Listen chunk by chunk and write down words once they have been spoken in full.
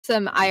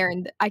some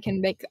iron, I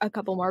can make a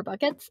couple more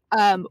buckets.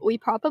 We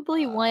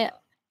probably want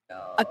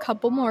a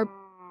couple more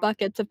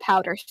buckets of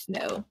powder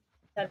snow.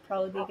 That'd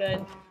probably be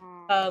good.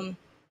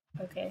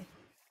 Okay.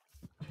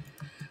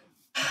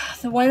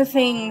 The one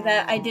thing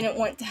that I didn't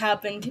want to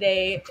happen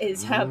today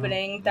is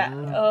happening. That,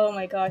 oh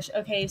my gosh.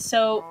 Okay,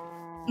 so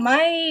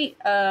my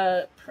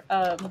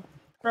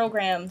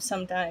program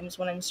sometimes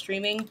when I'm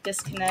streaming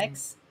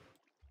disconnects.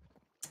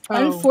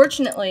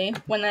 Unfortunately,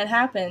 when that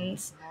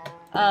happens,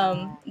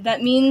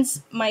 that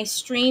means my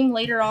stream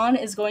later on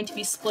is going to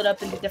be split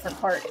up into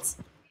different parts.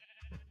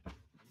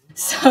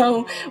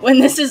 So when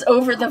this is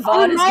over, the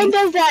VOD mine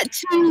does that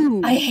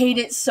too. I hate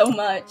it so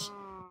much.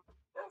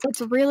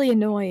 It's really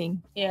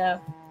annoying. Yeah.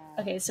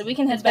 Okay, so we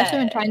can head back. Especially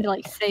when trying to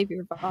like save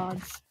your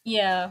VODs.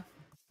 Yeah.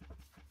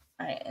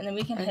 Alright, and then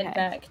we can head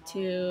back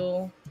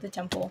to the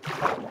temple.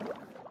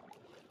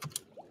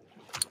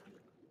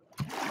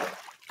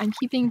 I'm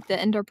keeping the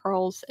ender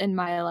pearls in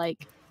my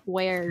like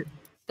where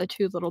the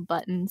two little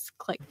buttons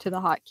click to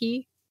the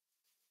hotkey.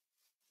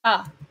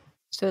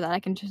 So that I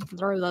can just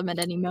throw them at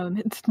any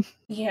moment.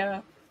 Yeah.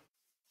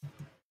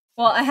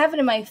 Well, I have it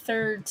in my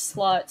third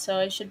slot, so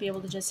I should be able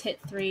to just hit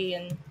 3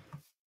 and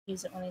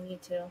use it when I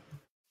need to.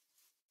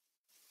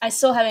 I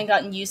still haven't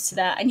gotten used to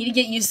that. I need to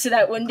get used to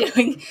that when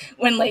doing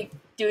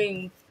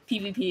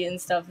PvP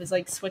and stuff, is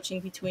like switching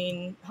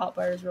between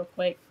hotbars real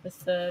quick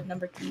with the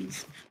number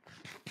keys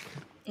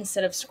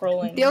instead of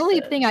scrolling. The only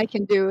thing I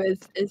can do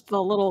is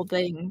the little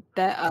thing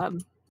that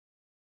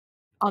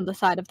on the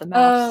side of the mouse.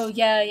 Oh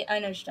yeah, I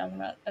know what you're talking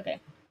about. Okay.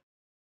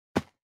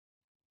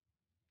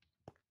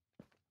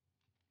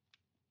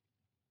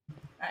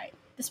 Alright,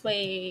 this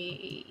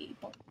way.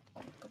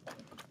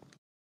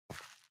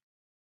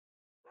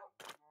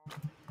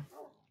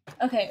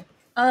 Okay.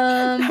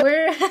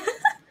 We're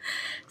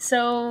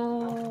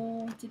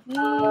so did we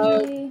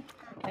okay.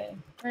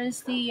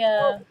 Where's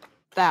the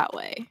that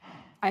way.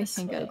 I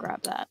can go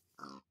grab that.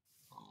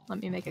 Let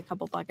me make a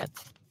couple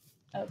buckets.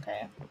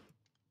 Okay.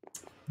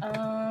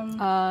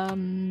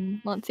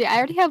 Let's see. I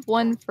already have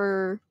one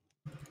for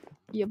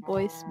your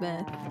boy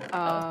Smith.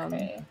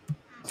 Okay.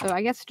 So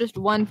I guess just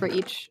one for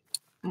each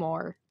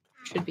more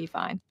should be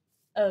fine.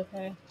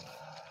 Okay.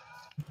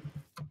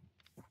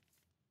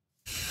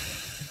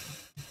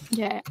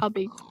 Yeah, I'll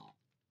be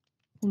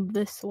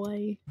this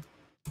way.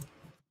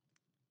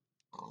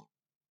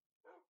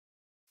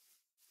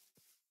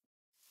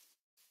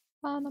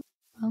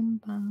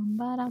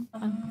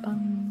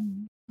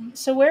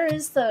 So where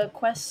is the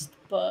quest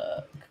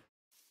book?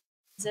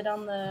 Is it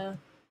on the...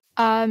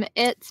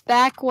 It's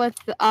back with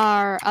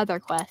our other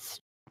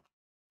quest.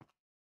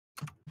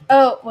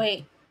 Oh,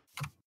 wait.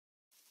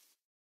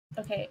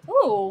 Okay.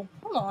 Ooh,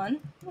 hold on.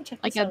 Let me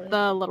check this out. Like at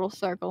the little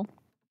circle.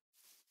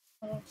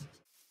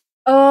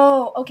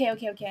 Oh, okay. I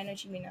know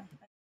what you mean now.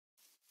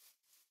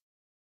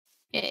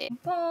 Yeah.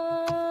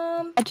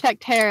 I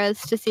checked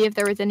HADES to see if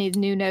there was any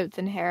new notes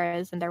in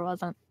HADES, and there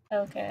wasn't.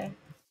 Okay.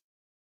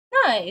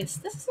 Nice.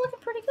 This is looking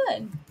pretty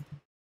good.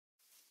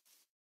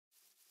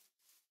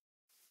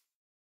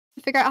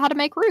 Figure out how to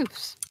make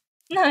roofs.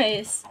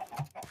 Nice.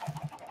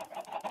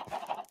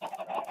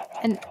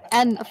 And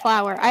a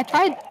flower. I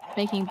tried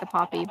making the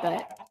poppy,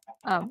 but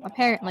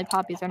apparently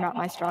poppies are not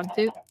my strong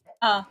suit.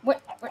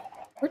 Where'd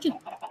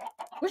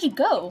you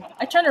go?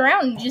 I turned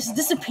around and you just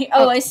disappeared.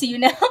 Oh, I see you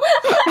now.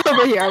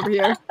 over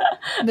here.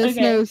 The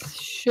snow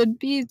should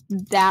be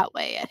that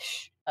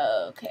way-ish.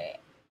 Okay.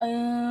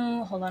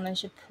 Hold on. I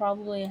should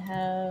probably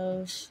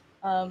have.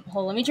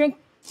 Hold. Let me drink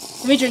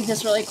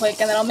this really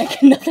quick, and then I'll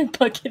make another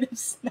bucket of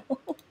snow.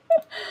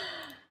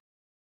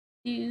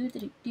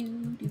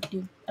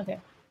 Okay.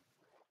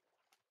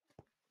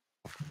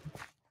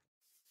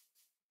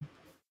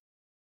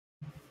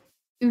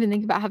 Even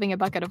think about having a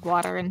bucket of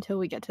water until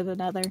we get to the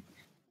nether.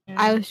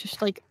 I was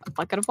just like, a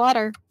bucket of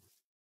water.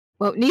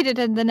 Won't need it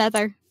in the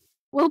nether.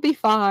 We'll be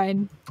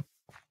fine.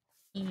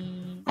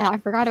 I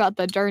forgot about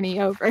the journey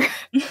over.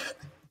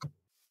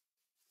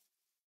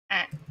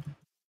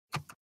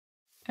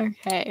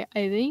 Okay,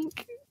 I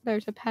think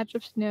there's a patch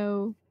of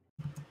snow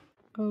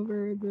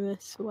over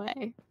this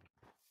way.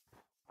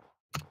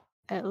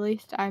 At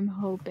least I'm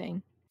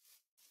hoping.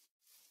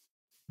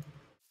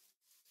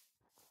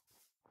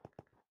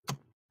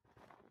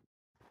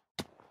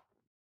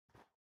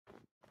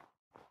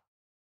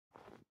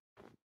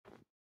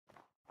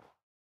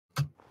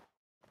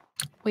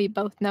 We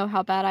both know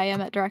how bad I am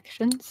at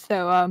directions,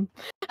 so I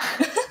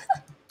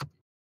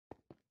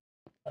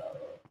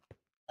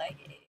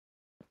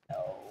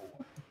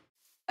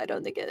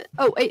don't think it.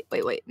 Oh wait,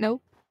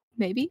 no,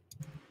 maybe.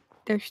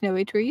 There's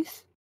snowy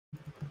trees.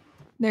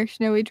 I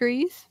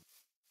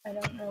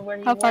don't know where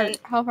you went.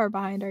 How far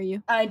behind are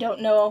you? I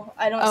don't know.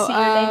 I don't see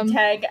your name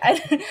tag.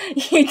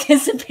 You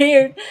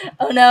disappeared.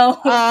 Oh no.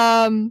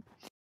 I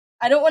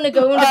don't want to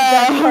go into the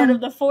dark part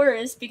of the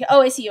forest because.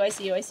 Oh, I see you.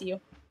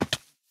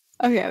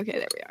 Okay,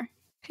 there we are.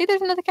 Hey,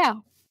 there's another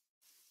cow.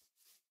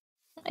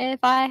 If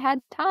I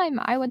had time,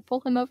 I would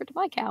pull him over to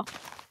my cow.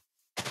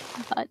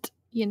 But,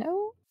 you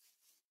know.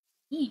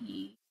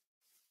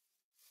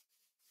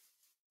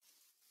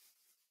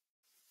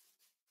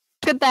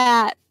 Look at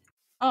that.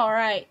 All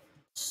right.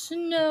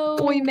 Snow.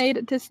 We made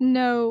it to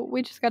snow.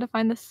 We just gotta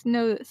find the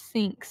snow that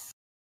sinks.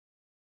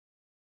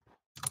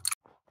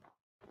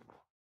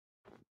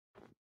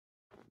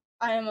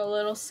 I am a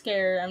little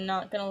scared, I'm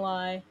not gonna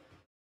lie.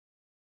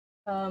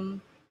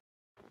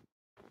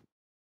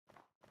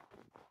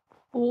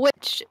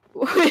 Which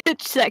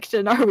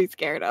section are we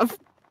scared of?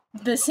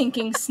 The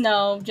sinking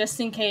snow, just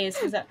in case,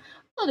 because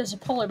oh, there's a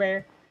polar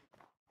bear.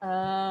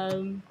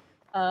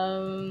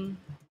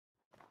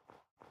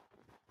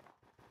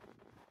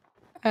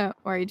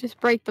 Or you just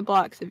break the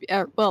blocks.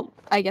 Well,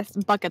 I guess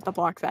bucket the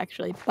blocks,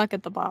 actually.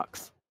 Bucket the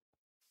blocks.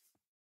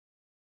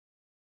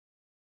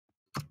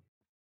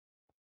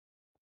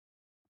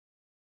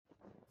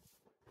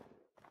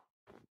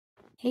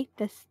 Hate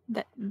this.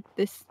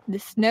 The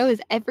snow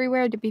is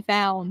everywhere to be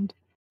found.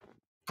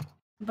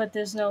 But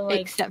there's no, like...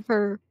 Except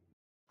for,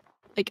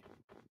 like,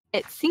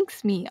 it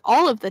sinks me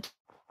all of the time.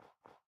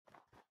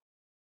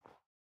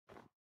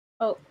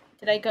 Oh,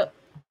 did I go?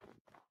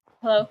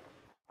 Hello?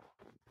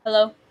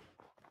 Hello?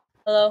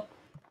 Hello?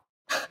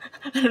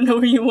 I don't know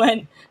where you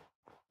went.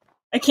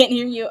 I can't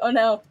hear you. Oh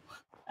no.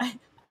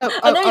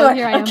 Oh, there you are.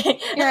 Here I am. Okay.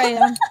 Here I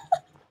am.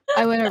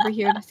 I went over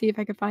here to see if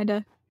I could find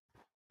a...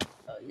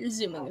 Oh, you're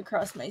zooming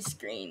across my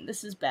screen.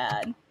 This is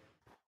bad.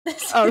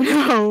 Oh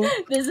no.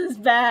 This is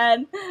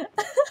bad.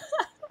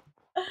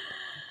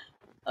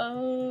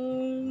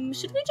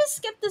 Should we just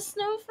skip the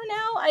snow for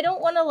now? I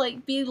don't want to,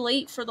 like, be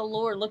late for the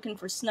lore looking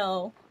for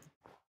snow.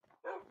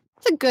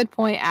 That's a good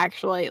point,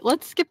 actually.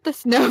 Let's skip the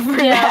snow for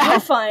now. Yeah, we're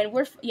fine.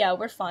 We're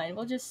fine.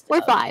 We'll just...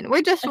 We're fine.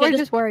 We're just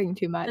worrying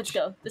too much. Let's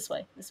go. This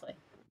way. This way.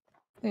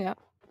 Yeah.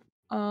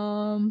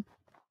 I'm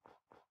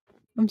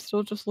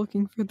still just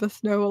looking for the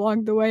snow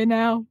along the way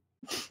now.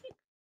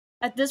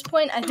 At this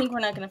point, I think we're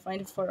not gonna find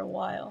it for a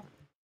while.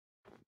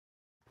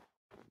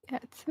 Yeah,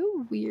 it's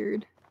so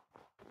weird.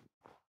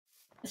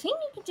 I think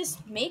you can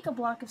just make a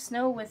block of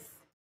snow with,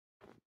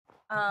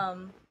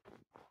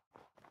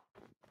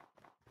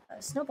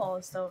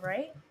 snowballs, though,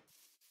 right?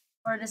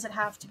 Or does it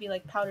have to be,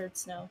 like, powdered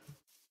snow?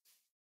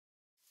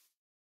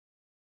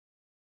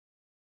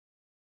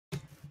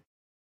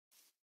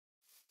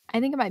 I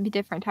think it might be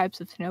different types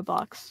of snow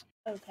blocks.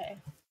 Okay.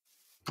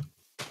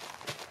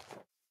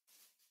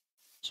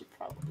 Should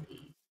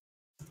probably...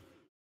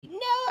 No!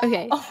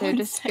 Okay, oh, so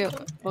just go.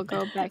 second. We'll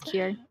go back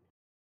here.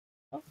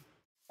 Oh,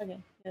 okay,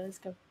 yeah, let's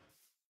go.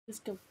 Let's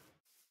go.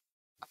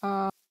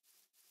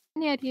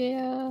 Any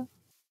idea?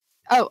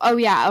 Oh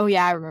yeah,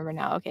 I remember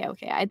now.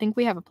 Okay. I think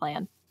we have a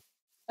plan.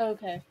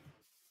 Okay.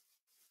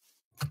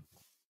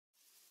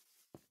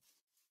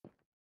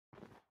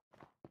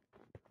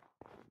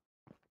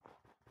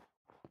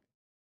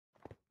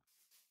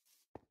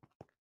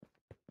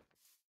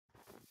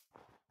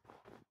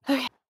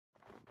 Okay.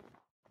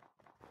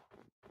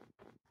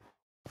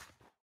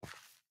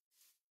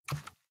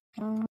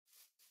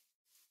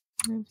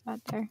 Move that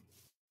there.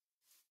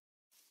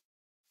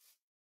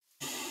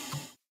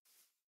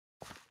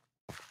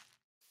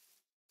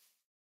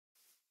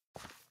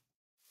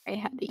 I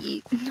had to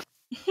eat.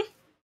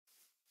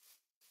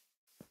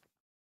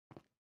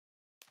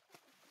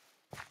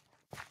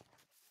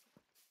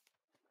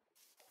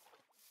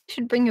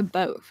 Should bring a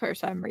boat for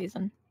some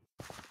reason.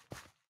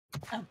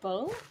 A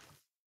boat?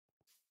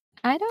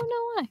 I don't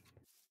know why.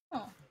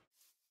 Oh.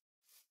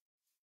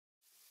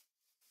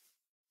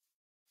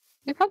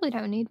 We probably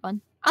don't need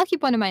one. I'll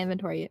keep one in my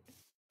inventory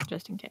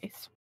just in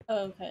case.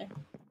 Okay.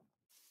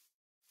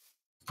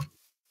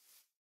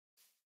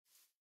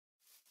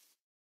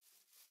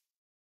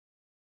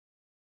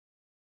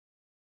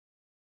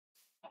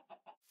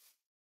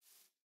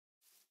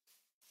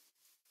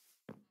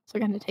 So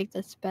I'm gonna take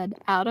this bed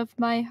out of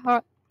my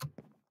heart,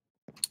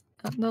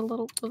 the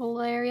little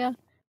area,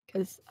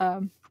 because I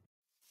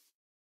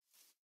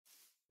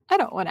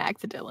don't want to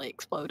accidentally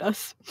explode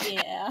us.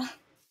 Yeah.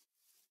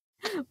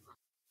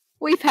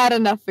 We've had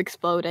enough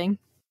exploding.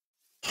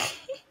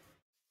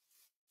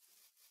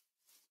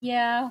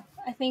 Yeah,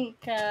 I think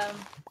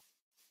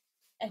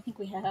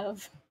we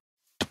have.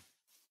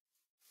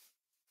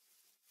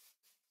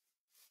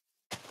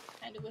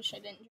 Kinda wish I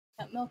didn't drink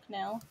that milk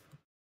now.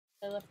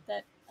 I left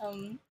that,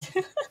 Oh,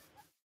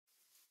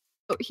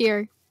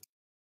 here.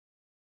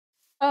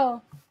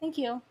 Oh, thank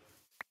you.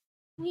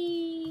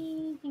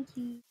 Whee! Thank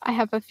you. I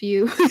have a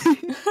few.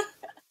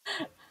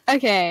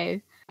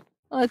 Okay,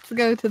 let's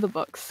go to the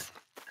books.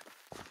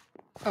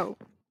 Oh.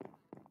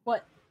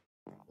 What?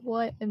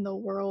 What in the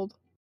world?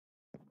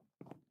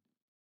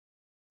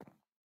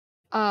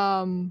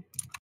 Do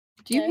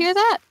you hear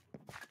that?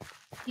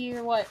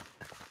 Hear what?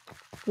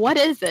 What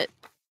is it?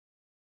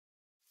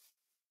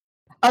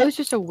 Oh, it's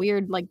just a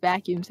weird, like,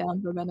 vacuum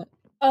sound for a minute.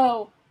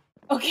 Oh.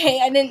 Okay,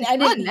 I didn't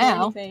hear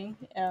anything.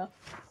 Yeah.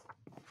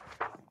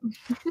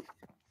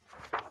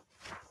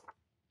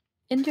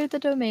 Enter the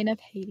domain of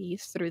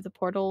Hades through the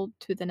portal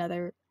to the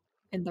Nether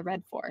in the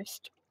Red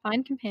Forest.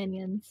 Find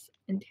companions,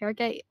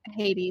 interrogate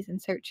Hades,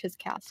 and search his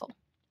castle.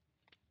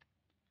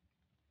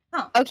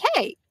 Huh.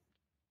 Okay.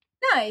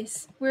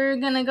 Nice. We're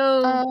gonna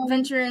go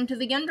venture into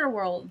the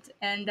underworld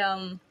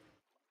and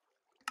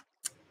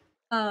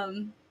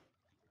find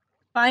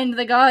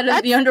the god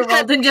of the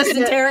underworld and just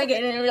That's-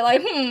 interrogate it, and we're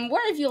like,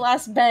 where have you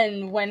last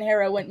been when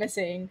Hera went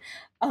missing?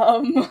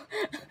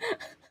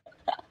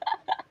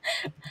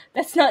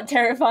 That's not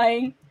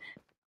terrifying.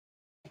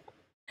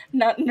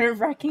 Not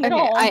nerve-wracking at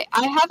Okay, all. I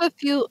have a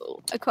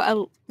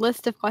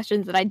list of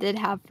questions that I did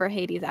have for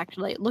Hades,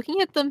 actually. Looking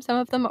at them, some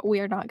of them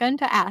we are not going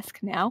to ask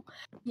now.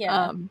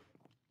 Yeah.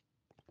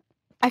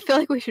 I feel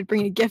like we should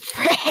bring a gift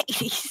for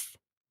Hades.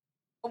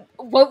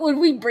 What would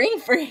we bring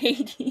for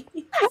Hades?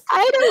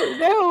 I don't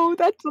know.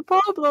 That's the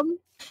problem.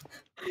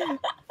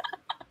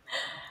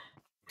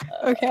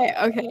 Okay.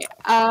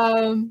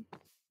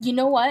 You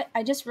know what?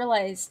 I just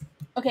realized.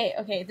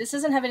 Okay. This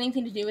doesn't have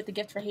anything to do with the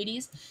gift for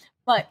Hades,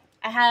 but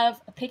I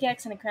have a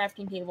pickaxe and a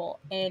crafting table,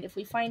 and if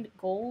we find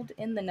gold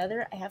in the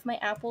Nether, I have my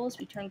apples.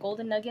 We turn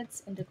golden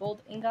nuggets into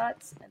gold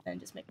ingots, and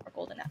then just make more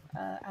golden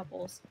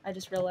apples. I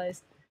just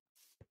realized.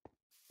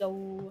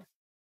 So.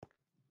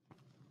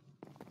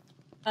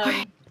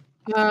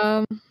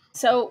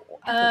 So,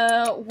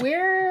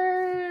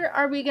 where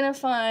are we gonna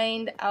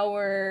find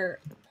our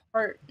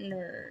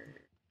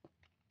partner?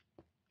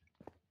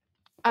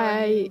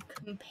 Our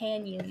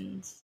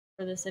companions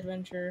for this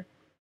adventure?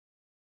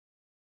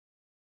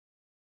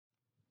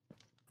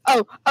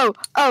 Oh,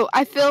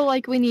 I feel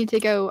like we need to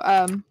go,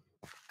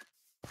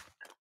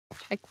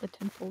 check the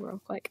temple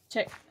real quick.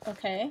 Check.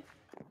 Okay.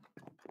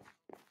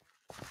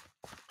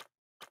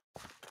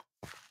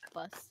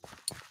 Plus.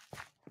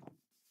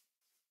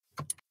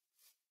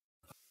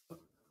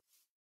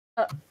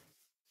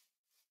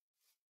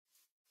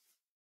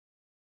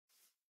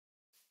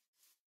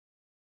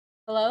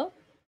 Hello?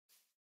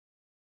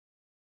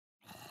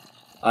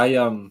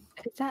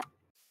 Is that?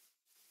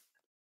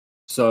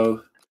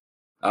 So,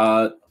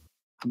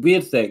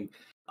 weird thing.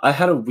 I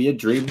had a weird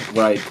dream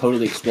where I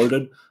totally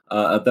exploded,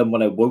 and then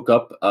when I woke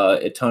up,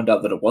 it turned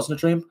out that it wasn't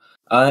a dream.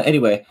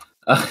 Anyway.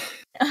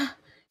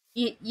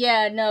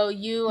 Yeah, no,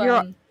 you,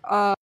 You're,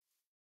 kind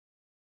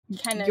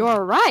of.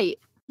 You're right.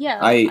 Yeah,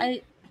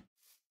 I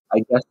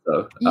guess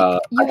so.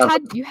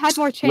 You had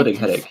more chances.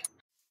 Headache.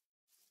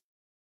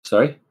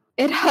 Sorry?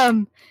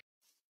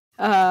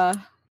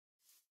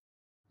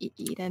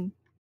 Eden,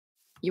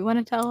 you want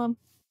to tell him?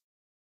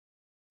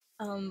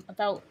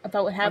 About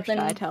what happened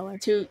or should I tell her?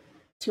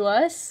 to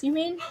us, you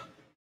mean?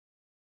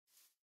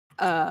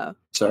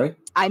 Sorry?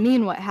 I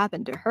mean what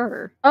happened to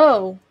her.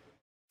 Oh,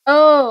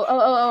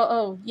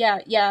 yeah.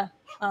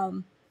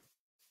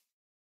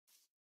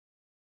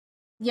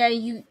 Yeah,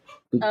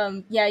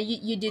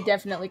 you did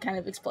definitely kind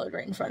of explode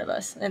right in front of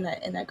us in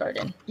that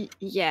garden.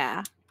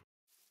 Yeah.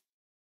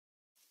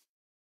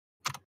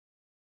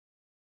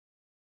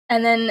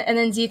 And then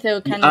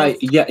Zitho kind of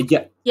yeah.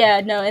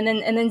 Yeah, no, and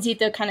then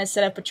Zitho kind of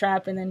set up a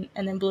trap and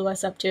then blew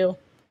us up too.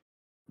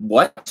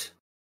 What?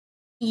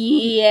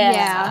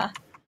 Yeah.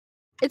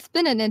 It's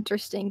been an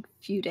interesting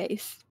few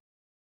days.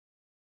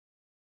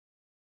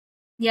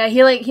 Yeah,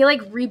 he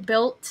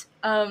rebuilt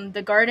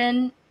the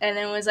garden and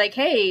then was like,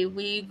 "Hey,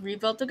 we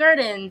rebuilt the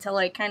garden to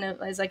like kind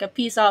of as like a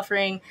peace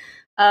offering.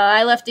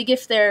 I left a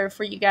gift there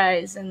for you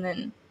guys." And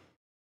then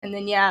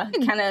yeah,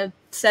 kind of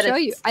set show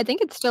it. You. I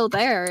think it's still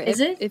there. Is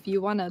it? If you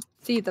want to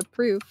see the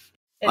proof.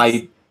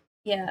 I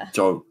yeah.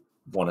 don't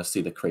want to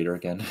see the crater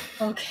again.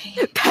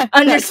 Okay.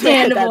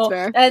 Understandable.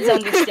 That's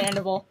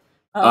understandable.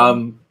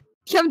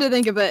 Come to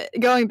think of it,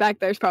 going back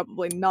there is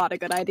probably not a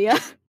good idea.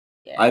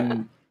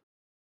 Yeah.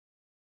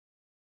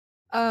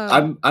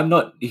 I'm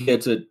not here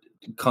to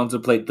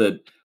contemplate the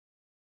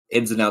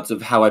ins and outs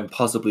of how I'm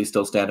possibly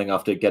still standing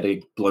after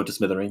getting blown to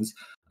smithereens.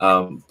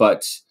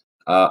 But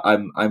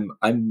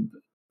I'm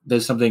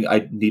there's something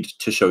I need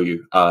to show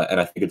you, and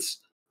I think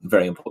it's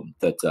very important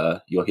that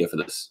you're here for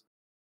this.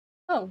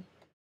 Oh.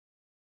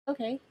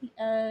 Okay.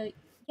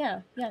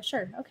 Yeah,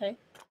 sure. Okay.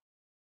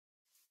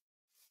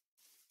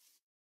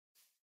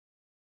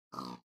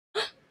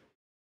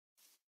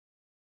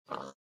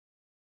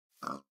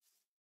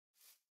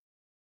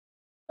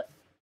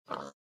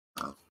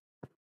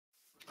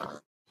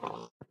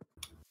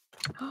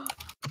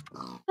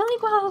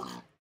 Lollipop!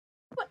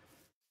 What?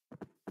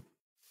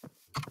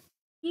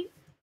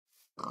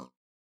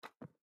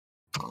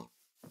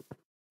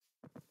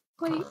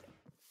 Wait.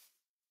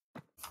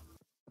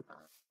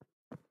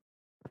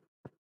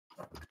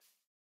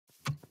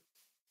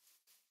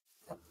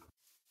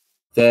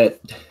 That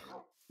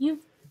You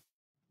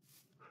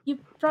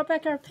brought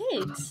back our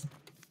pigs.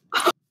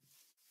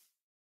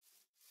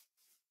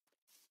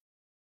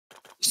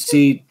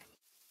 See,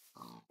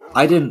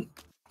 I didn't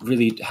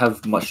really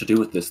have much to do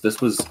with this. This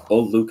was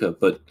all Luca,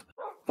 but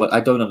what I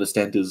don't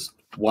understand is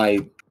why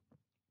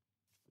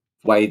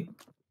they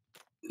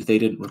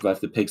didn't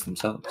revive the pigs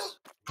themselves.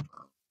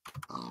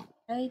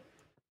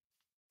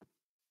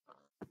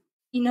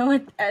 You know,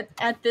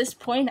 at this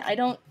point, I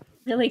don't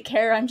really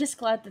care. I'm just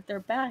glad that they're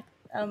back.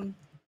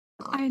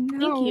 I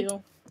know. Thank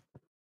you.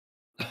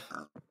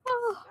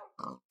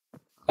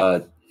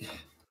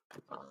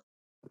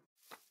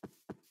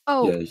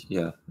 Oh.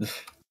 Yeah.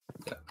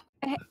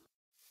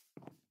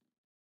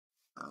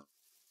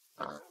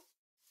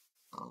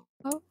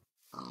 Oh.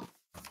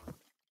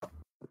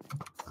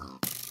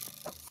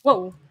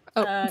 Whoa.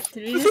 Oh.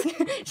 Did we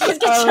just,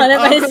 just get shot at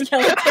by a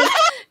skeleton?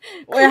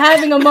 We're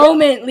having a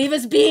moment. Leave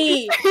us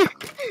be.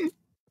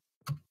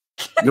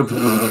 Leave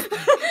us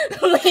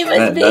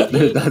Man,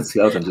 be. that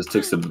skeleton just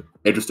took some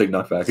interesting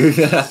knockback.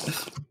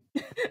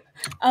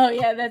 Oh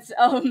yeah, that's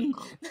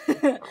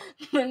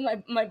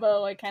my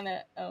bow. I kind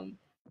of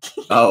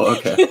Oh,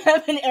 okay. You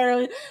have an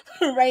arrow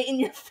right in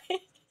your face.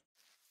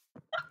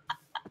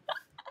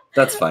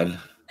 That's fine.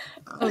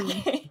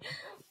 Okay.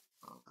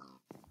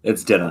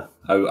 It's dinner.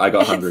 I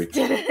got hungry. It's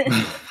dinner.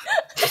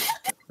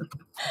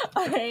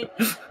 All right.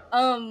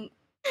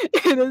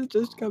 It is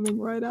just coming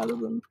right out of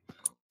them.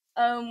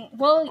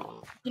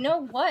 Well, you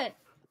know what?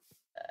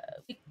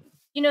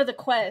 You know the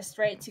quest,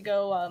 right? To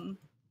go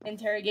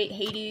interrogate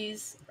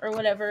Hades or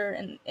whatever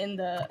in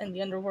the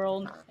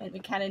underworld, and we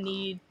kind of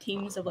need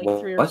teams of like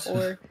 3 or What?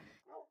 4.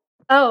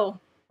 Oh,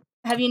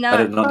 have you I not?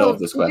 did not know of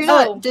this Did you quest.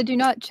 not, Oh. did you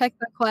not check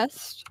the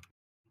quest?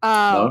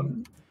 No.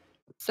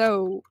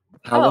 So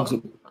How long's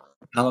it?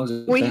 How long's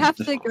it? we been? have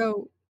to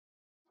go.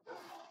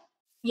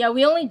 Yeah,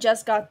 we only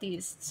just got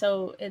these,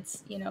 so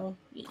it's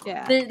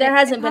Yeah, there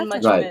hasn't been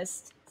much Right.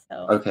 missed.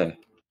 So Okay.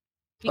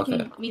 we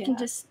Okay. can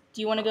just.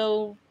 Do you want to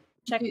go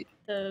check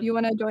the? You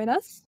want to join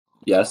us?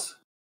 Yes.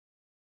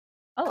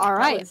 Oh, All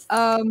right.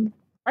 that was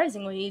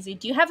surprisingly easy.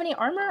 Do you have any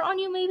armor on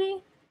you,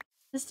 maybe?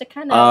 Just to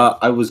kind of.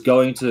 I was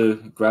going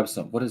to grab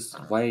some.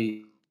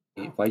 Why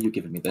are you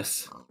giving me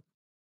this?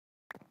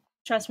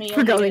 Trust me,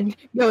 We're you'll need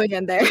going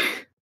in there.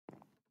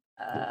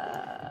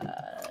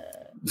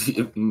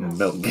 it.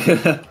 Milk.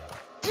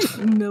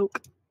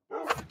 Milk.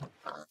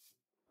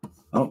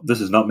 Oh,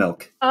 this is not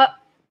milk.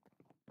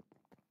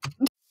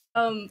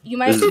 You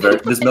might.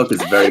 This milk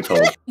is very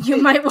cold. You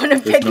might want to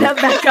This pick milk-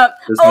 that back up.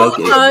 This milk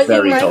is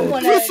very you might cold.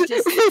 want to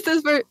just. This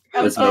is very.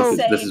 I was This milk gonna is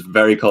say. this is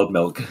very cold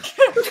milk.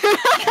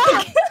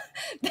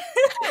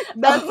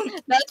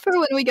 That's for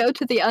when we go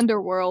to the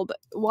underworld.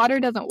 Water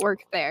doesn't work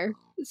there,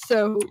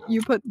 so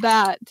you put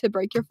that to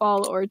break your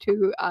fall or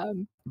to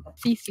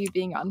cease you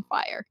being on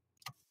fire.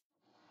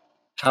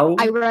 How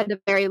I read a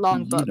very do long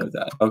you book. know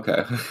that?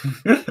 Okay.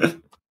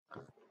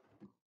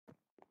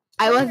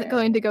 I wasn't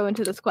going to go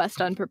into this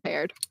quest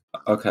unprepared,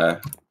 Okay.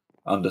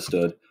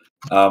 Understood.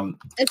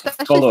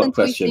 especially Follow-up since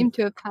question. we seem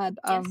to have had.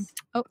 Yes.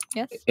 Oh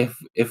yes.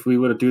 If we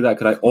were to do that,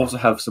 could I also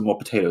have some more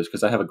potatoes?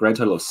 Because I have a grand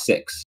total of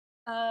 6.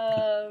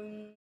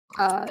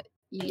 Yeah,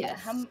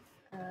 Yes.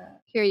 uh,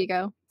 Here you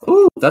go.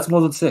 Ooh, that's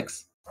more than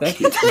 6. Thank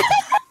you.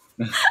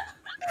 A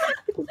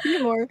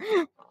few more.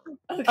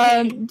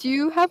 okay. Do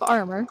you have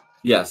armor?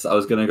 Yes, I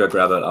was gonna go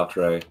grab it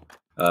after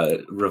I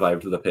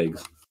revived the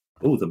pigs.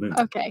 Ooh, the moon.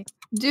 Okay.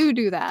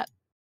 Do that.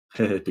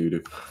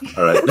 Doo-doo.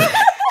 All right.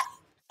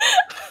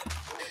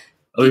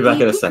 I'll be back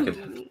in a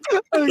second.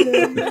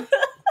 Okay.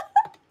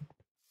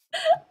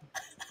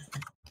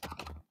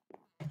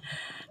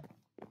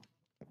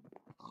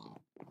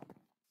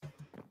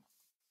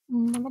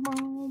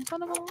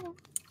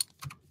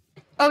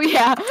 Oh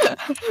yeah.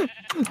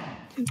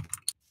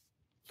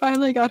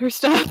 Finally got her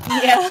stuff.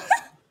 Yeah.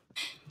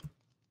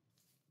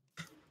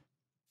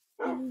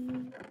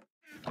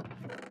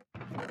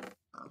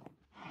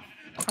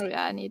 Oh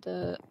yeah, I need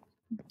to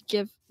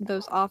give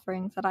those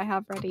offerings that I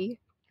have ready.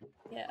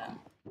 Yeah.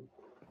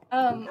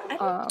 I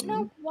don't know I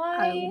will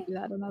why do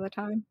that another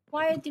time.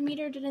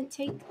 Demeter didn't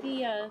take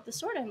the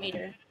sword I made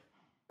her.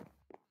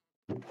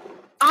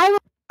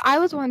 I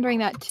was wondering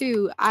that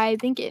too. I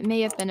think it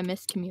may have been a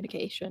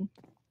miscommunication.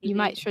 You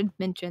Maybe. should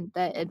mention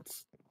that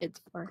it's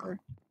for her.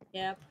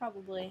 Yeah,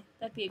 probably.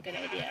 That'd be a good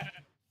idea.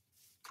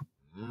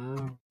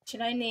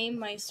 Should I name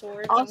my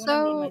sword? Also-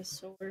 I want to name my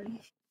sword.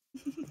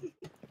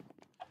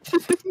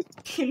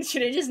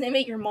 Should I just name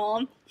it your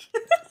mom?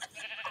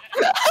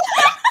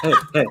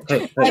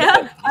 Hey.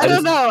 Yeah. I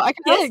don't know. I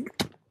can Yes. think.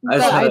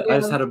 I but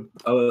just had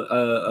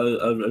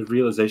a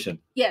realization.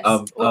 Yes.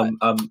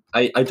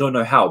 I don't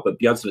know how, but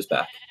Bjornsson is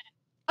back.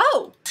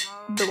 Oh.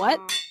 The what?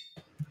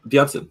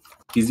 Bjornsson,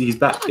 he's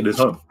back in his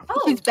home.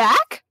 Oh. He's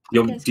back?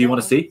 Do Yes, you want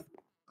no. to see?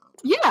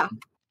 Yeah.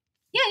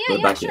 Yeah.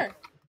 back Sure. here.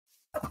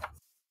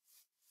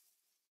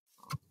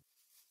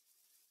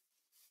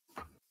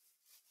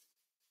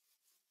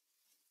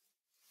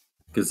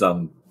 Because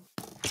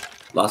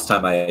last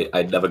time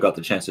I never got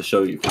the chance to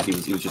show you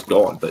because he was just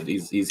gone. But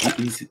he's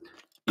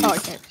Oh, I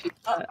can't shoot.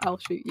 I'll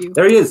shoot you.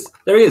 There he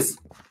is.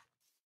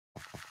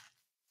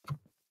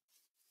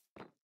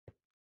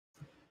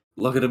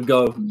 Look at him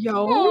go.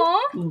 Yo. Aww.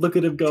 Look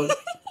at him go.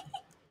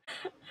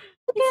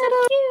 He's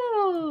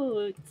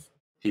so cute.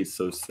 He's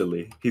so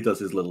silly. He does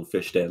his little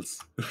fish dance.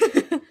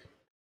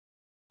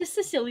 Just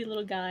a silly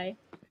little guy.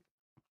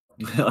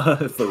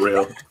 For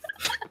real.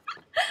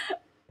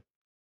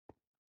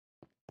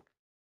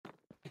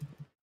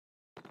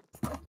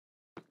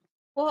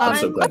 Well, I'm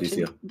so glad he's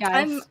here.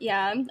 Guys.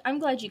 I'm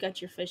glad you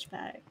got your fish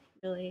back.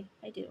 Really,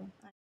 I do.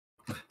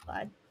 I'm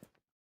glad.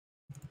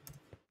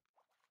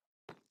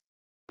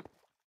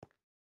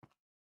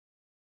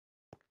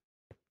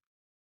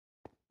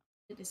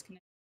 To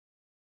disconnect.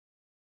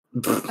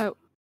 Oh.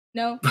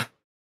 No.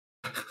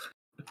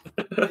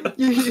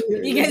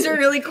 You guys are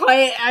really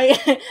quiet.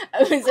 I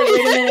was like, wait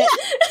a minute.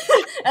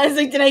 I was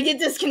like, did I get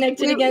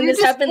disconnected again?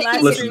 This happened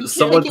last stream too.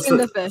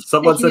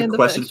 Someone said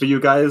question for you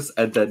guys,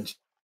 and then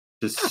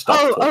just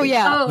stopped. Oh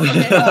yeah. Oh,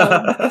 okay.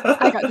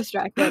 I got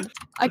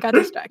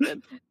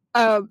distracted.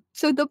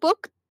 So the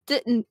book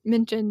didn't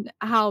mention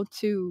how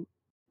to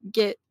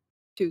get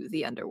to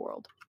the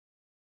underworld.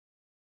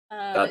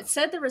 It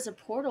said there was a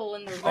portal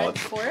in the Red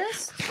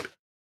Forest,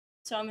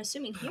 so I'm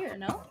assuming here.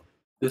 No.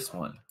 This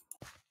one.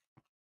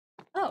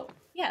 Oh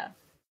yeah.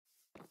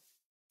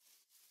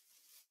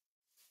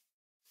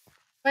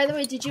 By the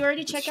way, did you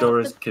already check Sure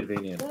out is the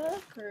convenient.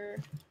 book? Or...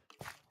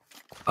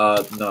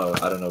 No,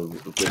 I don't know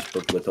which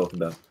book we're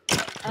talking about.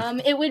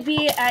 It would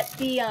be at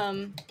the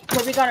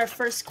where we got our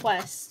first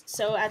quest.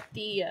 So at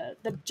the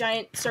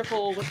giant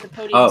circle with the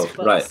podium. Oh, books.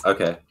 right.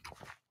 Okay.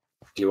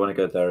 Do you want to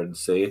go there and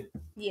see?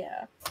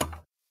 Yeah.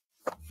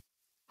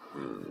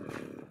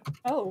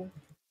 Oh.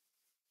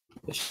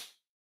 There's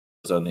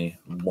only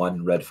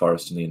one red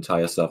forest in the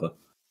entire server.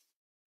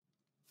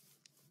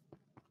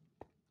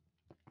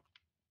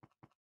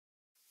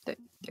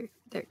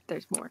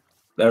 There's more.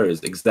 There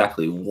is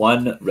exactly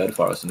one red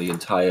forest in the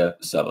entire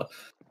server.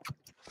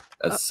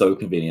 That's so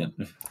convenient.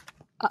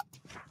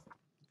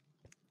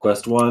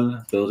 Quest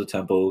 1, build a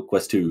temple.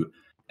 Quest 2,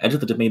 enter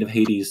the domain of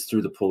Hades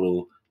through the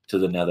portal to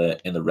the nether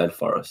in the red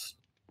forest.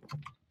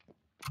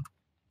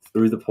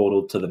 Through the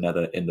portal to the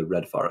nether in the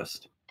red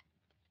forest.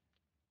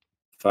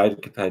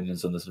 Find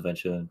companions on this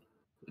adventure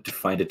to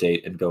find a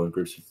date and go in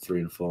groups of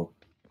 3 and 4.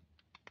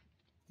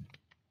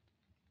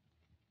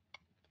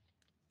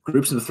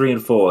 Groups of 3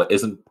 and 4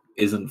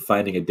 isn't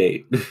finding a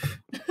date.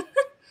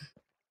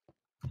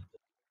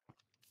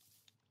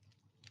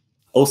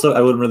 Also,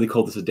 I wouldn't really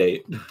call this a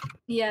date.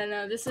 Yeah,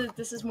 no, this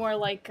is more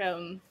like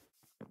an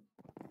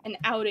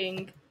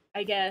outing,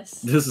 I guess.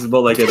 This is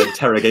more like an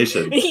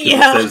interrogation.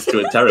 Yeah. It says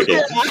to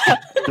interrogate.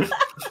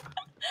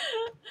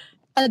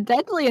 A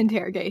deadly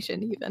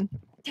interrogation, even.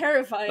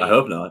 Terrifying. I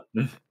hope not.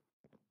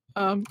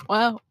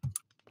 Wow.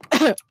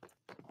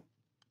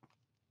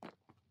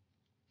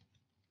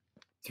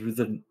 Through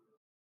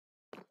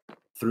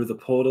the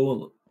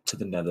portal to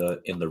the nether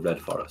in the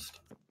red forest.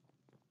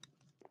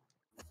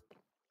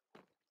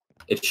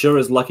 It sure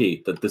is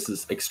lucky that this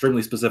is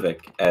extremely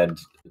specific and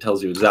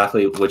tells you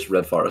exactly which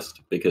red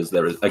forest, because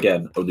there is,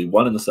 again, only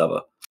one in the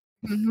server.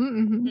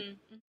 You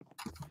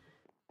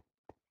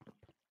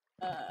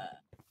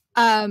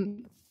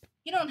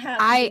don't have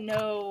to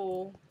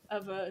know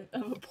of a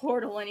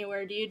portal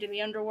anywhere, do you, to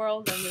the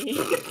underworld? I mean...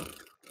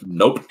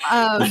 Nope.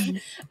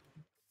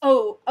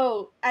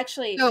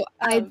 Actually. So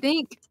I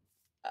think.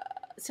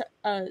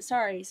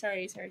 Sorry.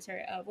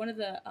 One of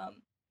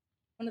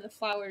the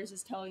flowers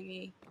is telling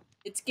me,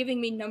 it's giving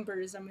me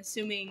numbers. I'm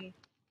assuming.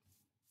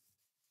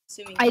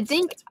 I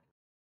think.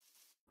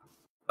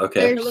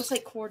 Okay. It looks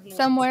like coordinates.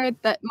 Somewhere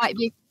that might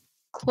be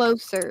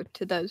closer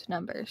to those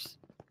numbers.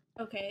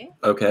 Okay.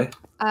 Okay.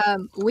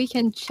 We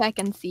can check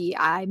and see.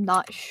 I'm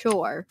not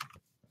sure.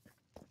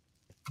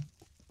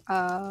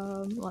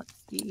 Let's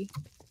see.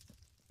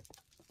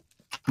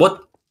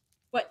 What?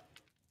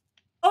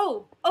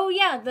 Oh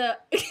yeah, the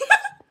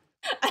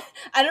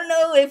I don't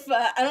know if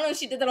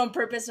she did that on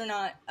purpose or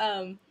not.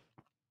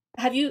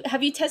 Have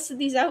you tested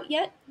these out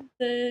yet?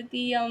 So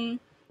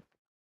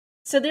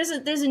there's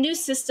a new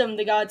system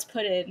the gods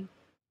put in.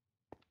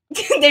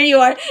 There you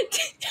are.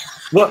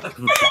 What?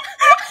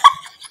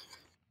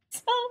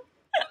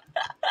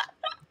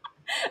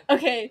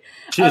 Okay.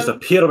 She just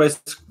appeared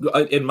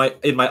in my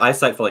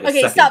eyesight for like a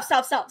second. Okay,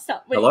 stop.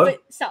 Wait, Hello? Wait,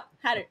 stop.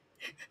 Hatter.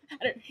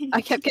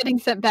 I kept getting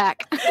sent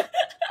back.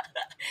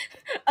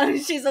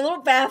 She's a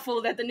little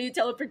baffled at the new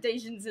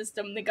teleportation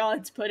system the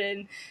gods put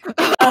in.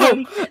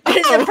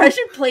 There's a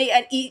pressure plate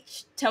at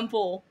each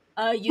temple.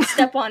 You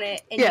step on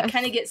it, and you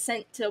kind of get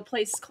sent to a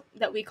place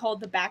that we call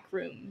the back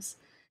rooms.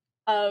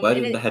 Why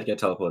didn't the head get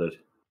teleported?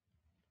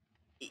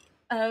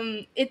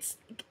 It's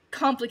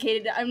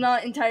complicated. I'm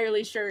not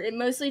entirely sure. It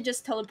mostly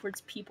just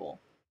teleports people.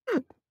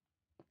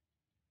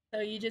 So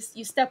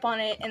you step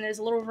on it, and there's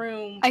a little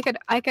room. I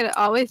could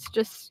always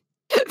just.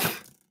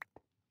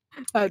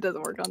 Oh, it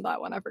doesn't work on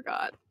that one. I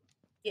forgot.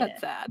 Yeah. That's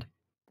sad.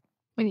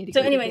 We need to.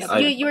 So, anyways,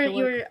 you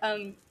were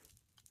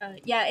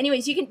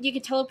Anyways, you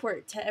can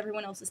teleport to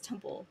everyone else's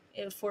temple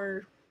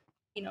for,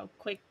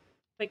 quick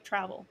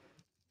travel.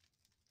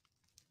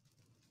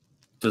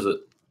 Does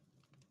it?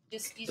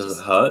 Does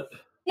it hurt?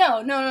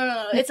 No.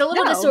 It's a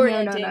little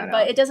disorienting,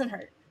 but it doesn't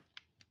hurt.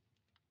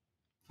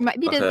 You might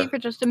be dizzy for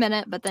just a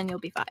minute, but then you'll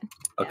be fine.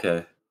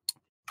 Okay.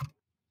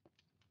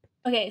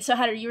 Okay, so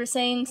Hatter, you were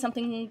saying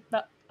something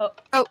about...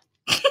 Oh.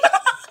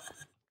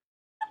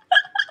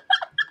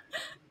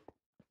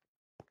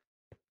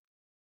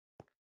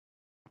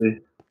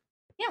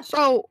 Yeah.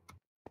 So,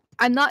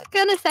 I'm not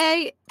gonna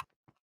say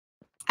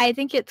I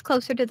think it's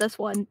closer to this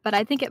one, but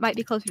I think it might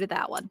be closer to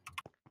that one.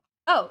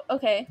 Oh,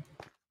 okay.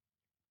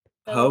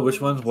 So...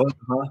 Which one's what?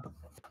 Huh?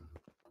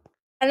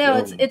 I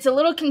know, it's a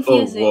little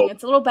confusing.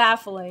 It's a little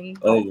baffling.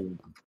 But...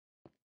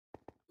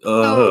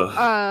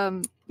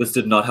 This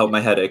did not help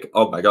my headache.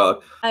 Oh my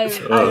god.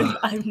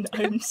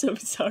 I'm so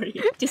sorry.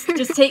 Just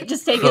take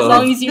as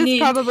long as you this need.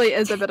 probably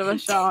is a bit of a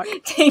shock.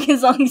 Take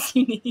as long as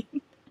you need.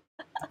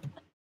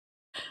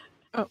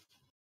 Oh,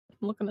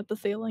 I'm looking at the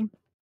ceiling.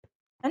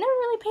 I never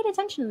really paid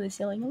attention to the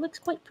ceiling. It looks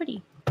quite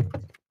pretty.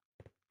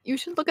 You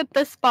should look at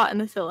this spot in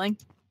the ceiling.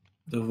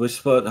 Which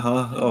spot,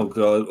 huh? Oh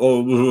god.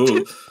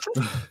 Oh.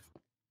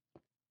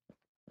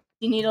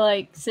 You need to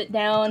like sit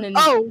down and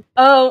Oh.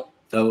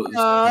 That was,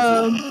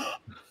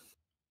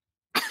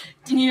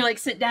 do you need to like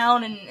sit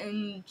down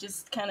and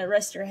just kind of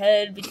rest your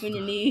head between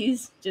your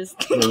knees? Just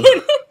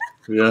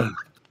yeah.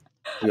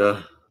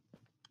 All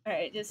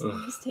right, just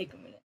take a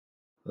minute.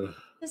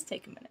 Just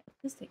take a minute.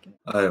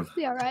 I am.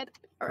 Be all right.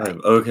 I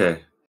am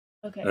okay.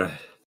 Okay. All right.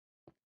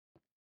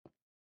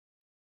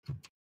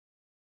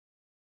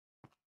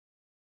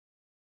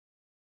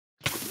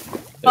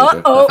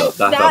 That felt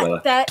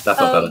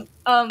better.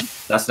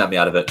 That snapped me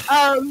out of it.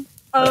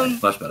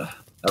 Much better.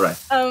 All right.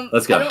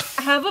 Let's go. I don't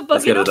have a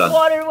bucket of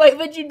water. Why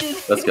would you do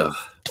that? Let's go.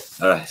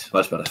 All right.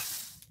 Much better.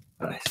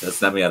 All right. That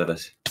snapped me out of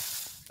it.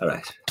 All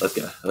right. Let's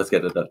go. Let's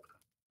get it done.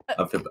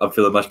 I'm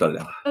feeling much better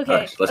now. Okay. All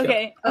right, let's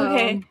go.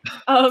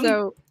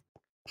 So,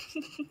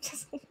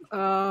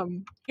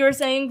 you were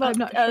saying about I'm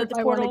not sure the if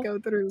portal. I want to go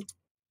through.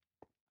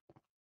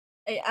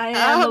 I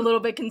am a little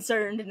bit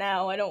concerned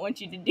now. I don't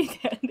want you to do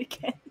that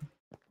again.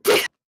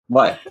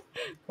 Why?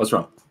 What's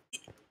wrong?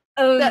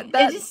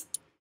 It just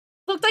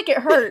looked like it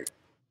hurt.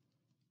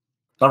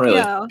 Not really.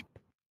 Yeah.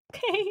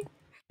 Okay.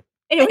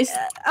 Anyways.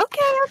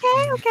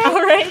 Okay.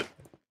 All right.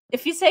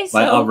 If you say so.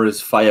 My armor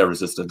is fire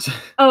resistant.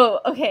 Oh,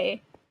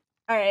 okay.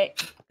 All right.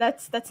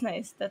 That's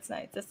nice. That's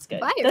good.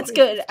 Fire That's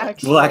good,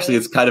 actually. Well, actually,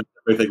 it's kind of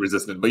everything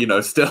resistant, but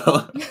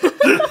still.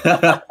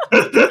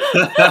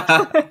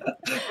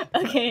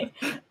 Okay.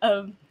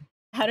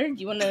 Hatter, do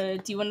you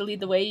wanna lead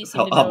the way? You seem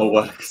How to know. armor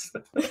works.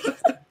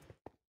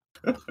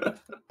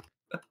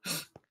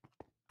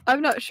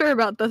 I'm not sure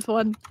about this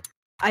one.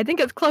 I think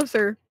it's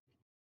closer,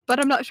 but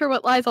I'm not sure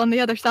what lies on the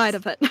other side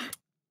of it.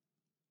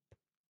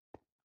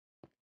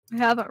 I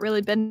haven't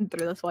really been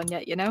through this one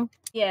yet,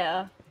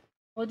 Yeah.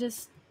 We'll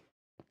just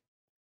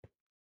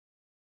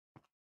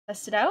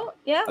test it out.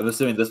 Yeah. I'm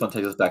assuming this one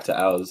takes us back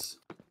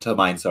to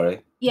mine.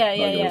 Sorry. Yeah.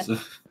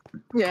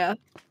 Yeah.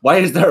 Why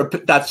is there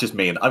that's just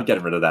mean. I'm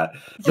getting rid of that.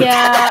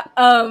 Yeah.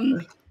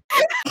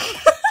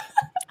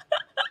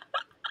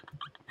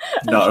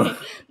 No, Okay.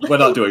 we're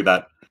not doing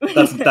that.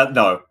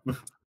 No.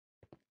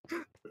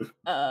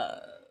 I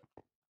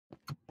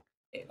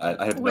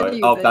have What no. do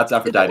you Oh, think? that's Is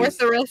it worth Aphrodite's.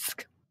 the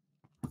risk?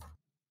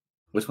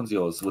 Which one's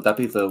yours? Would that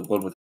be the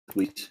one with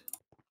wheat?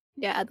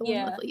 Yeah, the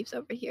one with leaves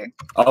over here.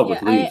 Oh,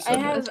 with leaves. I okay.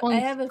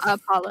 have a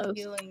Apollo's.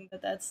 feeling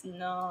that that's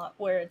not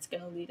where it's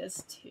gonna lead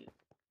us to.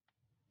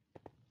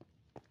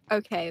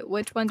 Okay,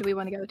 which one do we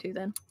want to go to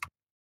then?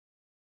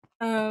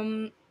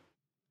 Let's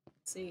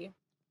see.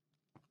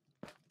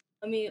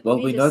 We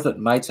know that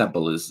my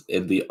temple is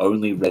in the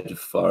only red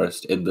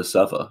forest in the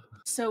server.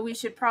 So we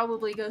should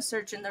probably go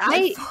search in the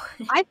red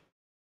forest.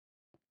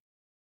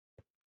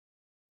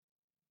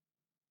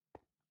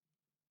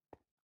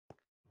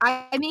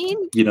 I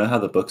mean, you know how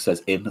the book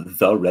says in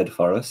the red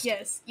forest?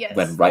 Yes.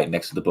 When right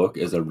next to the book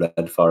is a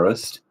red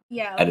forest.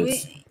 Yeah, and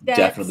it's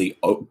definitely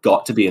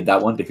got to be in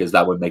that one because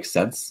that one makes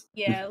sense.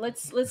 Yeah,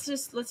 let's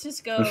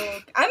just go.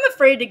 I'm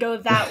afraid to go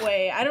that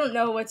way. I don't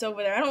know what's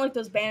over there. I don't like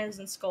those banners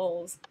and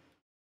skulls.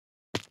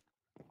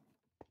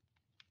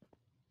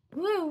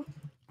 Woo!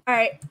 All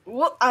right.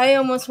 Well, I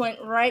almost went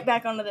right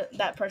back onto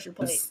that pressure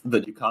plate.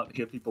 That you can't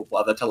hear people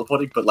while they're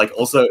teleporting, but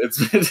also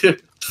it's it's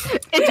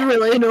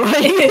really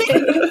annoying.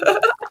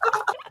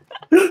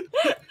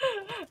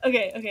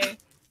 Okay. Okay.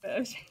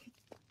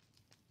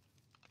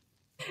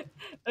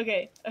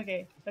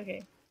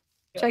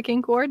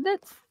 Checking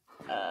coordinates?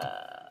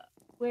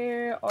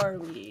 Where are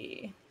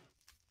we?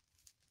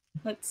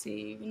 Let's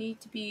see. We need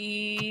to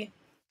be...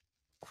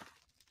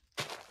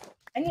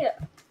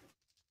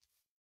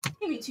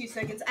 Give me 2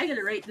 seconds. I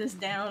gotta write this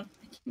down.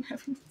 I keep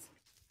having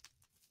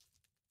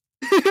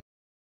this.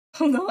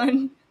 Hold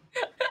on.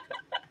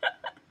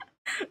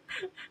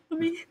 Let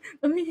me,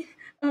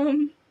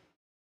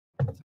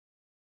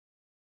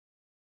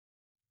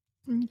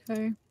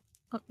 Okay.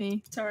 Let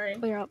me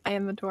clear out my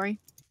inventory.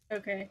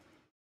 Okay.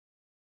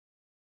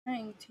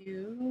 Trying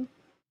to...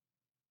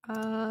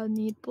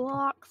 Need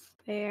blocks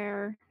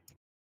there.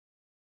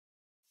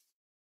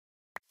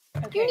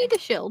 Okay. You need a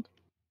shield.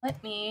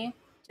 Let me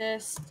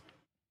just...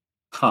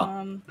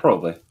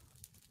 probably.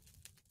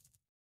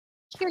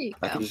 Here you go.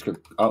 I can just go...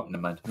 Oh,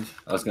 never mind.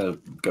 I was gonna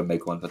go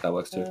make one, but that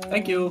works too.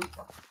 Thank you!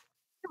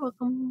 You're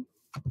welcome.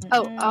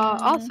 Oh,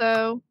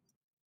 also...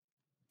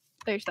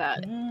 There's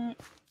that.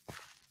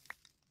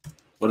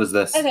 What is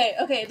this?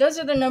 Okay, those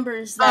are the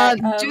numbers that...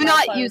 do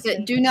not use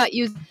it. Do not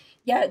use...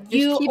 Yeah, Just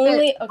you keep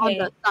only... it on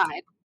the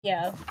side.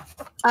 Yeah.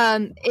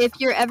 If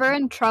you're ever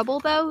in trouble,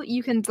 though,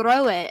 you can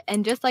throw it,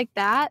 and just like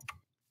that,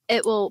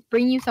 it will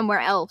bring you somewhere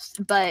else,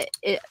 but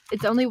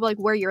it's only,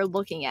 where you're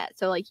looking at.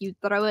 So, you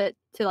throw it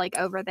to,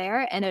 over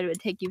there, and it would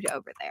take you to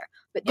over there.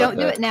 But don't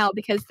do Okay. it now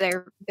because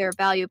they're a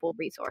valuable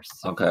resource.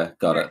 Okay,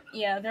 got it.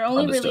 Yeah, they're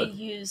only really Understood.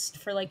 used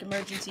for like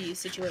emergency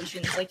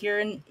situations. Like you're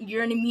in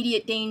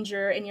immediate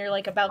danger and you're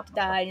like about to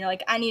die and you're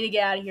like, I need to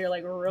get out of here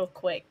like real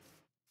quick.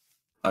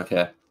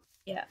 Okay.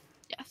 Yeah.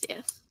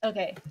 Yes.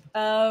 Okay.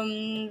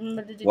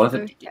 What if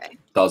it Okay.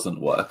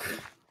 doesn't work?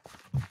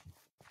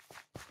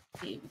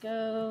 Here we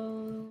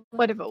go.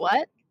 What if it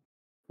what?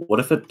 What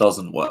if it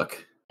doesn't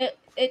work?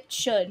 It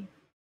should.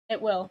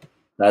 It will.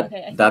 That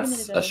Okay, I think that's we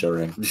need to go.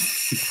 assuring.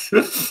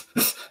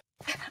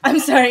 I'm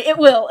sorry. It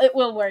will. It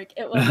will work.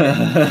 It will work.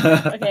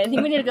 Okay, I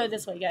think we need to go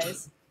this way,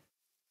 guys.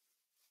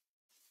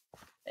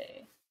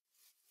 Okay.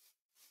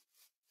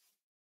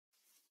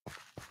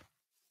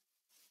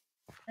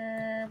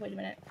 Wait a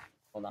minute.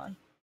 Hold on.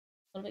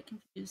 A little bit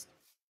confused.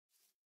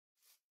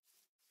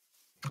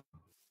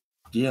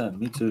 Yeah,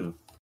 me too.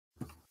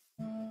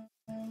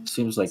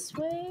 Seems like This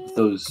way?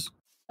 those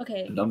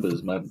Okay,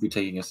 numbers might be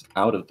taking us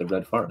out of the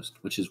Red Forest,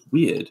 which is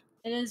weird,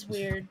 it is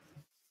weird.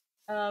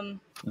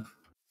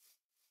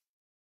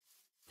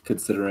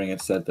 considering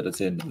it said that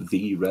it's in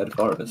the Red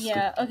Forest.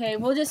 Yeah. Okay.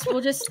 We'll just.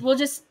 Oh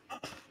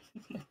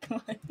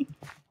my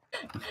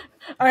God.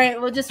 All right.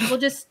 We'll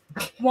just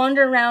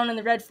wander around in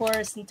the Red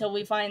Forest until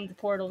we find the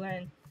portal.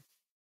 Then.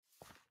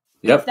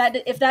 Yep.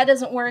 If that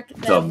doesn't work, The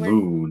then we're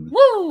moon.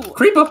 woo.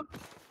 Creeper.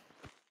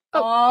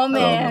 Oh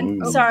man.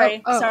 moon.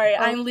 Sorry. Oh, Sorry.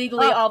 oh, I'm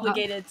legally oh,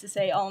 obligated to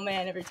say "oh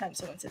man" every time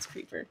someone says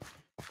creeper.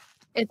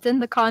 It's in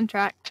the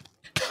contract.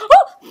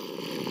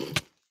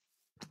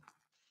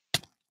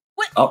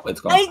 Oh,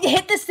 it's gone. I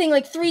hit this thing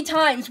like 3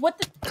 times. What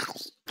the?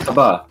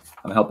 Abba,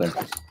 I'm helping.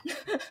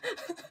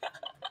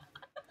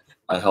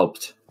 I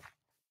helped.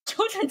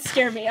 Children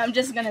scare me. I'm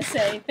just gonna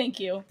say thank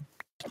you.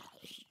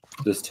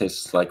 This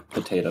tastes like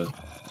potato.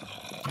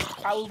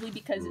 Probably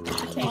because it's a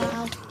potato.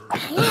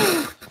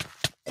 Wow.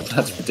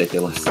 That's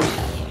ridiculous.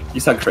 You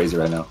sound crazy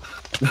right now.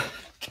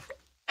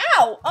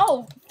 Ow!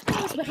 Oh,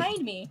 it was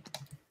behind me.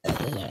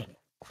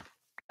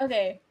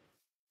 Okay.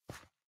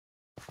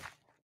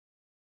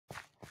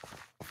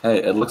 Hey,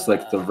 it looks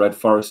like the Red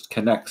Forest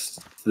connects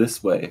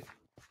this way.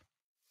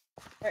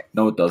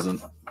 No, it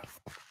doesn't.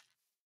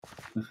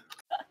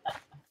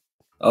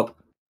 Oh,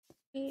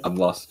 I'm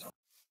lost.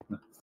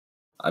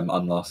 I'm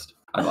unlost.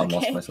 I'm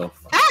unlost Okay.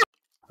 myself.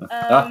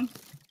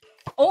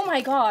 Oh my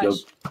gosh. Yo,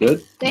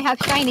 good? They have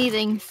shiny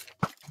things.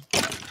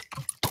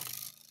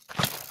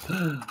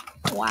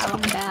 Wow,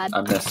 I'm bad.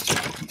 I missed.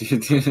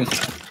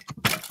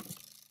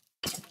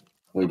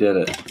 We did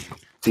it.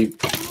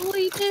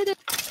 We did it.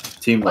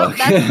 Teamwork. Well,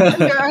 that's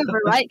you're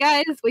over, right,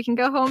 guys? We can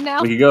go home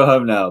now. We can go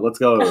home now. Let's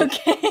go.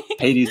 Okay.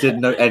 Hades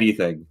didn't know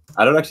anything.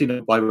 I don't actually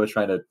know why we were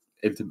trying to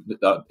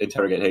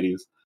interrogate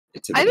Hades.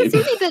 I'm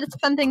assuming that it's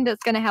something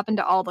that's going to happen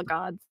to all the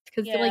gods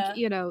because, Yeah. like,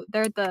 you know,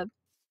 they're the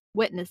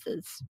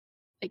witnesses.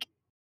 Like,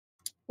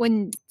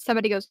 when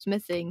somebody goes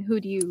missing, who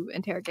do you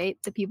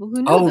interrogate? The people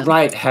who know Oh, them.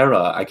 right,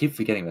 Hera. I keep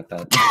forgetting about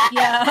that.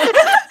 Yeah.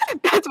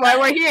 That's why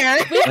we're here.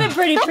 We've been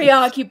pretty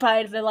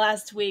preoccupied the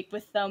last week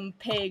with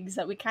pigs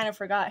that we kind of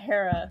forgot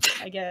Hera,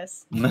 I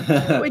guess.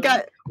 we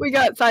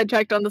got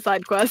sidetracked on the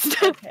side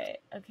quest. Okay.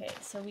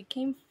 So we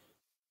came.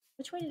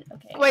 Which way?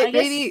 Okay. Wait, I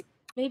guess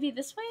maybe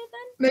this way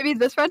then. Maybe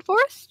this red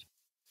forest?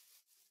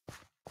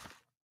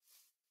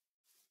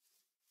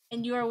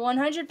 And you are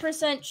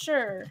 100%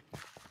 sure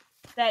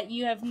that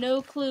you have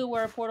no clue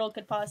where a portal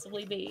could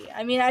possibly be.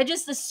 I mean, I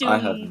just assumed. I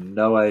have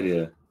no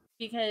idea.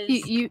 Because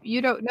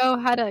you don't know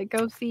how to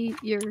go see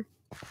your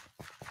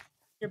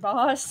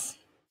boss.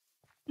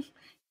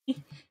 You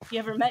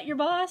ever met your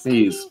boss?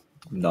 He's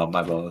not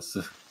my boss.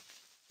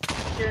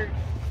 Your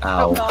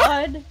Ow.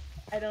 god?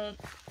 I don't.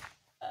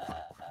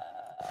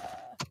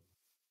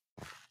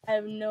 I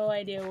have no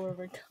idea where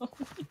we're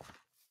going.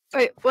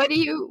 Wait, what do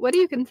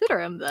you consider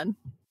him then?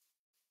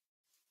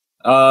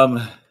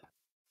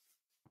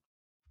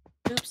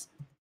 Oops.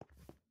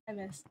 I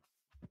missed.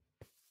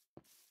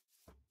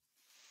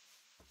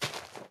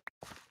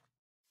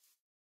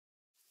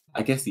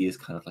 I guess he is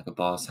kind of like a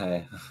boss,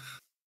 hey.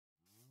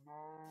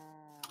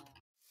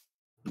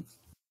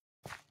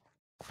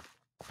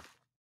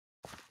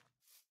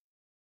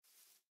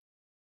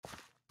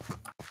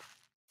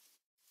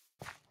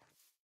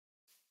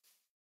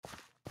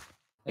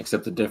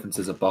 Except the difference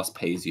is a boss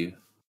pays you.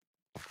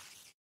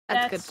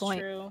 That's a good point.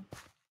 True.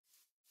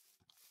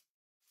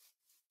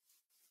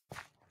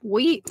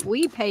 We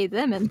pay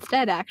them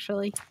instead,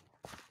 actually.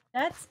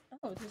 There's.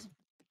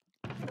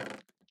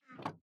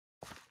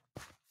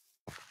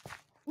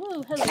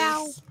 Woo, hello,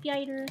 Ow.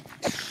 spider.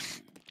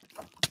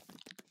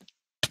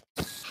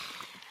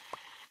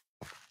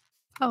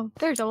 Oh,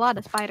 there's a lot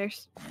of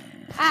spiders.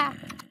 Ah.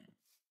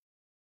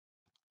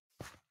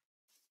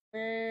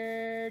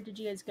 Where did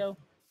you guys go?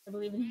 I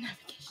believe in your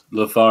navigation.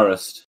 The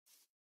forest.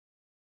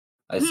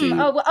 I see you.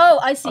 Oh,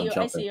 I see I'm you.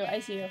 jumping. I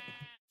see you.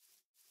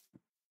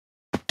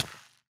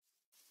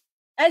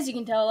 As you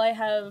can tell, I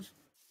have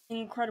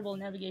incredible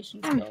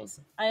navigation skills.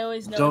 I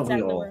always know Don't we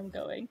exactly all? where I'm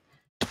going.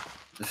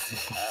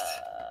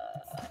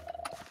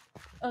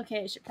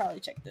 Okay, I should probably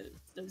check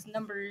those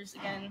numbers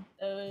again.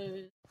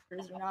 Those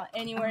We're not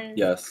anywhere.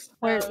 Yes.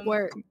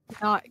 We're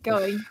not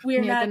going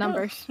We're near not the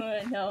numbers.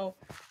 No.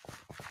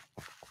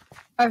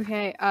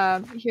 Okay,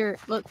 here,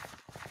 look.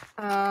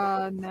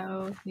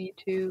 No, need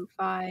to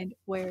find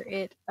where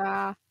it,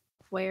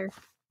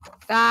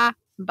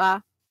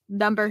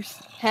 numbers,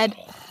 head,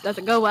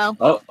 doesn't go well.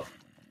 Oh,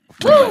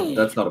 Woo!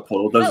 that's not a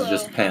portal. Those Hello. are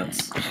just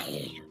pants.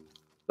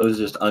 Those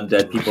are just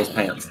undead people's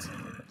pants.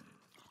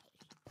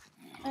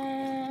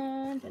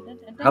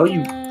 How are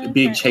you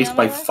being chased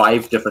by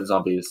 5 different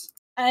zombies?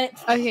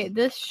 Okay,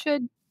 this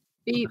should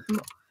be,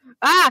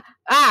 ah!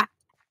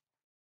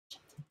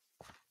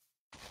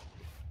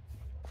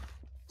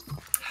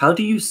 How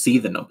do you see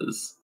the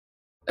numbers?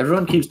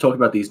 Everyone keeps talking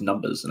about these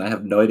numbers, and I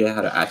have no idea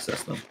how to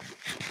access them.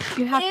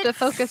 You have to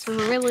focus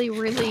really,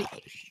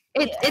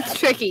 it's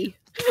tricky.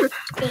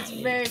 It's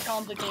very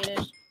complicated.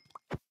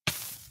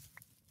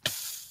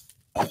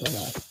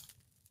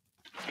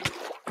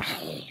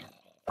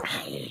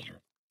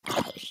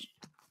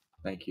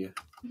 Thank you.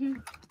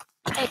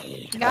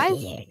 Hey,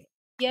 guys?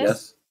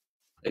 Yes?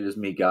 It is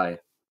me, Guy.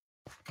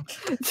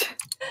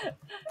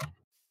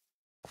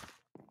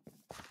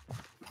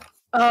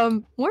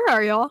 Where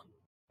are y'all?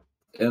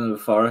 In the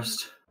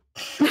forest.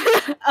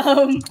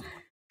 And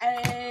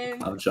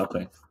I'm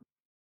jumping.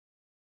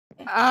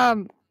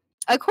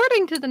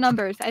 According to the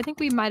numbers, I think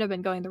we might have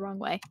been going the wrong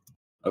way.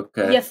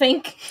 Okay. you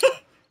think?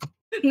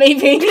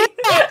 Maybe.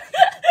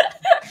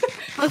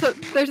 Also,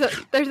 there's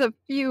a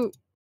few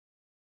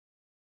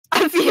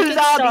Look at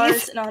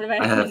zombies. stars and I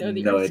automatically have know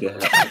the no answer. idea how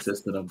to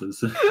access the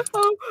numbers.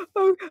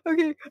 Oh,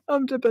 okay.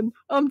 I'm dipping.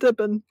 I'm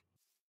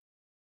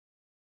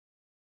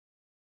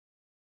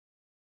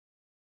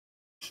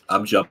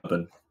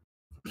jumping.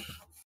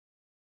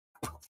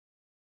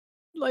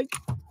 Like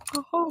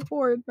a whole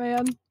horde,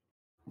 man.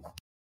 I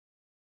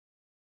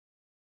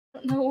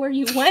don't know where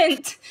you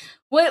went.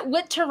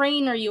 What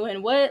terrain are you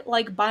in? What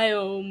like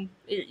biome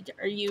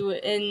are you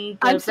in?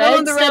 I'm still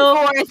in the red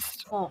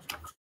forest. Oh,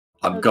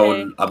 I'm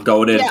Okay.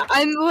 going in. Yeah,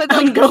 I'm with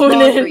I'm like the going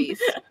small in. trees.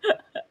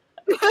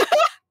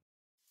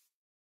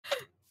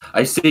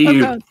 I see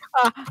you.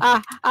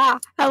 Oh,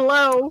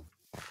 hello.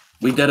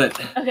 We did it.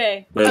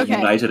 Okay. We're Okay.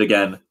 united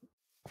again.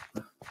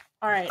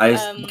 All right.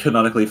 I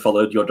canonically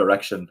followed your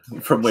direction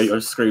from where your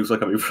screams were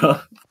coming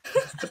from.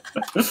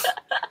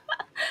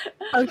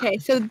 Okay,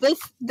 so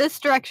this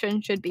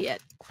direction should be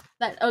it.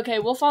 Okay,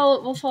 we'll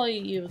follow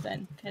you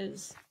then,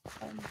 because.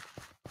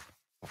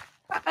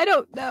 I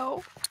don't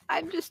know.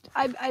 I'm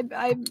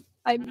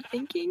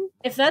thinking.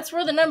 If that's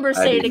where the numbers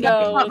I say to didn't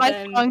That's go, not my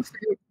then strong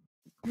suit.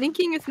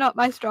 Thinking is not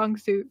my strong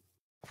suit.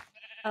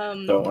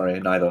 Don't worry,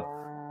 neither.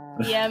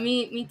 Yeah,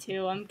 me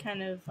too. I'm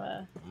kind of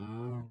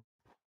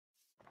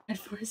Red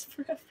Forest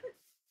forever.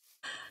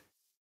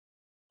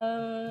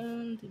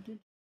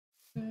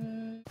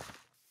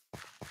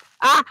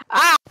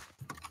 Ah!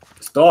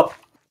 Stop!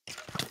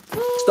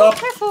 Stop!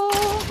 Careful!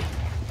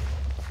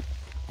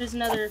 There's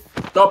another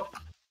Stop!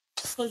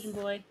 explosion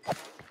boy.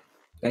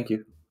 Thank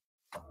you.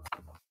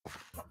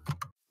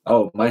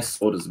 Oh, my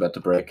sword is about to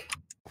break.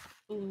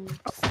 Ooh.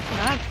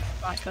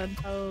 That's not good.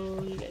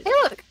 Oh, you guys. Hey,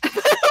 look!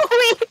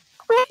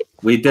 Wait!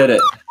 We did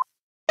it.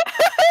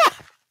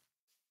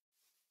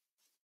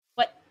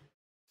 What?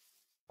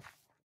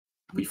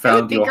 We It would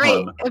found be your great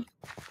home. if,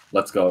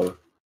 Let's go.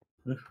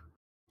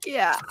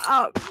 yeah,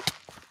 Ow.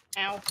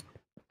 I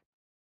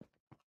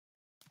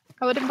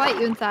would invite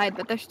you inside,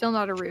 but there's still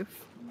not a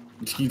roof.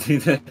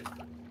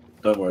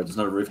 Don't worry, there's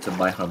no roof to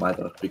my home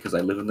either, because I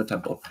live in the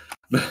temple.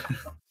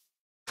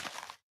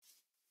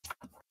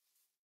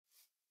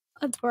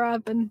 That's where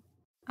I've been.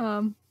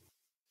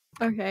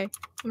 Okay.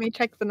 Let me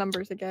check the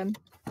numbers again.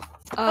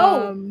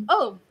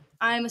 Oh,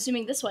 I'm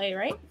assuming this way,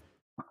 right?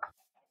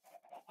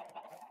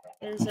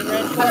 There's a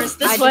red forest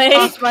this I way.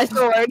 just lost my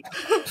sword.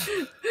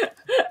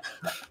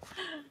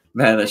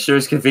 Man, it sure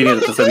is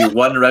convenient that there's only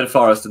one red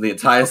forest in the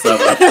entire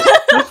server.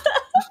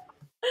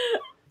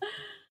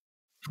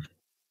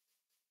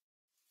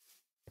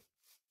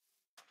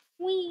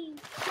 Whee.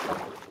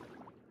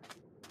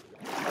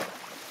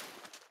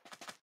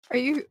 Are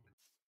you?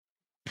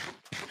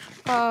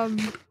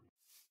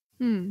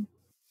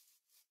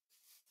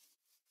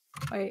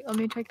 Wait, let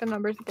me check the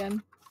numbers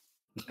again.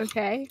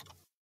 Okay.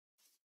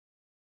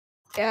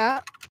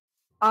 Yeah.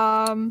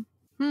 Okay,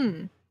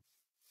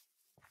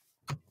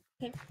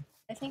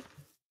 I think.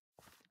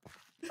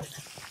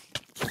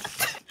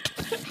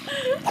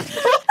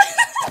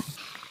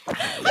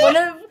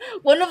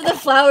 One of the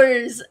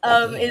flowers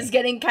is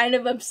getting kind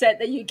of upset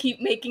that you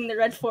keep making the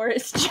red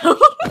forest joke.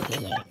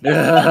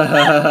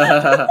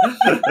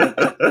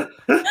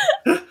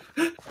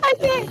 I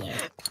did.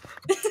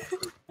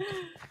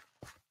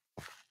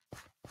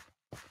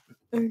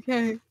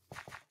 Okay.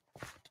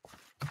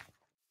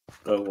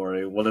 Don't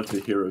worry, one of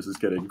the heroes is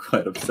getting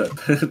quite upset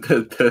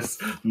that there's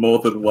more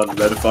than one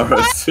red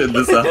forest in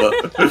the server.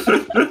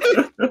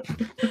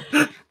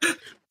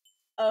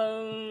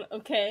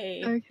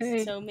 Okay.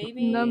 Okay. So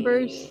maybe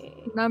Numbers.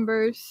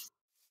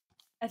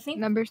 I think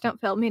Numbers don't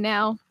fail me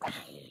now.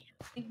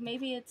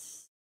 maybe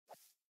it's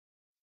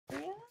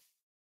Korea?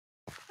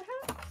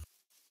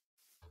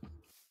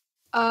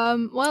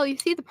 Well, you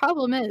see, the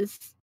problem is,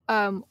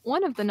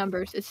 one of the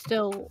numbers is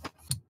still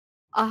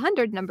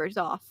 100 numbers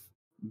off.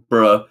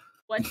 Bruh.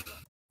 What?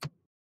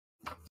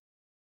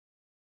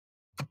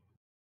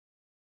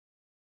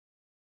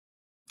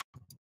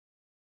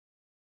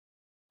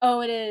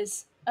 Oh, it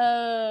is.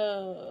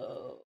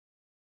 Oh.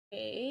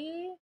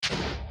 Okay.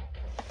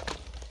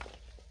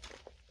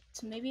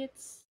 So maybe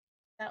it's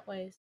that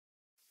way.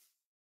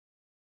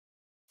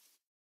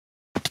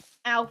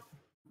 Ow.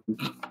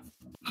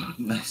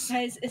 Nice.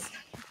 Guys, it's...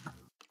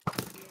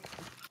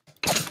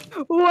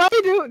 Why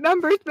don't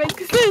numbers make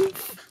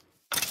sense?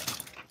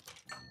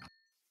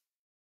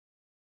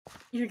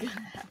 You're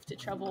gonna have to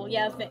trouble.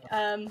 Yeah,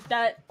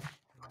 that...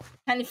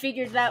 Kind of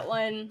figured that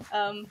one,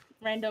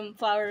 random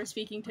flower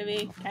speaking to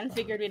me. Kind of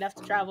figured we'd have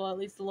to travel at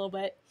least a little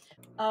bit.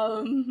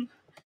 Where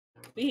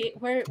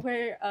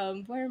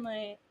am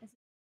I?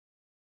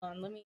 Hold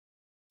on, let me...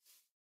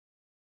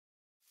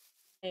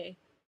 Hey.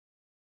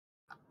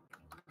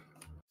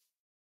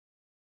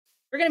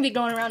 We're gonna be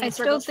going around in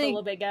circles for a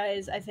little bit,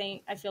 guys. I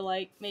feel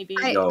like maybe.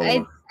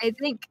 I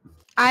think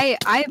I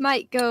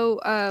might go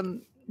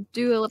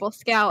do a little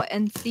scout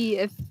and see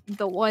if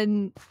the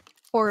one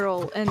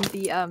portal in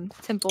the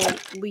temple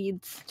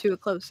leads to a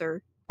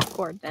closer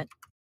coordinate.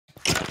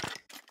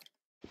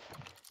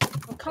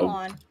 Oh, come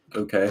on.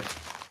 Okay.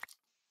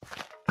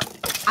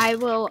 I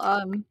will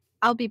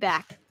I'll be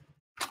back.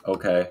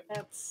 Okay.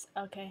 That's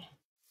okay.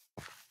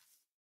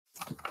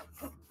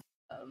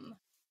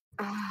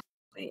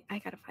 Wait, I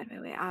gotta find my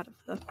way out of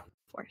the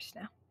forest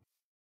now.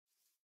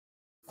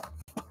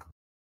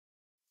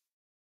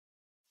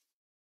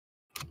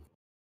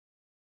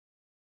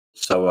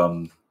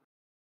 So,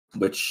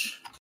 which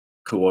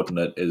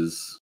coordinate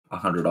is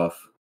 100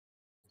 off?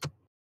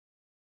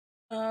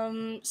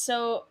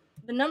 So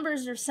the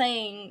numbers are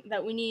saying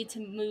that we need to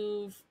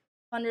move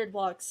 100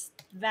 blocks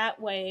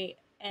that way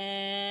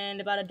and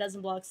about a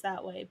dozen blocks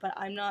that way, but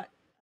I'm not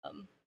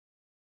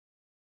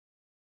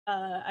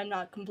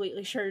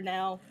completely sure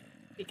now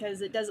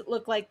because it doesn't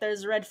look like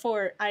there's a red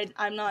fort.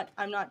 I'm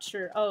not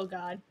sure. Oh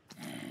god.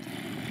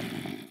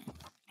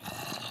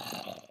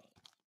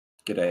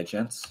 G'day,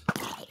 gents.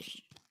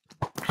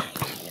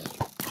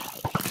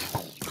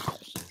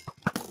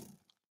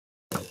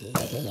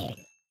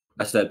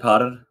 I said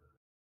pardon?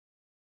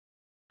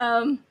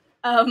 I'm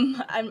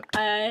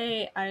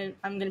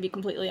gonna be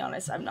completely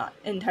honest. I'm not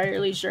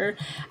entirely sure.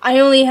 I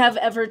only have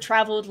ever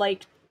traveled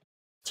like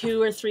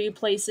 2 or 3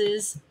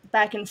 places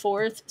back and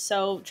forth,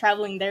 so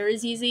traveling there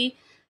is easy.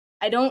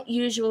 I don't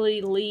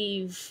usually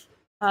leave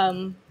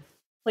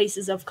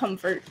places of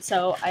comfort,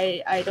 so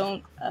I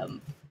don't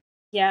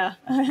yeah.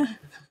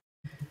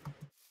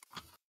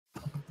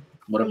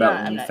 What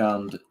about when you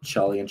found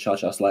Charlie and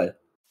Cha-Cha Slay?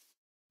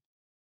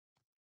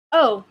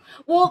 Oh,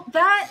 well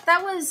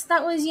that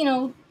was, you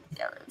know,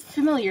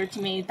 familiar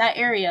to me. That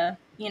area,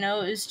 you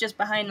know, is just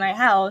behind my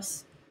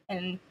house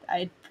and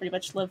I pretty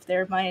much lived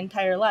there my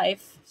entire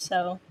life,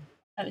 so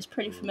I was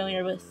pretty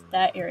familiar with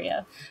that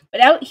area.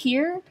 But out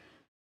here,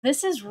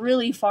 this is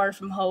really far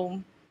from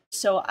home,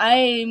 so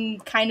I'm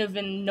kind of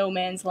in no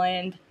man's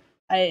land.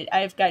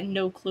 I've got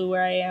no clue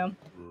where I am.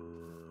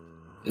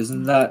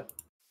 Isn't that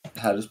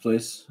Hada's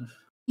place?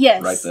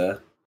 Yes. Right there?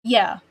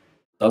 Yeah.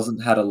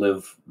 Doesn't Hada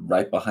live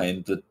right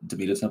behind the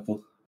Demeter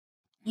Temple?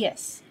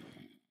 Yes.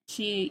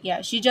 She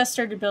just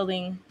started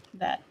building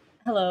that.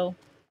 Hello,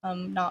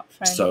 not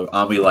friend. So,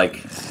 aren't we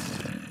like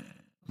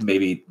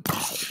maybe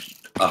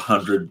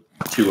 100,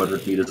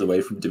 200 meters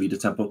away from Demeter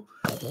Temple?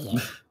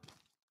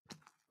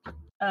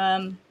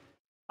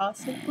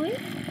 Possibly?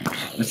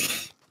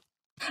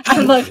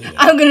 I'm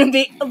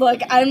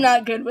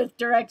not good with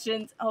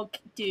directions. Oh,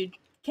 dude,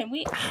 can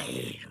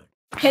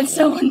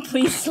someone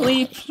please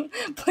sleep?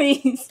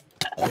 Please.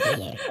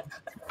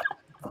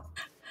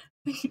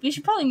 We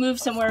should probably move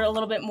somewhere a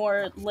little bit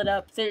more lit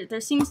up.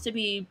 There seems to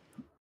be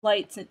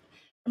lights, or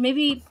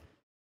maybe...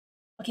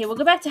 Okay, we'll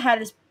go back to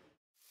Hada's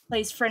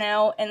place for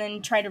now, and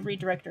then try to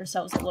redirect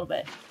ourselves a little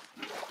bit.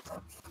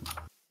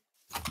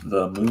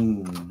 The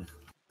moon.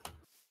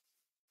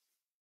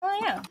 Oh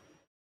yeah,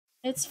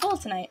 it's full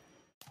tonight.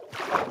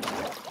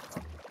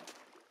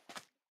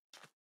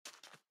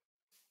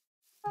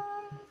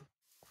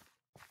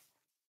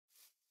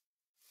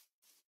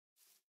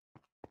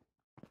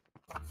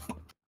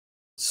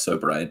 So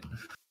bright.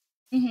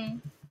 Mm-hmm.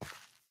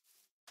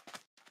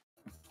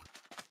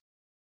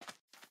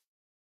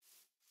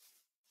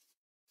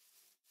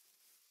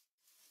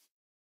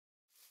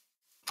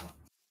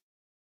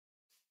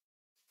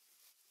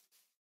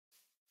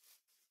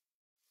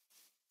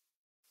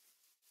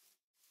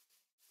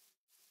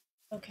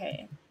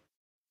 Okay.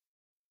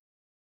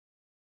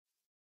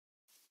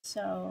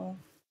 So...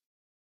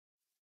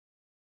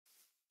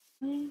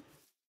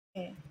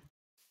 Okay.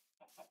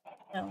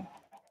 No.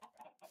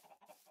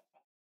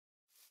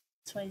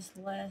 This way's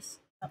less.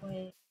 That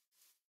way...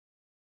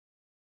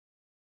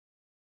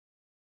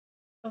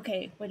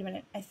 Okay, wait a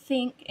minute. I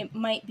think it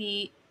might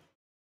be...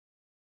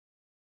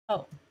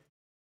 Oh.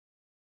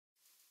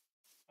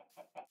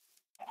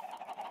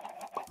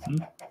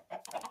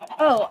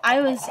 Oh, I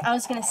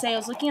was gonna say, I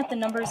was looking at the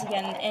numbers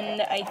again,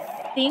 and I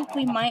think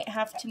we might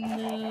have to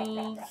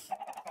move,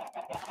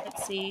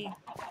 let's see,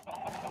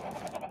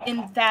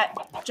 in that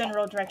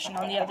general direction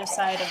on the other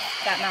side of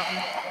that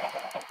mountain.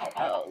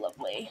 Oh,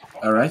 lovely.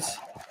 Alright.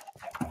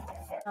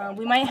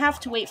 We might have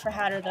to wait for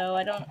Hatter though.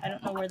 I don't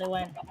know where they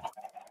went.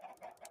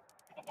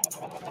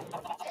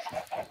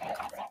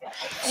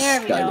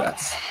 There we Sky go.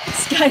 rats.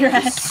 Sky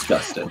rats.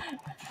 Disgusting.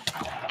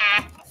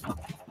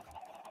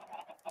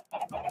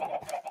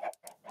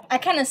 I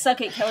kind of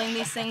suck at killing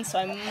these things, so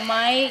I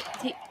might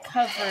take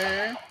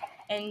cover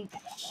and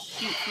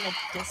shoot from a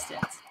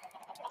distance.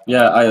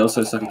 Yeah, I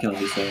also suck at killing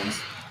these things.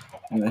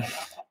 Anyway.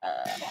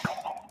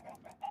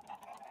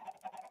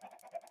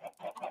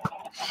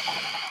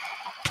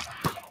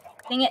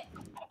 Dang it.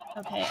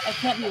 Okay, I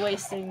can't be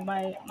wasting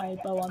my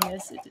bow on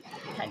this. It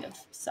kind of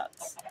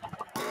sucks.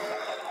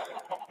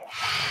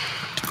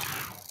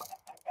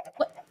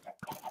 What?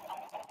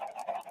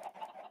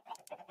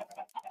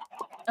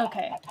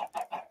 Okay.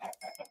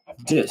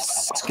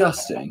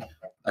 Disgusting.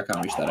 I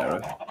can't reach that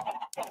arrow.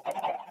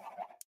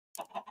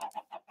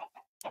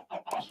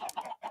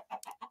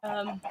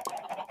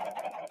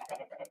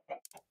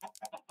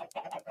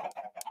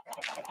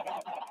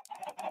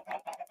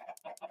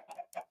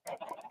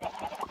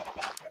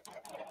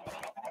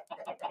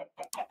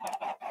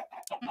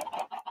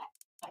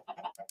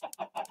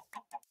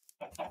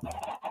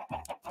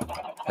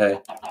 Hey,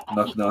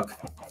 knock knock.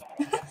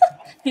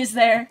 Who's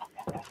there?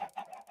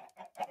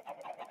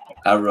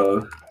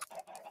 Arrow.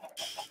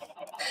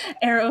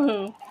 Arrow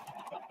who?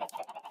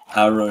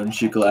 Arrow and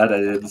chocolate, I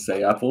didn't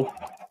say apple.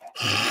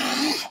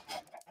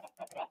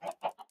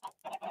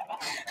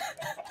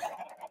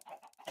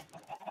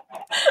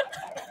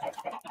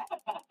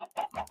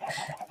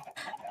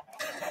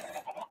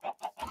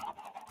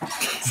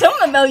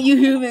 Something about you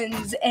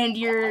humans and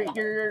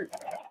your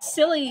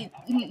silly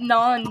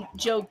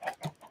non-joke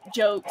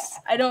jokes.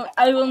 I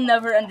will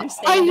never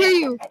understand. I hear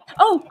you.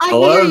 Oh, I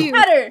Hello? hear you.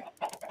 Hatter!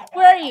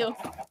 Where are you?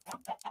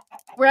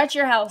 We're at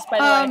your house, by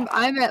the way.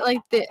 I'm at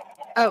like the.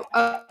 Oh.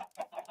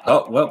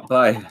 Oh, well,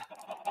 bye.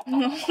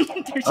 There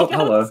she Oh, goes.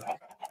 hello.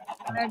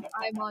 I'm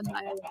on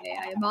my way.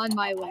 I am on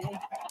my way.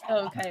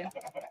 Okay.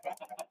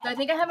 So I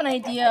think I have an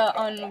idea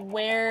on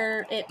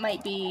where it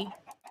might be.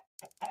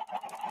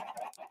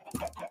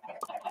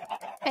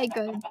 Hey,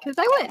 good. Because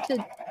I went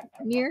to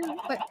near,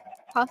 but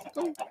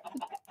possibly.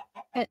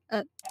 It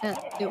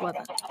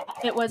wasn't.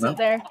 It wasn't No?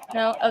 there?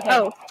 No? Okay.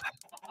 Oh,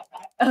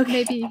 Okay.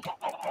 maybe.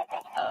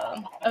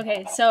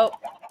 Okay, so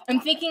I'm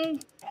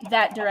thinking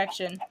that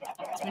direction.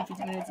 It's been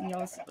 50 minutes and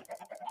y'all.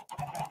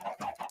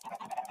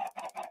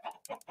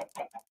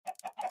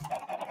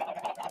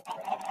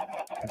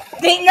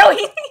 No,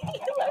 he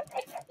left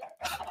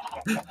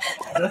me.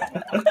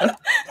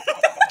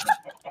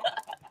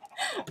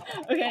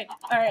 Okay,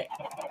 alright.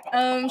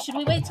 Should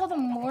we wait till the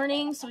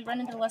morning so we run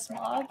into less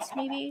mobs,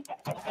 maybe?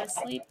 Go to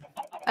sleep?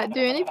 Do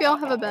any of y'all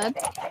have a bed?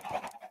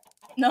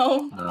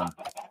 No. No.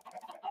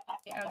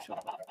 The actual.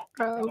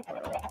 Bro.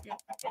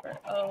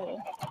 Oh.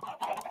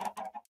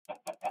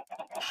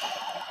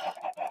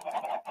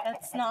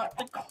 That's not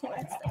the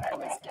chords that I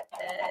was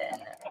given.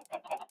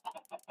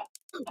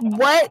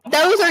 What?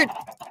 Those are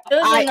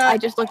Those are not. I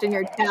just looked in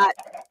your chat.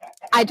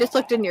 I just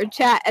looked in your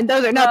chat, and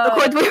those are not the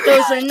chords we were.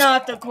 Those are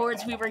not the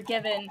chords we were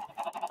given.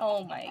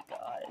 Oh my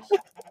gosh.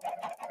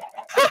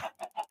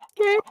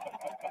 Okay.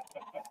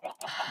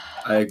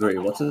 I agree.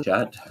 What's in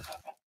chat?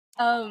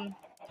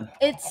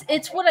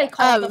 It's what I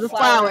call the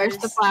flowers.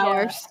 The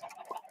flowers. Yeah.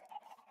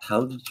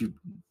 How did you...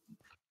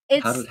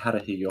 It's How to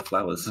hear your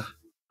flowers?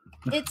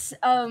 it's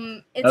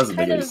That doesn't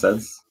make any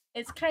sense.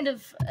 It's kind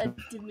of a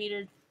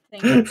Demeter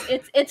thing.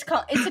 It's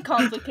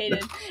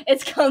complicated.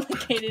 It's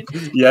complicated.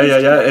 Yeah.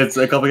 It's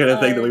a complicated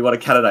thing that we want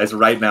to canonize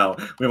right now.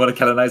 We want to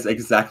canonize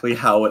exactly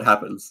how it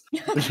happens.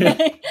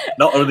 Okay.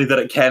 Not only that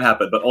it can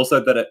happen, but also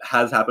that it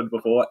has happened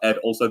before, and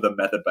also the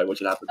method by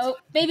which it happens. Oh,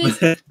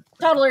 babies,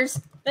 toddlers,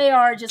 they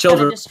are just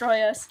Children. gonna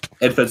destroy us.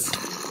 Infants.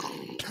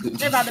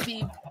 They're about to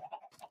be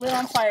lit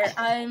on fire.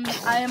 I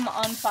am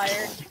on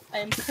fire. I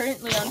am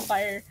currently on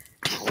fire.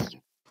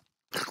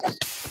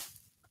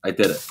 I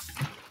did it.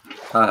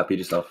 Beat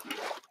yourself.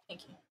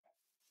 Thank you.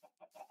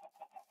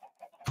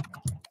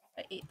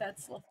 I ate.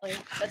 That's lovely.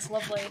 That's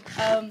lovely.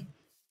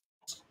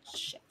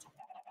 Shit.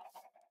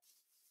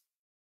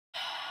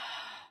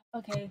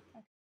 Okay.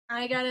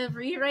 I gotta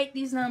rewrite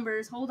these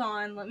numbers. Hold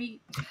on. Let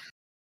me.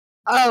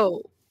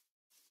 Oh.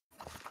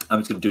 I'm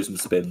just gonna do some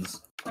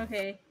spins.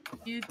 Okay.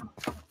 You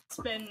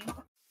spin.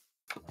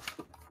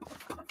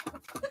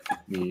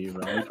 Me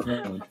right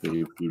round,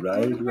 baby,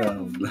 right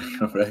round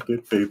like a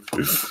ragged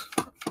paper.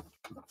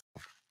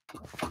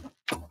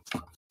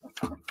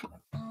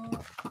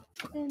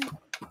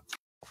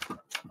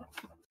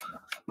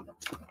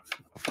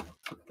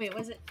 Wait,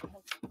 was it?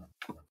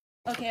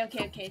 Okay.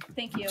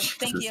 Thank you.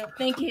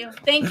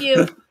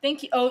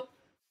 Oh.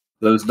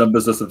 Those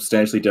numbers are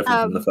substantially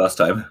different from the first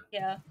time.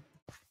 Yeah.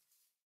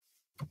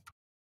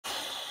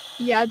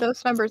 Yeah,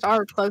 those numbers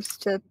are close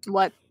to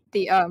what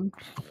the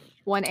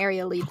one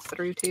area leads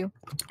through to.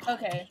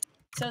 Okay.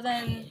 So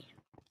then,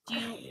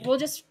 we'll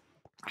just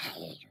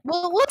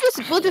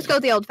We'll just go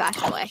the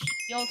old-fashioned way.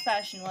 the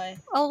old-fashioned way.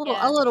 A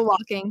little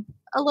walking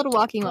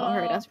won't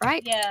hurt us,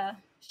 right? Yeah,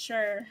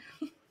 sure.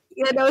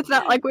 Yeah, no, it's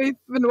not like we've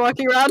been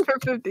walking around for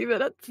 50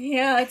 minutes.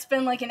 Yeah, it's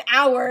been like an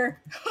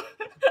hour.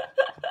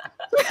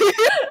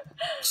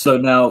 So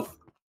now,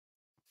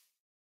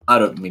 I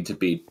don't mean to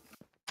be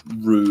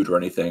rude or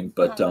anything,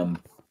 but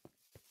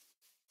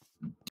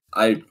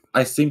I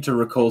seem to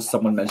recall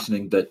someone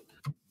mentioning that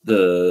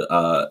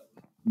the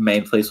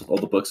main place with all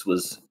the books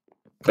was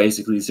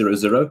basically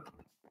 00.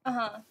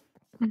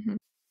 Mm-hmm.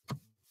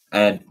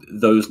 And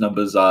those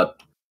numbers are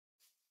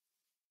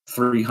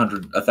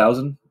 300,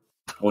 1,000,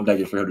 or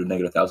negative 300,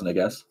 negative 1,000, I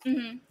guess.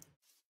 Mm-hmm.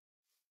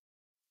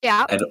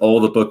 Yeah. And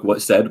all the book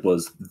said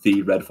was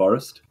the Red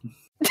Forest.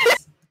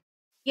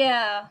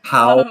 Yeah.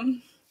 How?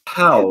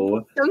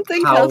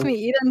 Something tells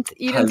me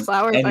Eden's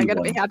flowers aren't going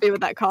to be happy with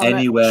that comment.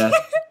 Anywhere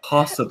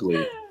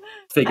possibly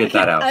figured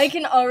that out. I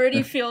can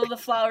already feel the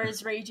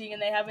flowers raging,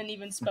 and they haven't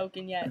even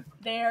spoken yet.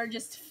 They are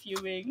just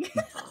fuming.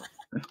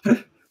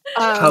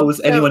 How was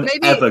anyone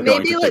ever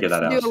going to figure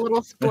that out? Maybe let's do a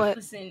little split.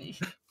 Listen,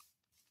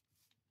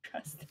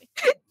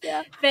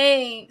 Yeah.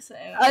 Thanks.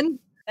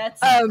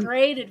 That's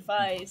great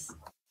advice.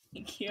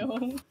 Thank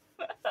you.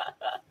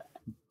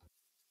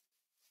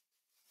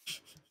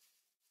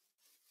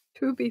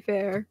 To be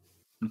fair,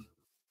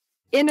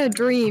 in a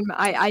dream,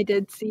 I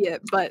did see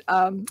it, but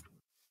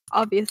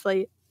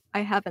obviously I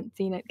haven't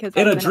seen it because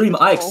in a dream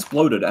I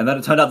exploded, and then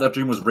it turned out that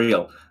dream was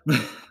real.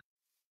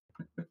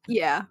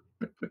 Yeah.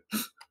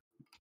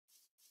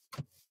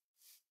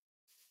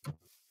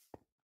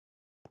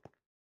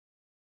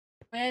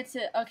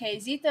 Okay,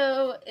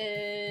 Zito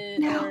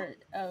is,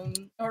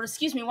 or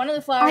excuse me, one of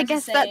the flowers. I guess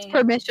is saying, that's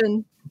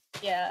permission.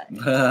 Yeah.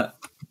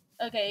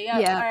 Okay. Yeah.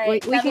 Yeah. All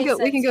right. We can go.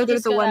 We can go through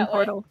the one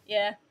portal.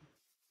 Yeah.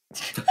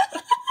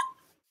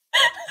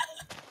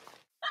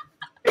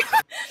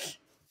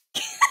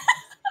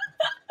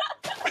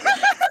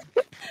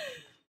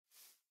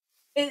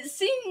 It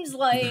seems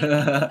like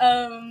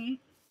I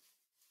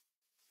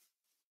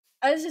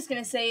was just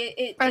gonna say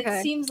it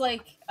seems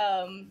like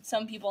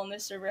some people on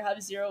this server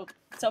have zero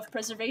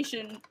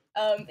self-preservation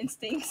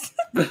instincts.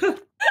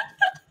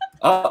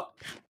 Oh.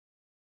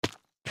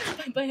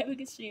 Bye, have a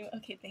good stream.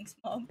 Okay, thanks,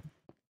 Mom.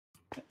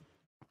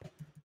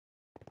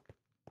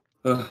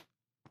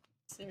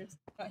 Seriously,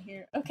 not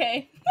here.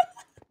 Okay.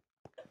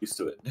 Used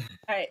to it.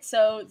 Alright,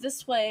 so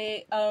this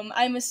way,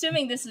 I'm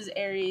assuming this is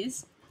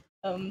Aries.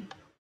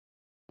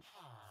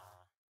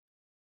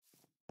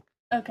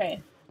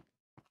 Okay.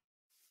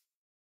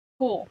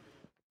 Cool.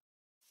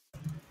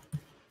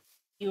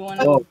 You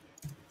wanna... So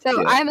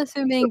yeah. I'm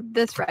assuming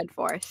this red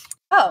forest.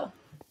 Oh.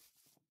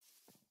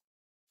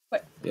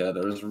 Wait. Yeah,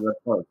 there is a red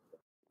forest.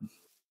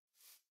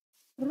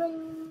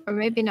 Or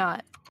maybe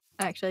not.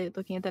 Actually,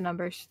 looking at the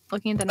numbers,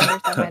 that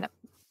might not.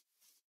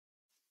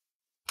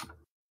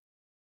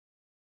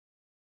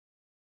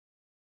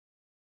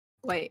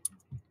 Wait.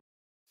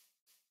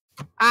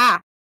 Ah!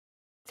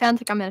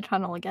 Sounds like I'm in a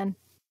tunnel again.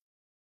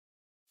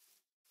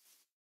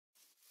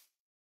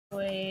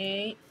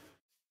 Wait.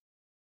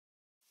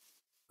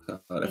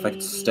 God, if I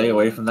could stay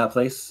away from that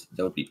place,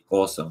 that would be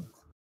awesome.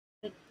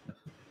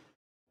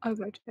 I'll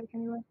go check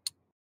anyway.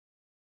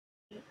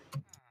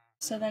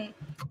 So then...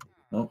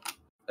 Oh,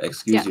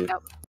 excuse you.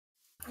 No.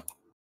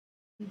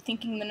 I'm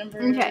thinking the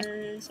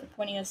numbers are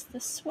pointing us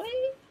this way?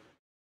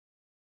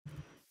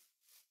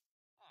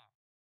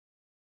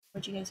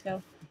 Where'd you guys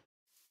go?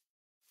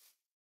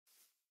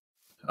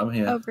 I'm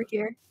here. Over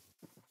here.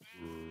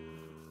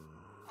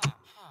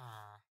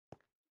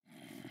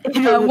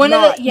 One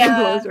of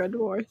the red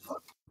dwarf.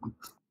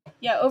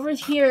 Yeah, over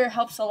here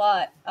helps a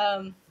lot.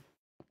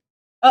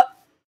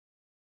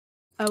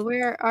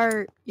 Where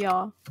are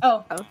y'all?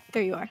 Oh,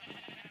 there you are.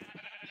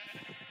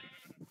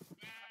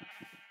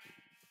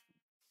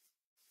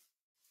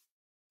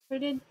 Where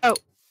did? Oh,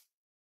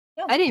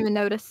 I didn't even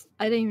notice.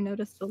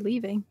 The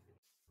leaving.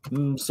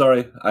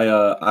 Sorry,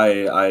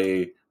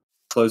 I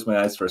closed my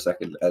eyes for a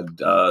second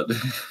and I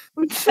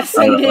Yes,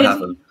 don't know did. what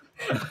happened.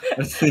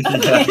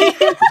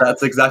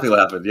 That's exactly what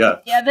happened. Yeah.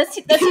 Yeah, that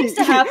seems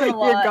to happen a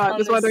lot. God,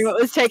 was wondering what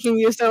was taking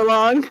you so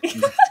long.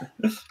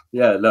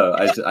 Yeah, no,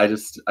 I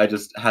just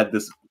had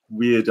this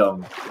weird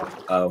sorry,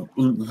 I was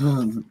in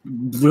the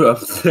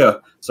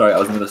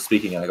middle of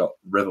speaking and I got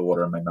river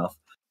water in my mouth.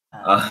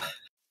 I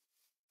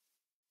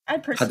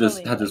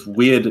personally had this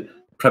weird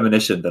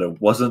premonition that it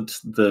wasn't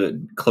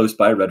the close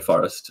by red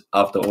forest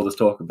after all this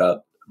talk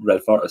about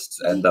red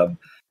forests, and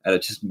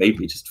it just made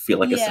me just feel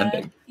like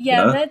ascending.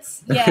 Yeah, you know?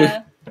 that's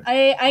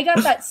I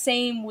got that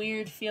same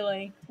weird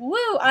feeling. Woo!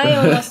 I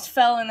almost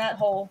fell in that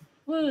hole.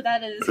 Woo!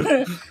 That is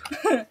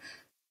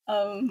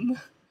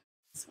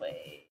this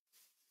way.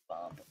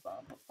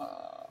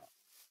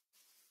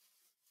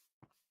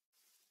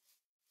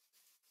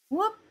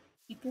 Whoop!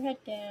 Keep your head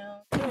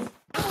down.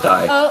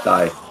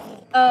 Die.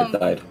 It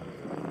died.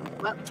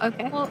 Well,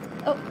 okay. Well,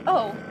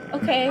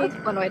 okay. That's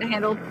one way to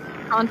handle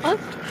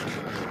conflict.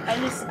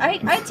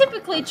 I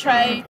typically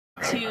try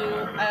 2.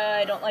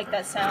 I don't like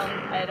that sound.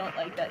 I don't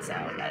like that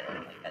sound. I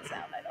don't like that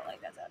sound. I don't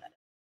like that sound.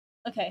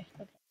 Okay.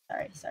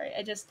 Sorry.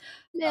 I just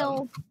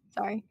Nil.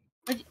 Sorry.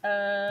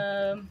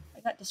 I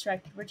got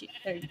distracted.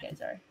 There you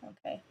guys are.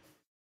 Okay.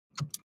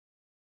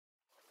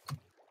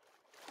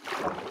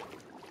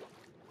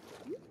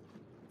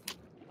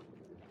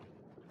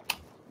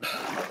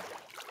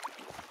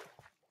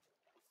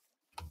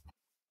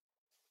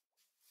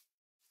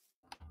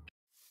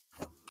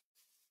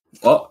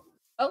 Oh.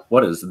 Oh.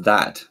 What is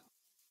that?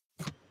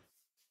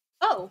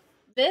 Oh,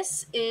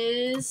 this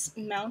is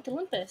Mount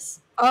Olympus.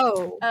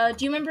 Oh.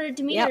 Do you remember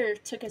Demeter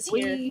took us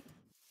here? We.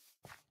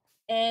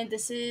 And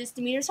this is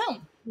Demeter's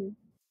home.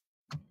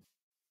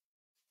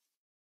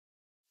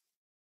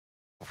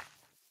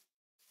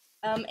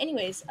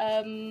 Anyways,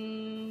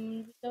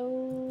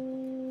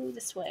 go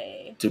this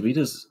way.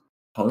 Demeter's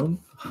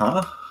home?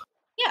 Huh?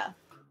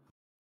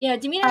 Yeah,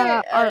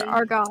 Demeter.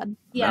 Our god.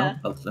 Yeah.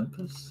 Mount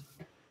Olympus?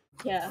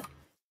 Yeah.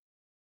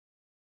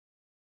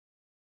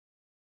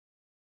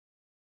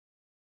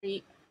 Are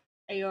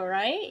you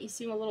alright? You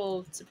seem a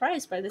little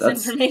surprised by this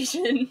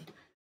information.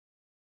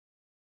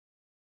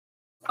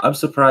 I'm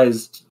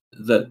surprised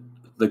that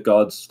the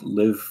gods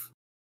live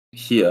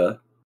here.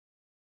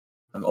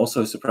 I'm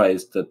also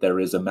surprised that there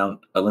is a Mount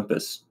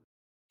Olympus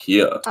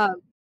here. Yeah.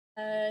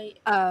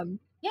 I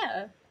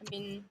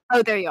mean.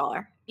 Oh, there you all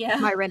are. Yeah.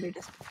 My render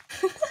just.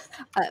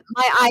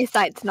 My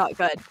eyesight's not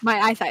good.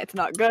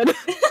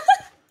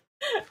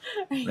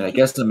 I mean, I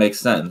guess it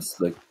makes sense.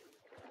 Like,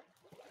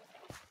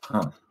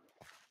 huh?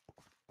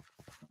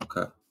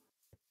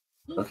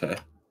 Okay.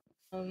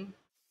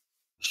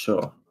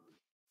 Sure.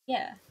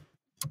 Yeah.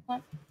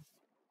 What?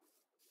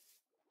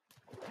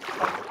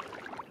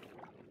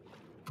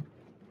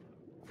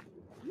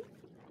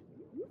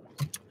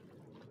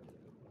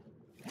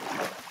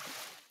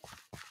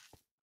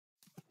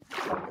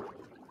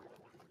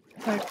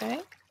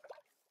 Okay.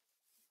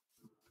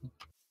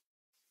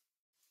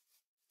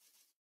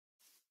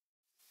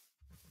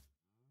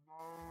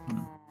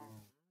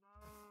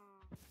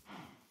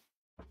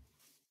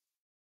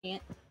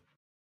 Can't.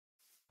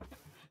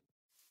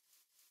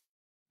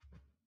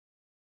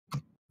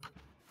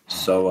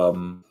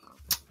 So,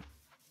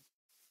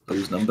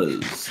 those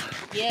numbers.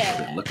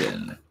 Yeah. Good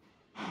looking.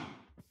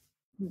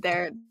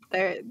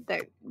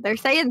 They're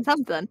saying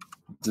something.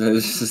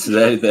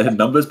 The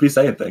numbers be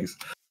saying things.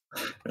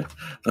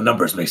 The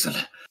numbers, Mason.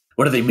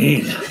 What do they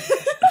mean?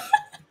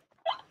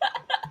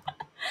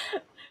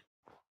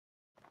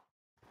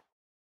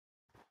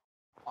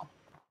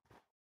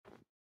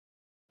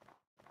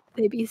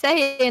 They be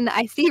saying,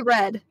 I see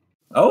red.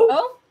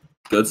 Oh?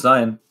 Good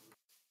sign.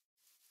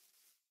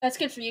 That's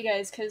good for you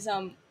guys, because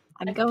I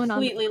going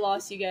completely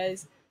lost you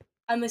guys.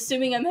 I'm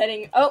assuming I'm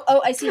heading.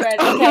 Oh, I see red.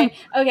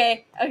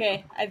 Okay.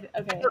 Okay. I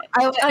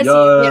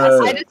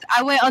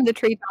went on the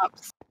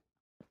treetops.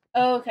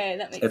 Oh, okay,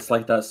 that makes. It's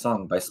like that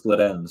song by Split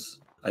Ends.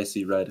 I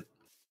see red.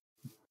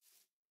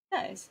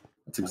 Nice.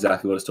 That's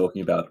exactly what it's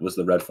talking about. Was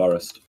the red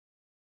forest.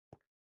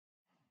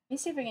 Let me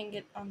see if I can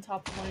get on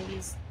top of one of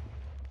these.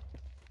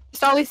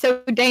 It's always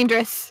so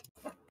dangerous.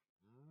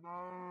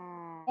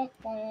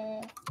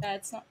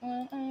 That's not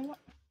what I want.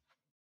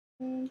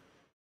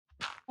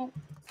 Oh.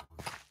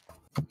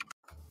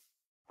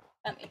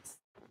 That makes.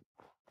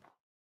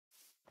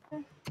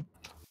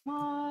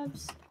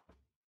 Mobs.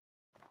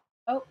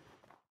 Oh.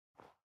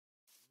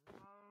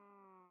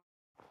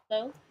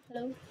 Hello?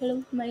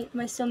 Am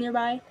I still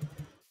nearby?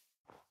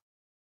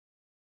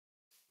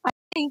 I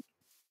think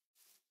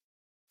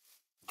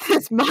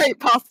this might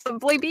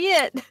possibly be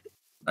it.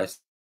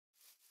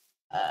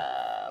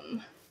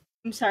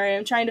 I'm sorry,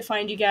 I'm trying to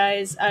find you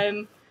guys.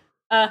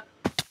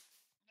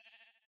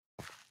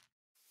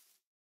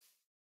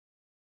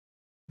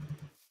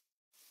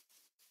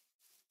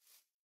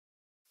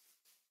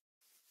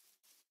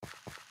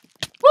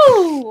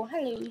 Woo!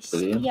 Hello,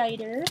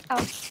 spider.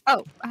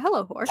 Oh,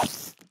 hello,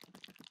 horse.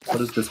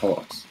 What is this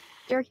horse?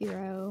 Your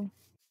hero.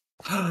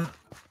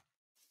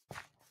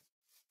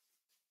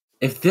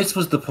 If this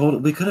was the portal,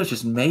 we could have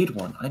just made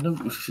one. I know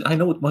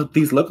what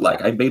these look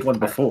like. I made one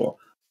before.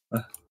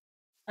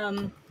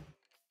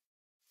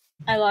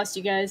 I lost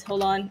you guys.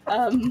 Hold on.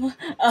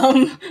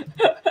 I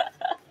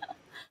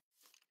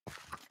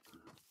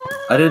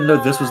didn't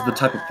know this was the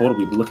type of portal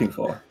we were looking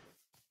for.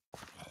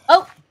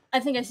 Oh, I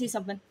think I see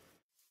something.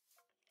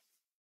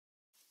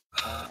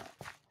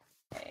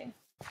 Okay.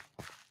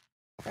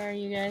 Where are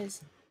you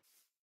guys?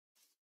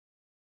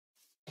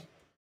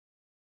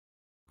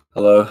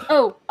 Hello?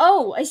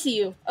 Oh, I see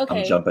you.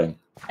 Okay. I'm jumping.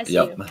 I see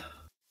you.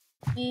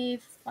 Let me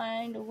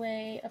find a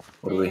way up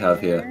What do we have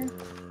here?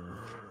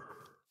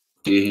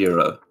 Dear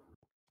hero,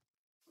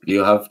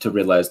 you have to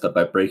realize that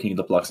by breaking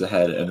the blocks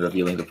ahead and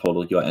revealing the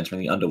portal, you are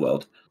entering the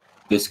underworld.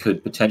 This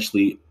could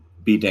potentially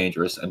be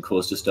dangerous and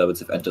cause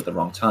disturbance if entered at the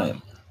wrong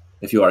time.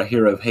 If you are a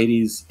hero of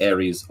Hades,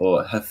 Ares,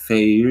 or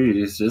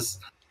Hephaestus,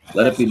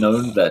 let it be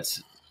known that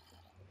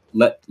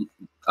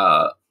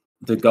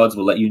the gods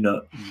will let you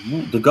know.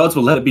 The gods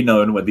will let it be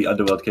known when the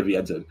underworld can be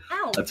entered.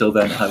 Ow. Until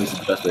then, Hermes is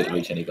the best way to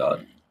reach any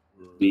god.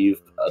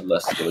 leave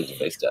unless willing to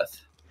face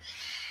death.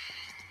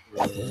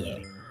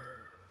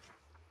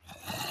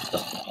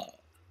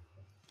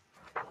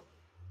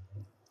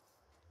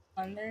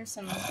 There's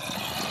some.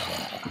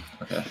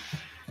 Okay.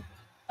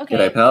 Okay.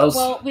 G'day, pals.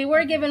 Well, we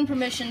were given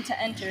permission to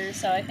enter,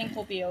 so I think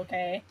we'll be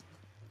okay.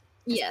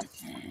 Yes.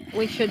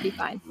 We should be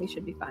fine. We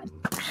should be fine.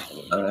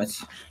 Alright.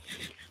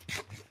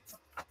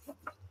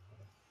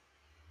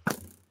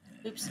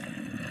 Oops.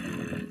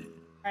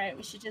 Alright,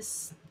 we should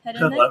just head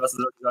in One then. of us has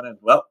already gone in.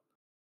 Well.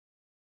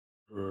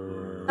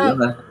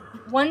 Yeah.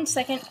 1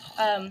 second.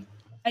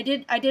 I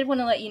did want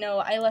to let you know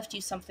I left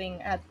you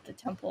something at the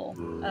temple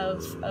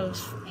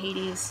of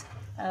Hades.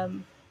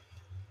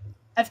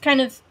 I've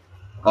kind of.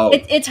 Oh.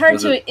 It's hard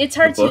was to. it It's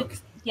hard the to. book?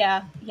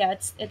 Yeah.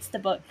 It's the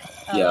book.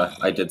 Yeah,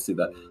 I did see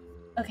that.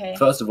 Okay.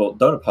 First of all,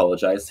 don't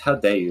apologize. How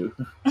dare you?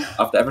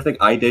 After everything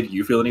I did,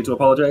 you feel the need to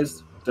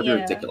apologize? That'd be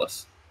Yeah.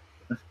 ridiculous.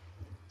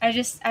 I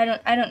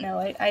don't know.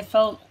 I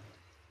felt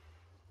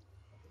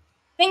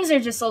things are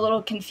just a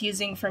little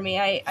confusing for me.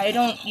 I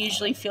don't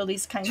usually feel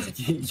these kinds of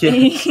things.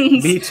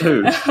 Me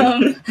too.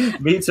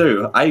 Me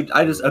too.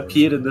 I just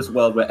appeared in this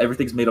world where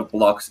everything's made of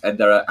blocks and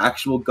there are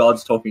actual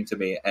gods talking to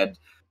me and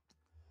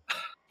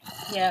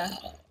yeah.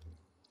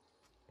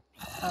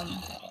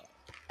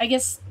 I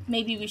guess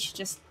maybe we should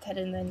just head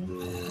in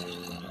then.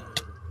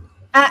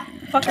 Ah,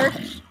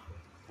 fucker.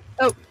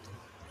 Oh.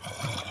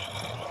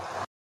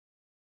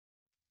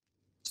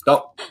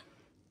 Stop.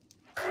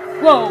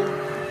 Whoa.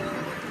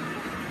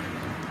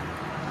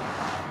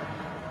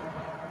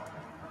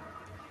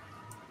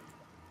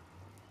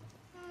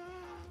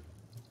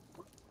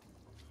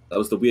 That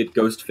was the weird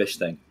ghost fish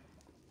thing.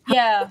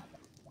 Yeah.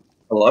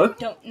 Hello?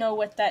 Don't know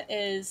what that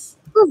is.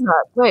 Who's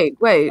that? Wait,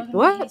 Welcome to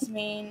what? Hades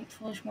main.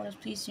 Foolish mortals,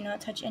 please do not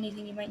touch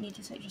anything. You might need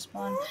to set your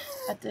spawn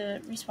at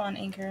the respawn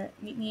anchor.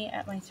 Meet me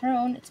at my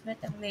throne. It's a bit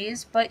of a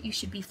maze, but you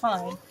should be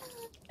fine.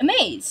 A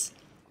maze!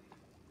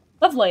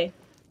 Lovely.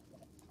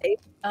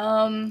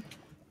 Can't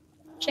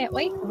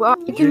wait. Well,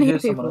 I Did can you hear hear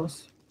someone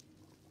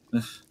people.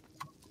 else?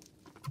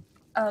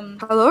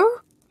 Hello?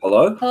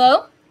 Hello?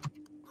 Hello?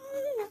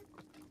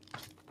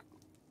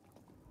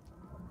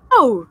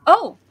 Oh,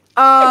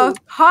 Oh,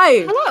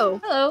 hi.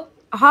 Hello. hello.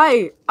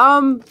 Hi.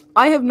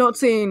 I have not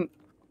seen Luca?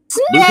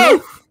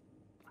 Smith!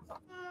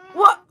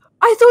 What?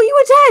 I thought you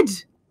were dead!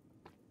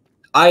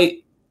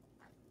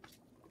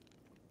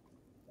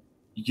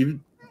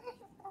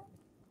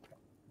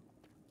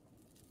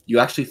 You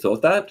actually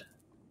thought that?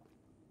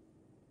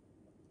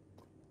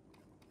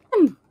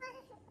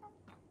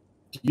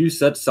 You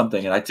said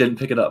something and I didn't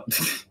pick it up.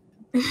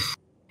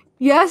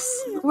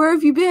 Yes? Where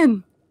have you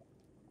been?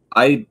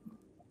 I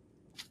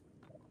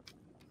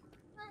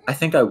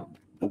think I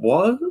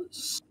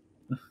was,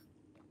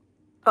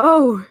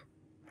 Oh,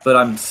 but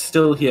I'm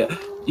still here.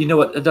 You know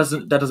what? That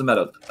doesn't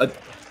matter.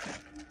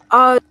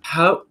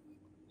 How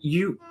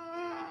you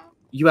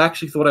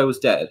actually thought I was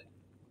dead,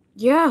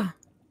 yeah.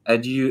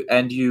 and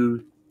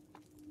you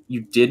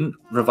didn't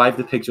revive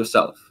the pigs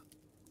yourself.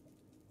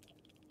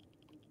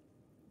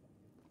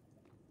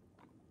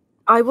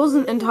 I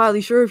wasn't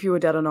entirely sure if you were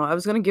dead or not. I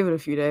was gonna give it a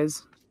few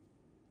days.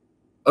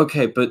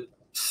 Okay, but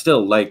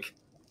still, like,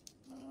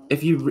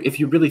 if you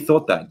really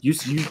thought that, you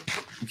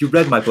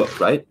read my book,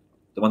 right?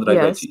 The one that I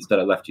read to you, Yes. that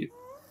I left you.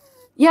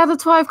 Yeah,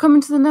 that's why I've come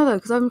into the Nether,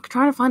 because I'm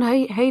trying to find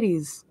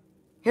Hades.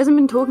 He hasn't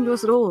been talking to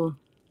us at all.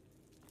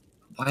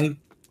 Why?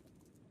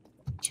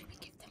 Should we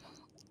give them a...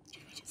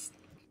 Should we just...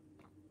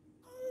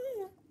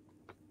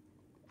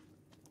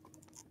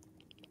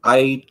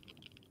 I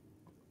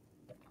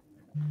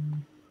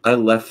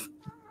left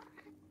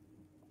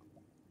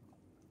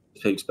the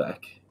pigs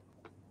back.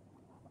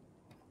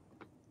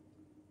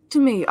 To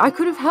me, I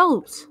could have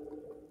helped.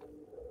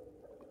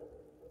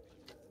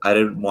 I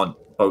didn't want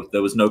both.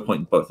 There was no point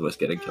in both of us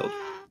getting killed.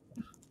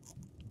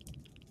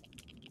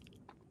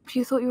 If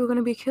you thought you were going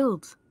to be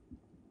killed.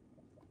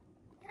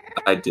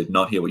 I did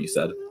not hear what you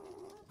said.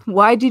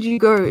 Why did you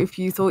go if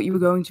you thought you were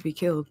going to be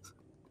killed?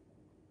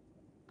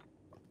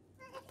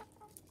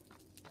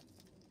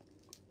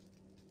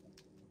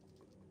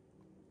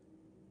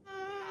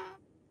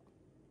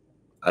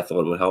 I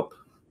thought it would help.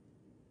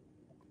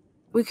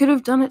 We could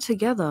have done it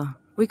together.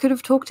 We could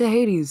have talked to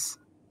Hades.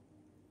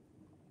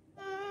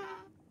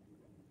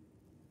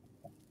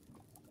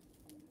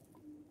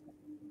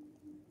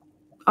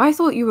 I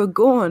thought you were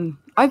gone.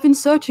 I've been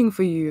searching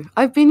for you.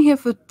 I've been here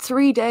for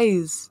 3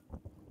 days.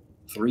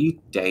 3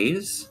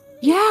 days?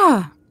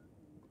 Yeah.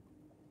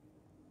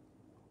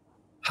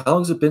 How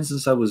long has it been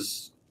since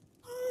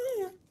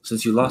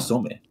you last saw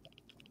me?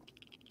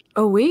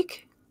 A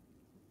week?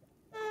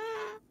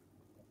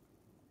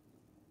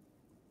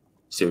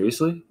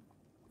 Seriously?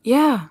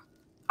 Yeah.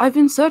 I've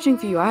been searching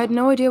for you. I had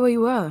no idea where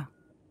you were.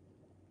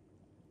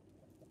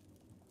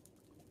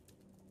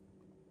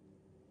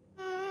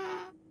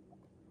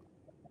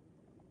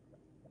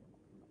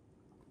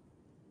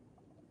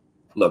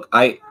 Look,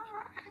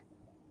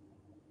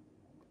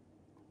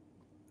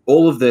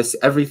 all of this,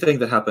 everything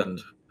that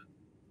happened,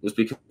 was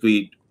because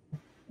we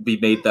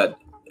made that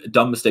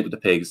dumb mistake with the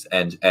pigs,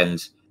 and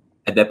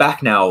they're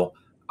back now,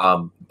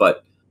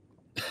 But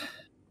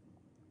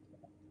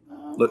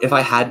look, if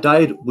I had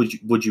died,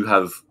 would you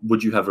have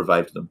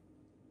revived them?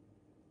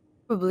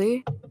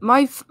 Probably. I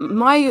was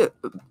What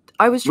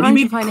do you trying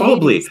mean to find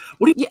probably? Hades.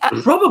 What do you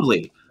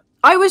probably?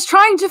 I was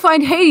trying to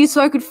find Hades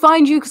so I could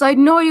find you because I had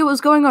no idea what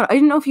was going on. I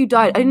didn't know if you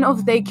died. I didn't know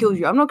if they killed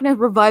you. I'm not going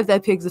to revive their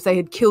pigs if they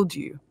had killed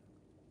you.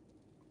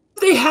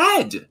 They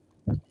had.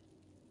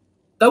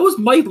 That was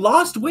my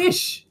last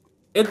wish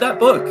in that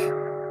book.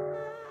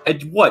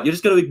 And what? You're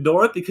just going to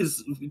ignore it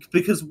because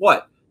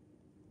what?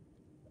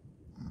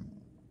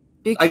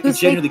 I Because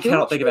genuinely they killed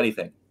cannot think of you?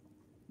 anything.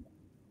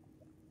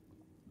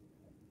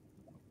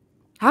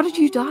 How did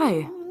you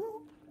die?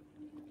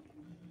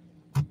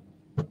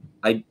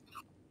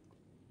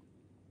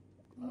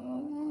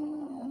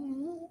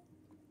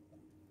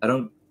 I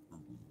don't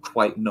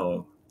quite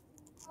know.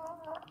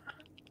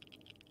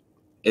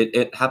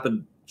 It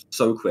happened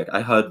so quick.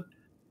 I heard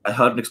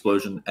an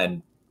explosion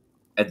and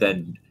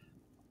then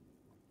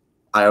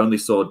I only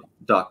saw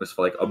darkness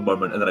for like a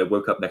moment, and then I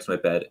woke up next to my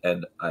bed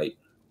and it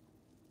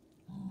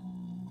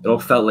all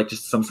felt like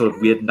just some sort of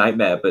weird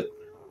nightmare. But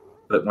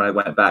when I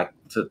went back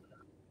to,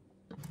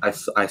 I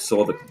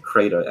saw the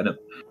crater and it.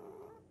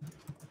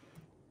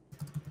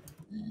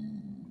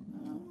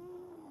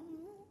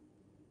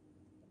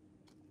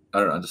 I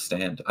don't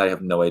understand. I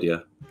have no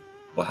idea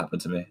what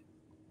happened to me.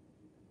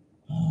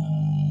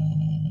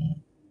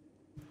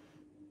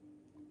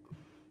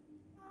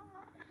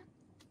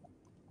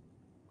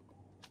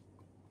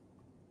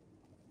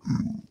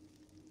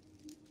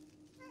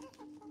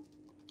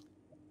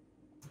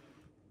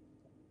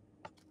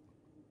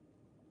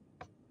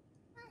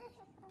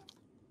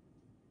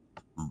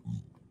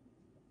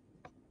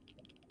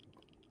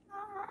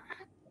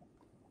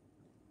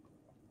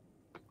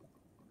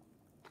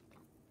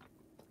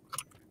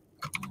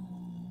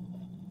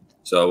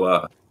 So,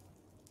 you're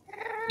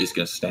just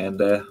gonna stand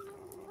there?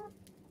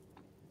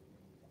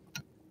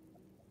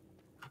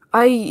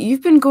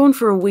 You've been gone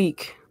for a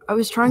week. I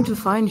was trying to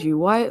find you.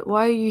 Why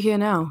are you here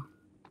now?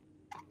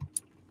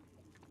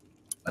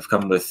 I've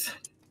come with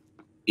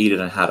Eden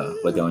and Hada.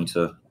 We're going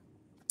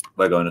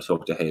to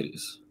talk to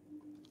Hades.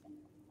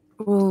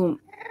 Well,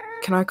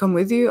 can I come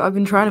with you? I've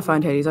been trying to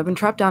find Hades. I've been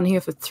trapped down here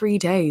for 3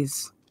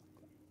 days.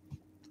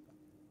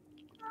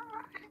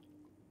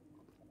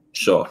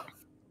 Sure.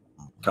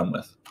 Come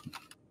with.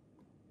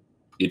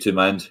 You two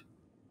mind?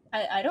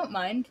 I don't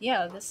mind.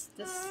 Yeah, this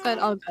Good,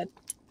 all good.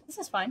 this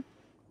is fine.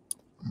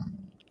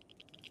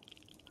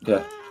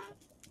 Okay.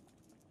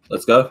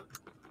 Let's go.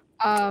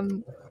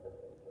 Touch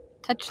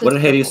this What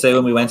did Hades purple say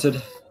when thing. we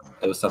entered?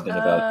 It was something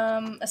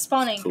about A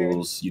spawn anchor.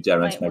 fools, you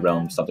dare enter my Might realm,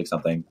 wanna-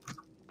 something.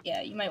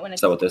 Yeah, you might want to.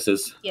 Is that what this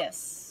is?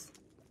 Yes.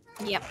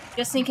 Yep.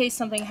 Just in case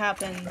something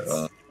happens.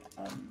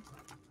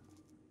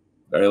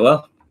 Very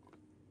well.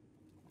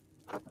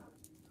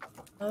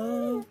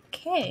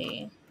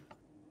 Okay.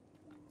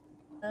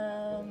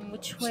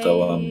 Which way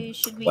So,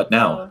 should we what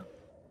now?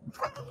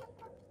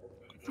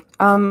 go?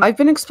 I've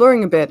been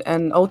exploring a bit,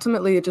 and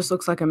ultimately it just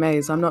looks like a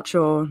maze. I'm not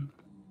sure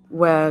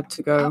where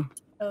to go.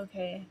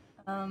 Okay.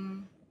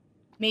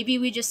 Maybe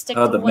we just stick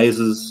Oh, to the one...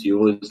 mazes, you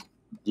always...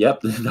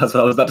 Yep, that's what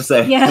I was about to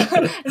say. Yeah, I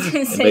was gonna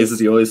In say... mazes,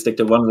 you always stick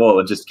to one wall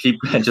and just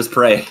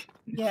pray.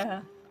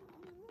 Yeah.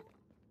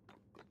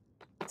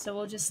 So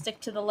we'll just stick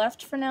to the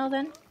left for now,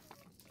 then?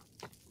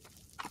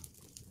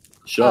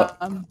 Sure.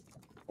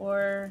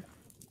 Or...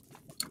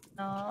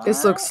 not?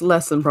 This looks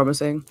less than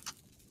promising.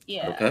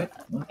 Yeah. Okay.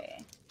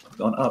 Okay.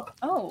 Going up.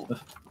 Oh,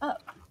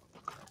 up.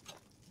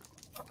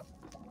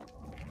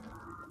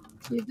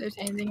 See if there's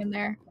anything in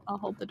there. I'll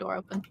hold the door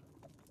open.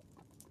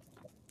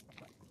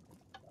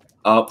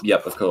 Up,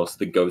 yep, of course.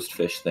 The ghost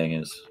fish thing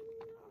is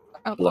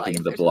Oh, blocking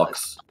like, the there's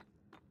blocks.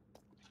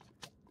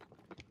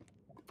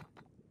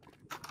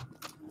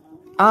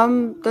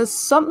 There's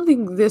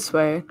something this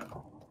way.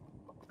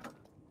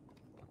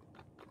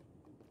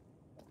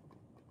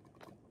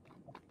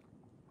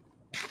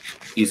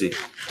 Easy.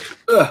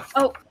 Ugh.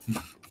 Oh.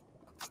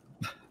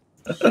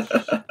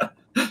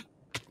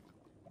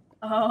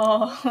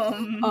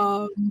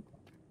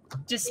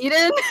 Just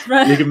Eden?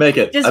 run. You can make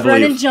it. Just I run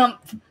believe. and jump.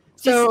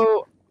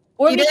 So,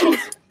 Or we Eden? can...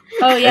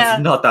 Oh yeah.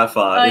 It's not that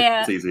far. Oh It's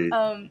yeah. easy.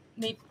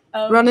 Maybe,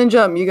 Run and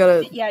jump, you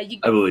gotta... Yeah, you...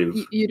 I believe.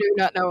 You do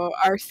not know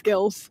our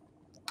skills.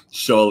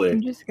 Surely.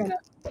 I'm just gonna...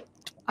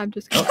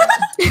 Okay.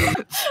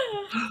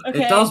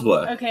 It does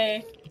work.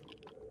 Okay.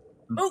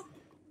 Oh.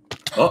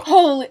 Oh.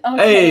 Holy... Okay.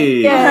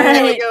 Hey!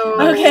 There we Right.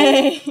 go.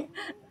 Okay.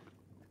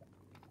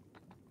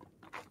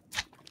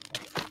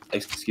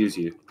 Excuse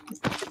you.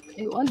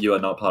 It won. You are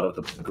not part of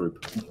the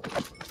group.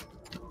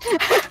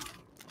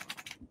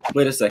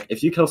 Wait a sec.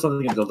 If you kill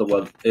something in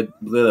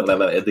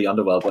the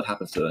underworld, what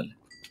happens to it?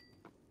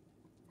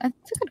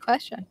 That's a good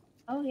question.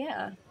 Oh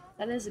yeah.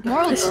 That is a good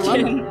Moral question.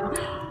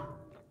 dilemma.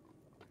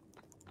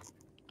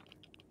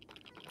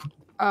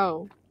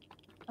 Oh.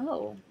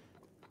 Oh.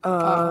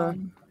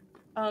 Um,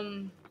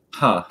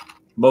 Huh.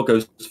 More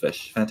ghost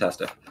fish.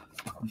 Fantastic.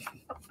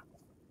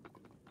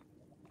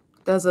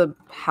 There's a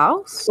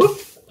house?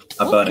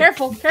 I'm Oh, burning.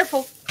 careful.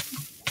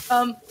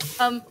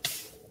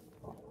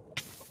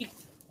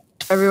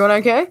 Everyone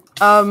okay?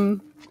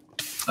 I'm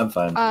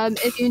fine.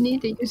 If you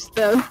need to use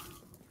the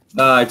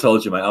I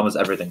told you, my almost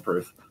everything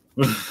proof.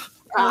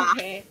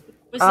 Okay.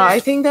 Was I there...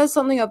 think there's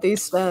something up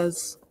these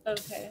stairs.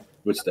 Okay.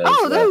 Which stairs?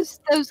 Oh, those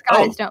guys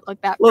Oh, don't look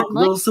that Look,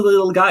 friendly. little silly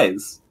little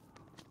guys.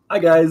 Hi,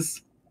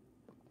 guys.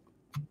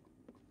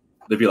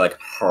 They'd be like,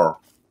 "Huh."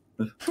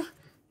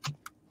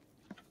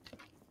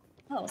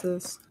 Oh.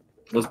 This.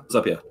 What's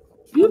up here?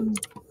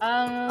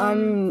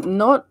 I'm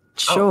not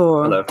Oh,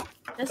 sure. hello.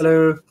 Doesn't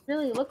Hello.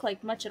 really look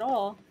like much at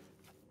all.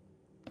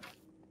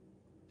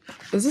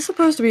 Is this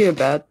supposed to be a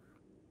bed?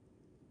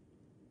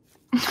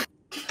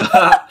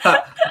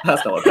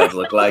 That's not what beds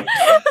look like.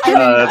 I mean,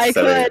 That's I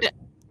silly. could.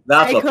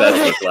 That's I what beds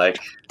could. look like.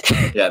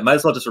 Yeah, might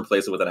as well just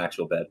replace it with an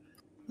actual bed.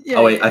 Yeah,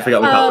 Oh wait, I yeah.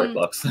 forgot we can't break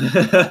blocks.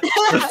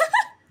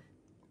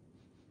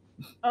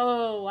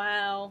 Oh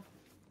wow.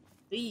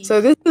 Eesh.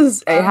 So this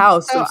is a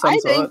house So of some I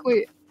sort.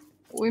 think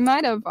we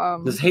might have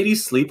Does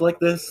Hades sleep like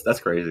this? That's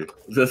crazy.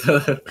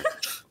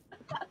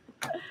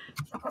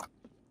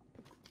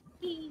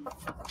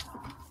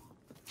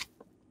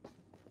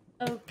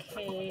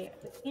 Okay,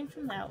 we came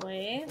from that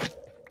way.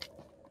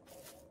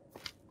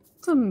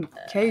 Some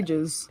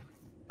cages.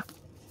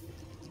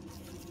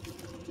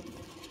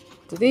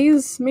 Do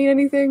these mean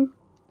anything?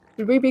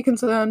 Should we be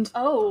concerned?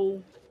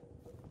 Oh.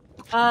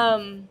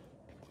 Wow.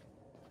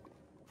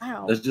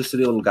 There's just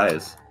silly little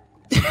guys.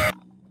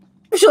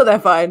 I'm sure they're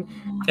fine.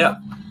 Yeah.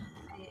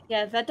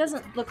 Yeah, that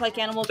doesn't look like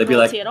animal They'd be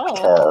like, cruelty at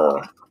all.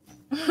 "Arr."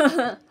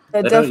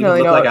 They're They don't even definitely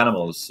look not. like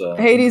animals. So.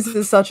 Hades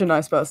is such a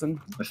nice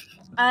person.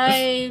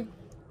 I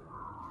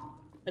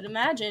could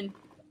imagine.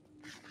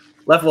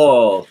 Left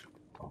wall.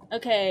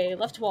 Okay,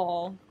 left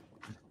wall.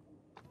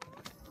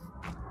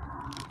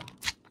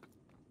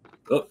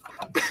 Oh,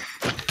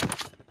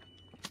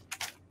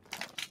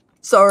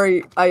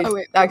 Sorry, I Oh,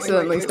 wait,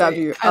 accidentally wait, stabbed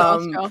wait. you. I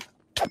lost y'all.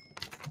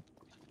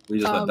 we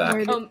just went back.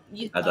 where did- Oh,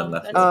 you, I done oh,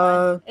 left. that's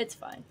fine. It's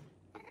fine.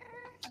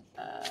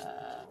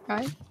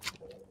 Right?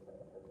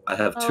 I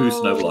have 2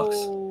 snow blocks.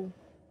 Oh,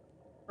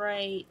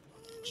 right.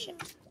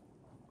 Shit.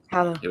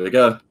 Hada, Here we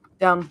go.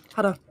 down.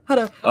 Hada,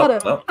 Hada, Oh,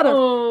 Hada, oh. Hada.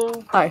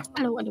 Oh, Hi,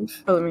 I don't want to.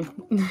 follow me.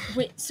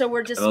 wait. So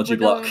we're just MLG we're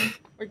block.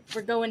 going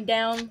we're going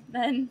down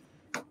then.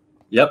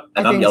 Yep,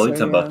 and I'm yelling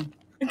so, timber.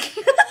 yeah.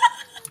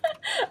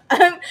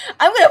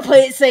 I'm gonna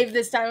play it safe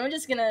this time. I'm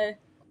just gonna.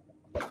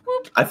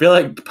 Whoop, I feel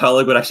like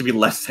Pearl would actually be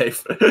less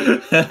safe.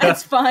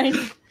 that's fine.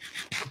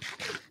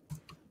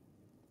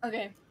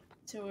 Okay,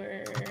 so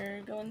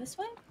we're going this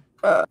way.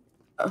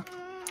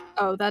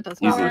 Oh, that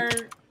doesn't Easy. work.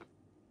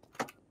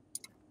 Or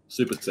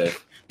Super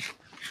safe.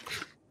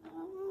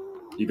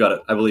 You got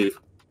it. I believe.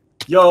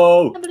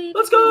 Yo, I believe,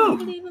 let's go. I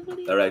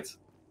believe. All right.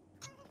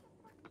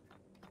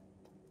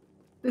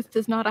 This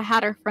is not a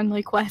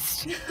Hatter-friendly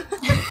quest.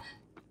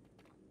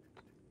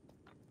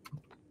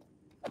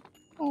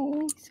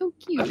 Oh, so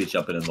I'd be cute.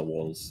 jumping in the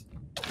walls.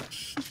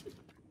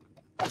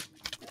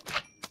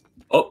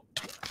 Oh,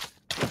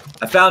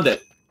 I found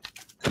it.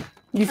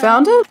 You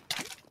found it?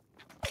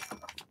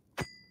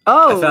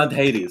 Oh, I found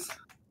Hades.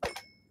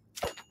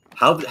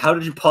 How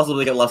did you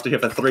possibly get lost here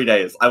for 3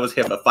 days? I was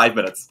here for 5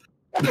 minutes.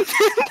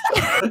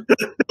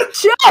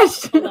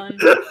 Josh! Hold on.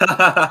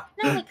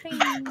 No, cream.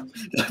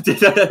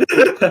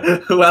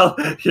 Well,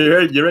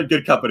 you're in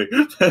good company.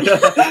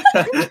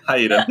 How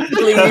you doing?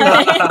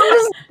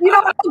 You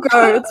know, I'll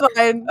go. It's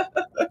fine.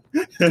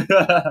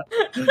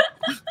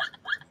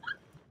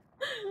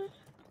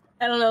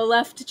 I don't know.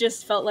 Left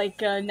just felt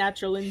like a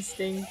natural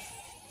instinct.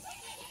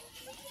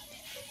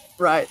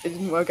 Right, it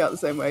didn't work out the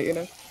same way, you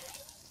know.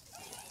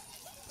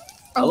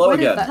 Hello what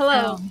is again. that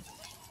Hello. sound?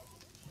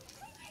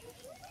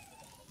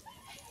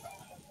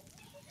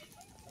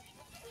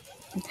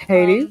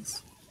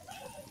 Hades?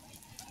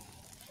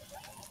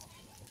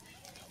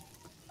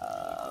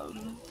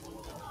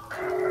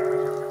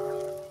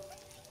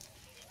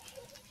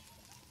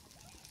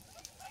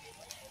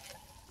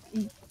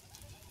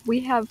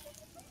 We have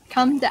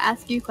come to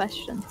ask you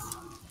questions.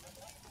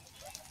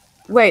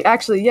 Wait,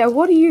 actually, yeah,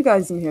 what are you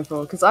guys in here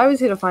for? Because I was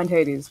here to find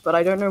Hades, but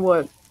I don't know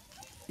what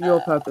your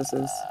purpose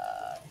is.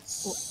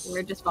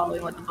 We're just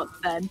following what the book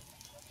said.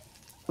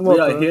 What We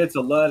are book? here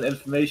to learn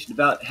information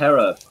about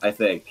Hera, I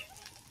think.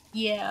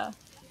 Yeah.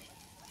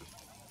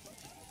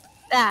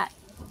 That.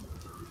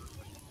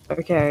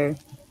 Okay,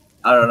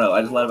 I don't know.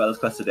 I just learned about this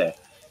quest today.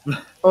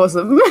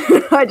 awesome.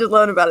 I just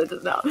learned about it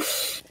just now.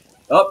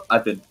 Oh,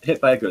 I've been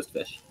hit by a ghost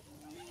fish.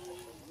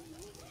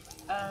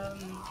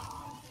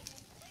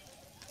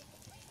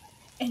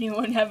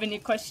 Anyone have any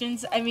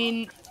questions? I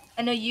mean,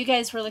 I know you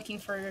guys were looking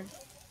for.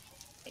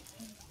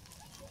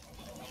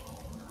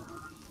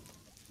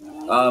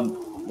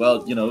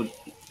 Well, you know,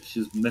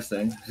 she's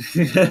missing.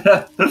 Do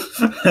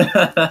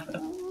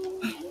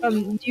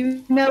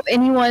you know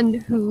anyone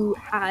who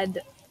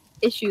had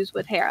issues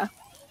with Hera,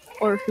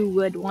 or who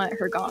would want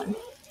her gone?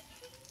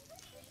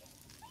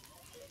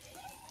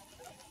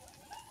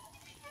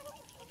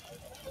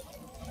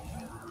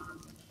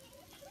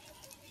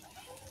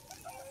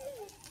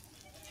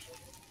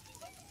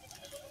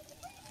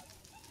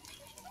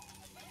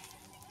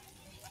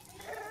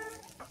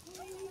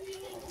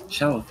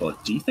 Shower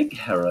thought. Do you think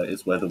Hera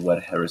is where the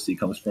word heresy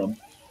comes from?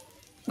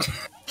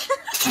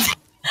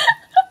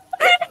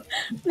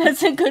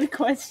 That's a good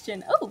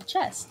question. Oh,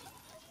 chest.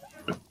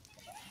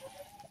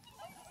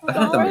 I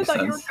feel like that I makes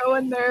thought you were sense.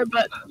 going there,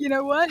 but you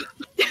know what?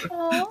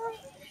 Aw.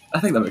 I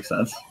think that makes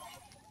sense.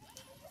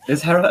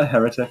 Is Hera a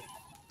heretic?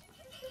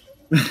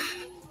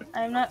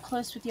 I'm not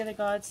close with the other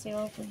gods. Stay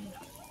open.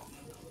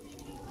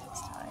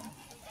 It's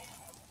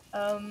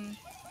time.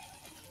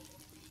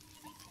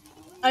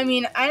 I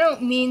mean, I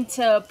don't mean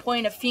to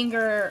point a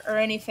finger or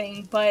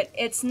anything, but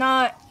it's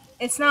not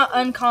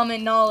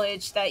uncommon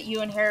knowledge that you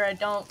and Hera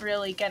don't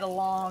really get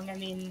along. I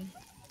mean,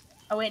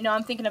 oh wait, no,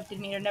 I'm thinking of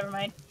Demeter. Never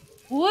mind.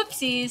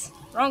 Whoopsies,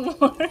 wrong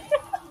one.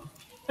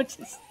 I'll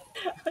just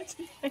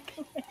back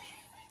away.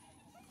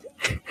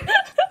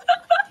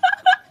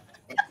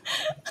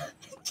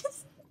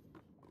 Just-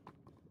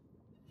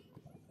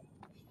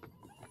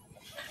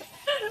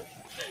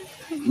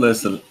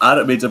 Listen, I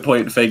don't mean to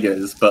point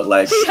fingers, but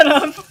like, Shut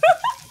up.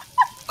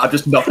 I'm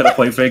just not gonna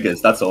point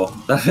fingers. That's all.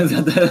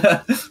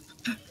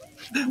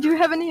 Do you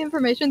have any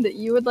information that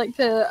you would like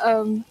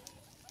to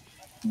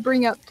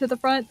bring up to the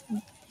front?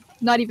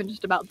 Not even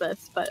just about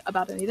this, but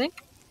about anything.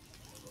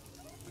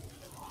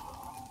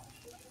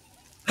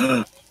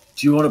 Do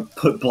you want to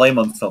put blame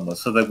on someone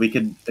so that we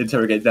can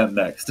interrogate them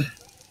next?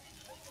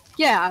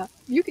 Yeah,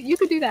 you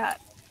could do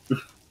that. Do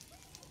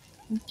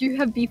you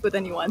have beef with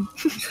anyone?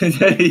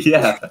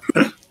 Yeah.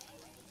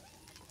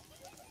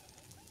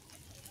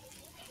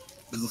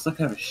 This looks like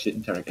kind of a shit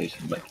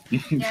interrogation. Like,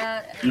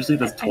 Yeah. usually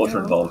there's I torture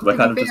know. involved. We're To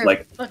kind be of just fair-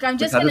 like, Look, I'm we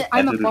just kind gonna. of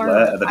I'm a entered his farmer.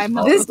 lair and then I'm just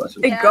not- asked This, the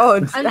question. Yeah,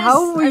 God, I'm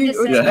how are I'm you just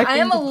saying, Yeah. I am a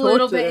expecting to little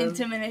torture bit him?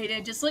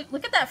 intimidated. Just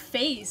look at that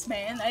face,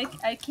 man.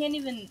 I can't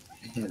even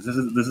Yeah, this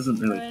isn't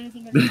know really.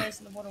 anything of the place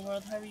in the mortal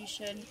world. However, you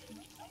should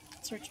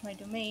search my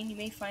domain. You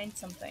may find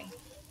something.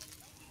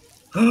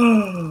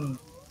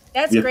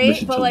 That's We have great,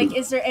 permission but to like, loot.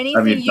 is there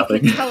anything you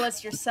could nothing. tell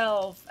us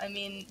yourself? I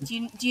mean,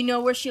 do you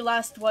know where she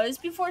last was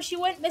before she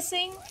went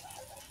missing?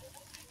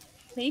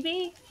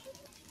 Maybe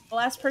the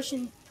last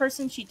person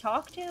she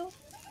talked to.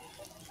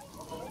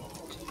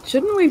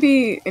 Shouldn't we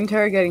be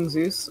interrogating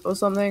Zeus or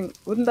something?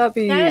 Wouldn't that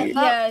be?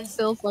 Yeah,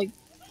 Feels like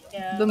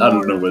yeah. the I don't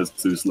more know where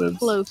Zeus lives.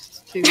 close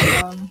to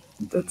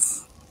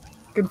That's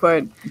a good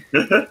point.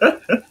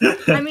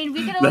 I mean,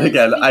 we could Then always.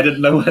 again, I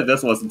didn't know where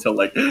this was until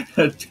like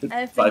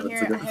I've 5 been minutes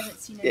here. ago. I haven't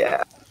seen it.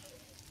 Yeah.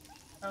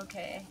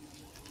 Okay.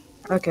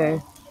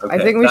 Okay. Okay, I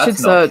think we should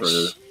that's not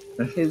search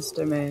true. his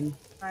domain.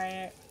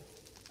 Alright.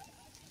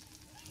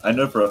 I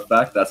know for a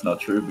fact that's not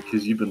true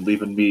because you've been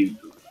leaving me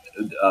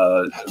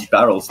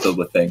barrels filled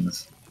with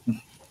things.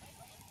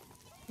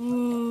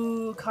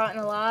 Ooh, caught in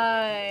a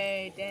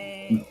lie.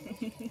 Dang.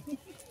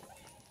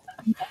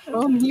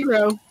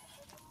 hero.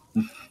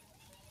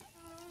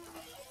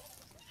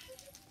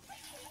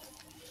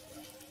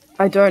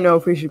 I don't know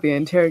if we should be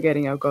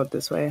interrogating our god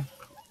this way.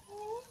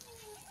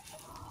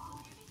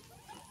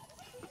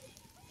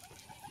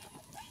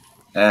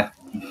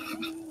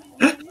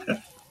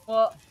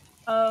 Well,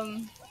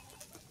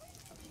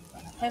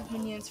 have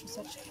minions for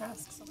such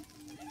tasks.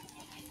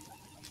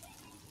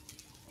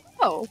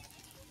 Oh,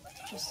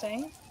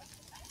 Interesting.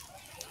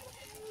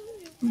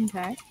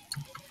 okay.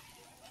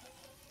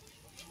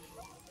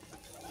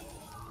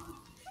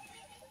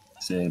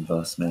 Say,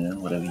 boss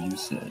man, whatever you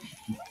said.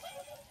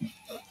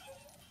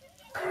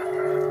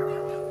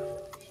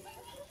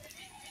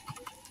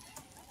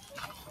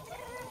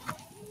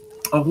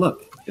 Oh,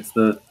 look, it's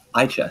the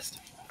eye chest.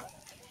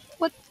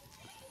 What?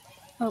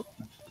 Oh,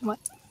 what?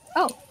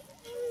 Oh,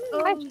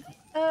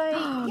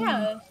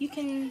 Yeah, you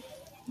can.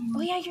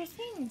 Oh yeah, your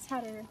things,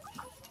 Hatter.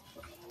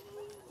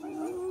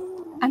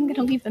 I'm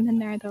gonna leave them in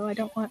there though. I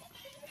don't want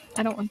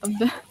them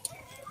to.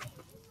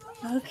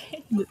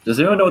 Okay. Does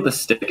anyone know what the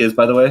stick is,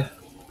 by the way?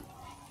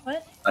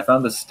 What? I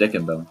found the stick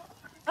in them.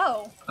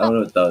 Oh. I don't know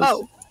what it does.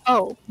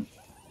 Oh.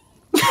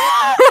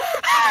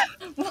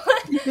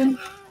 What?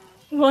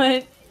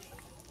 What?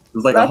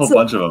 There's like a That's whole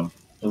bunch of them.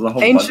 There's a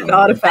whole bunch of Ancient them.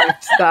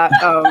 artifacts that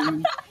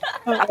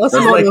Alice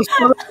There's Morgulus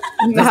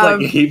didn't There's have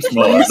like heaps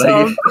more. use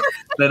Like, of.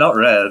 they're not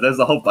rare. There's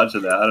a whole bunch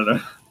of that. I don't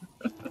know.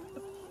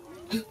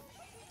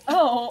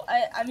 Oh,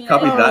 I mean.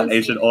 Can't be I that didn't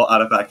ancient see or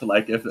artifact.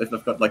 Like if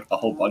they've got like a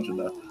whole bunch in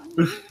there.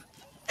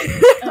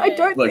 I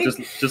don't Look,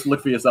 think just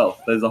look for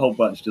yourself. There's a whole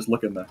bunch. Just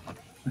look in there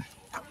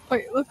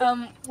Wait, look.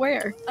 it.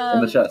 Where?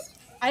 in the chest.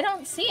 I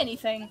don't see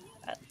anything,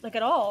 like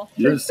at all.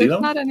 You didn't see There's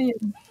them? not any.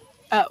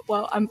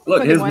 Well, I'm Look,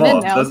 putting here's one more. in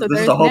now, There's, so this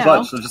there's is a whole now.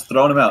 bunch. So just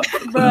throwing them out.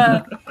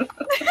 Bruh.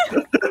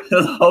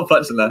 There's a whole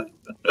bunch in there.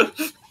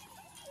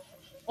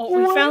 Well,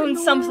 we found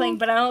something,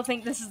 but I don't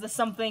think this is the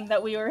something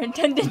that we were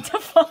intended to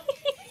find.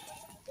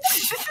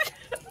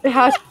 it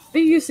has to be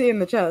you see in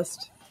the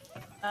chest.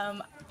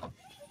 Well,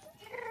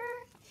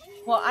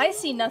 I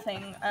see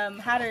nothing.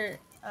 Hatter.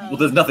 Well,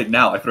 there's nothing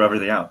now. I threw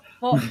everything out.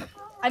 Well,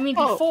 I mean,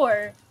 Oh.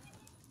 before.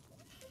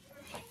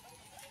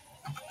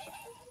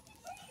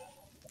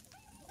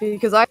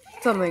 Because I have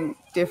something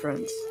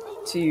different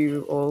to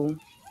you all.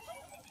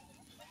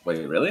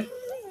 Wait, really?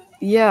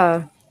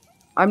 Yeah.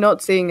 I'm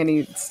not seeing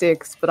any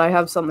sticks, but I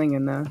have something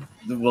in there.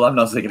 Well, I'm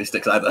not seeing any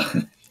sticks either.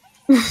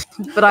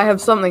 But I have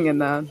something in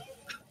there.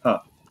 Huh.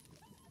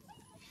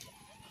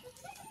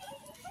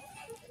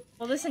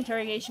 Well, this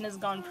interrogation has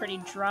gone pretty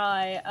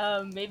dry.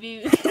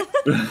 Maybe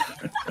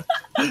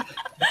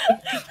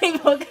we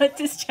both got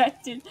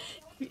distracted.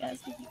 We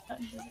asked if you got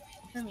to visit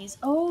Hermes.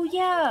 Oh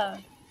yeah.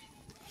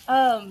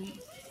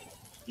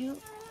 You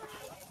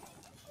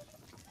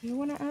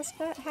want to ask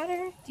that,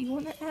 Hatter? Do you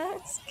want to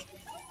ask?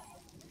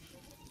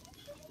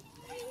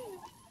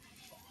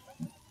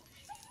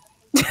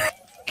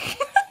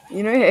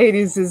 You know,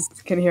 Hades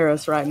can hear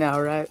us right now,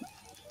 right?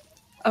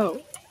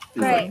 Oh,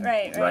 He's Right.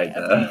 right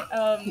Okay.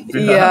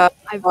 there. Yeah.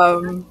 I've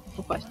a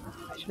question.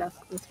 I should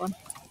ask this one.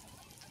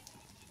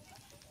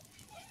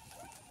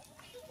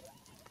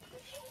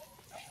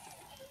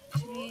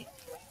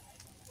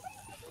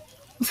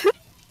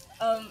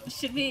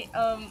 Should we,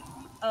 I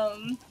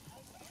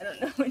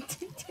don't know what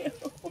to do.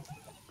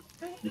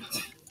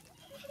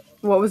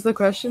 What was the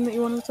question that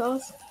you wanted to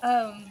ask?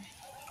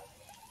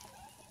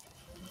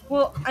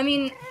 Well, I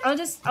mean, I'll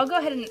go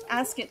ahead and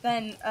ask it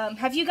then.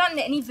 Have you gotten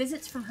any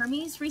visits from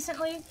Hermes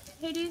recently,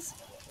 Hades?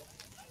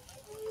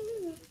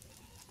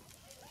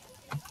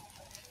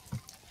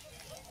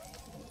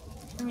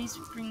 Hermes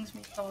brings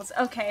me calls.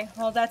 Okay,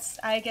 well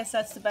I guess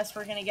that's the best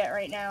we're gonna get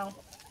right now.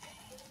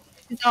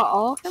 Is that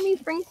all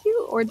Hermes brings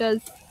you, or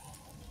does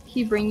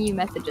he bring you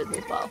messages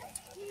as well?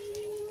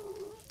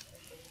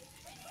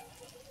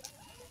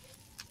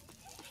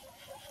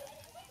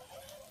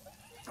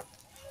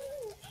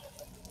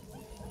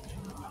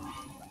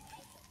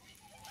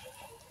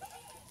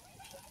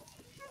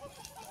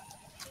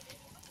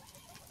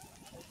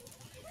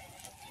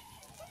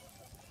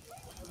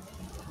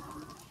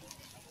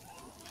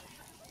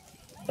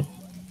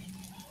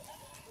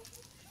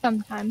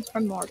 Sometimes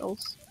from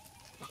mortals.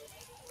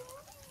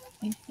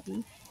 I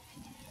see.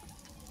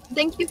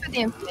 Thank you for the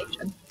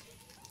information.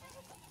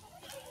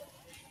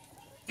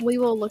 We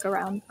will look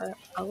around for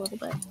a little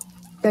bit.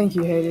 Thank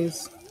you,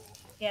 Hades.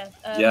 Yeah.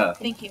 Yeah.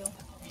 Thank you.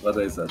 What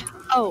they said.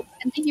 Oh,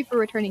 and thank you for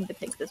returning the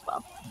pigs as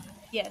well.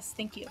 Yes,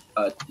 thank you.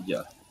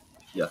 Yeah.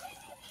 Yeah.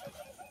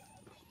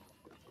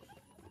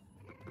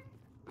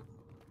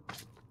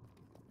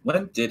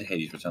 When did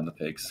Hades return the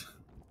pigs?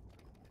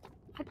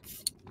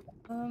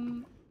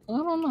 I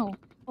don't know.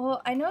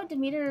 Well, I know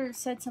Demeter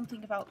said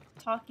something about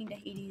talking to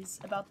Hades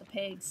about the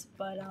pigs,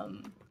 but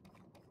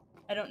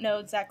I don't know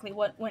exactly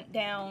what went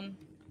down.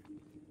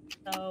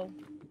 So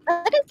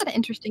That is an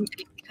interesting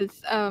thing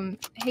because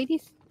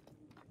Hades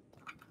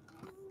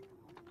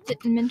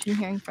didn't mention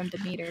hearing from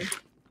Demeter.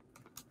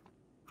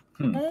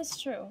 that is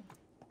true.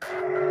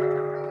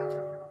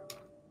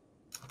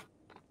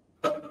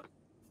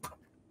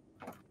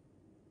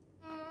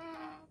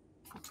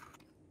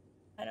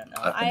 I don't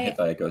know. I've been hit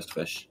by a ghost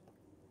fish.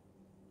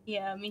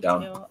 Yeah, me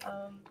Down. too.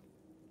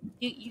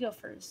 You go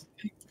first.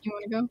 You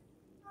want to go?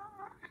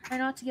 Try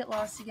not to get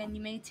lost again.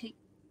 You may take,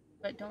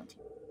 but don't take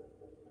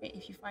it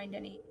if you find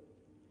any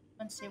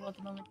unstable at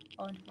the moment.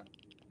 Fall into one.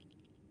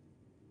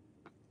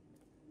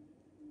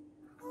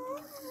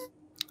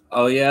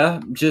 Oh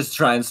yeah? Just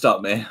try and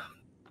stop me.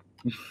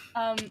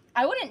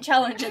 I wouldn't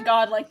challenge a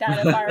god like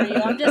that if I were you.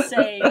 I'm just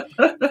saying.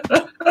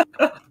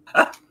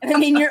 I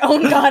mean, your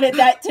own god at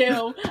that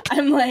too.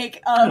 I'm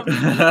like,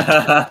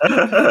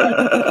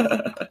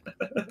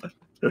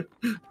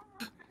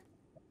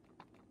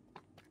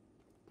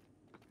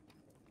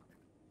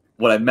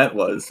 What I meant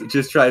was,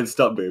 just try and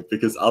stop me,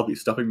 because I'll be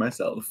stopping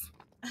myself.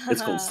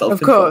 It's called Of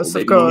self-control, course,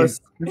 baby. of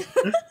course.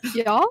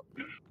 Y'all?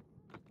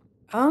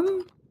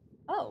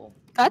 Oh.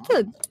 That's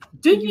a...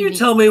 Didn't you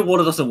tell me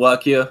water doesn't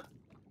work here?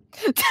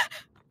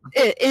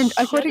 And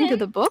according to Shouldn't?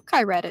 the book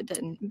I read, it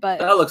didn't, but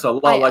That looks a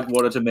lot like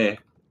water to me.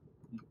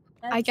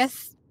 I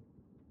guess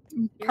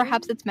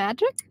perhaps it's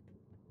magic?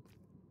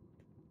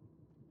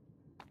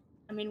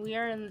 I mean, we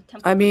are in the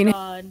temple I mean, of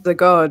God. the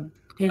god.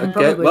 He can Okay,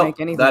 probably well, make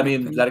anything. I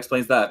mean, happen. that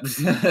explains that.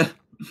 Fair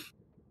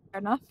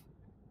enough.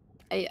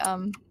 I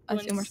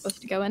assume we're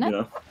supposed to go in it. You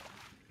know,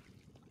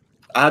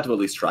 I had to at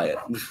least try it.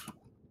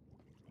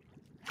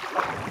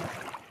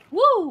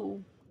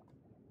 Woo!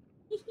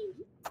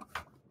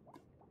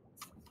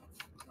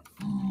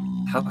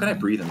 How can I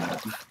breathe in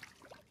that?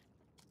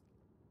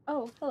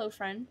 Oh, hello,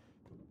 friend.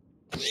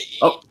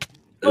 Oh,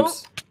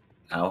 oops.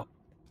 Ow.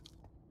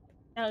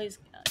 Now he's.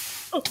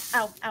 Oh,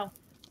 ow, ow.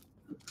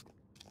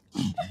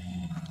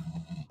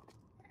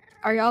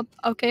 Are y'all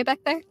okay back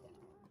there?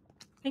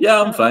 Think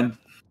Yeah, I'm so. fine.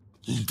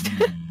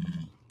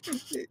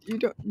 You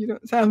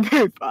don't sound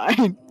very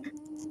fine.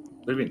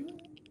 What do you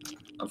mean?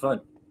 I'm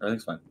fine.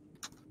 Everything's fine.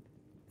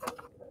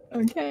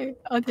 Okay,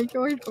 I'll take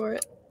your word for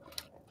it.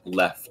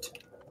 Left.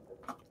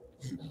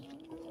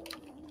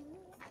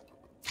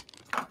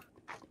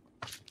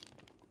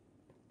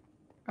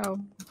 Oh.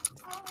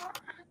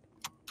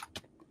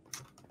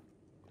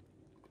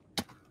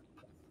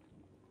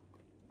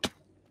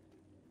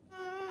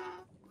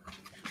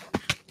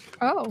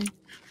 Oh.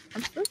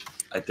 What's this?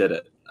 I did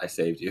it. I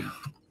saved you.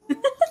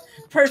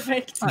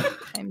 Perfect. Oh,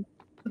 I'm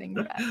putting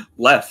back.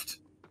 Left.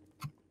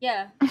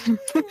 Yeah.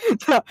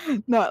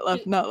 Not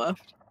left, not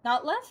left.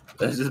 Not left?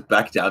 Let's just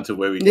back down to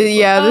where we came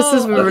Yeah, this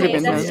is Oh, we've already okay,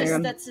 been that's down just, here.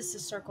 that's just a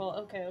circle.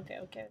 Okay.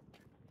 from.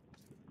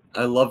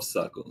 I love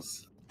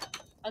circles.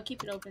 I'll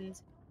keep it open.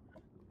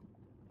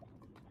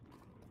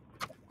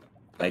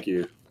 Thank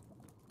you.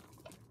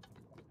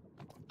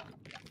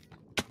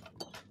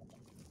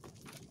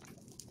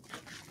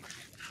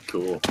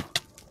 Cool.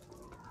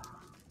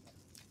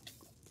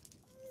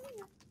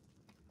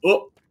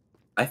 Oh!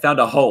 I found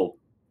a hole.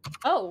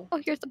 Oh.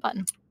 Oh, here's the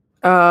button.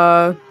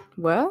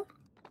 Where?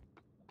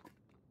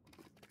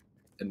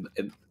 In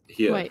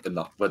here. Wait. There's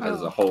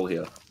Oh. a hole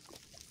here.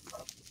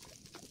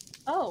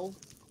 Oh.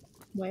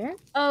 Where?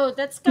 Oh,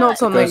 that's got... Not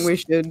something Ghost. we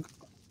should.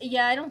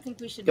 Yeah, I don't think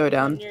we should Go go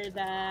down. near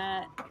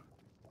that.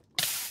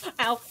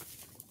 Ow.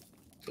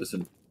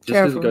 Listen, just because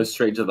Careful. it goes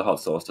straight into the hot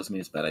sauce doesn't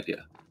mean it's a bad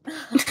idea.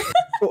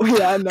 Oh,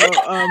 yeah, no.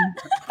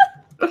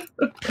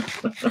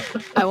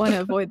 I want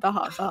to avoid the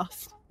hot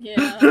sauce.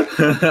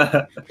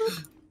 Yeah.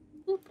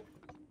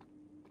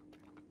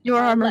 Your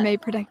armor Left. may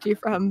protect you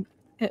from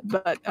it,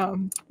 but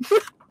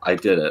I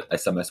did it. I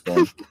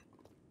semi-spawned.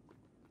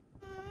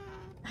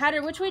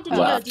 Hatter, which way did you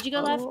Wow. go? Did you go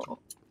left? Oh.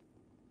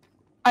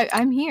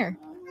 I'm here.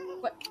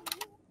 What?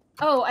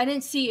 Oh, I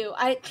didn't see you.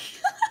 I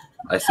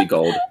see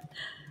gold.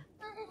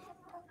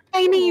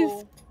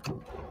 Chinese. Oh.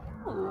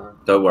 Ooh.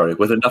 Don't worry.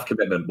 With enough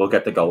commitment, we'll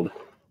get the gold.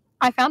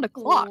 I found a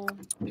clock.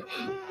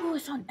 Ooh, I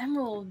found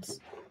emeralds.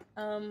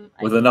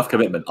 With enough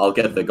commitment, I'll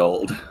get the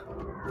gold.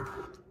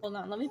 Hold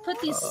on, let me put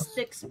these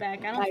sticks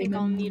back. I don't think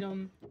I'll Diamond. need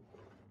them.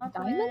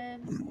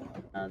 Diamond?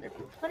 There are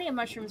plenty of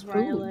mushrooms where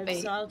I Ooh, live,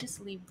 bait. so I'll just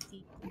leave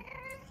the...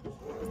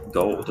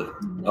 Gold.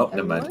 Oh,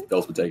 never mind.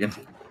 Gold's been taken.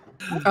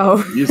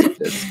 Oh. Music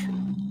disc. Oh,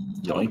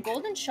 Yoink.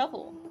 golden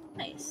shovel.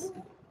 Nice.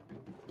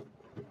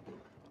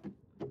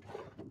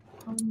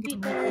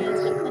 Sweet berries,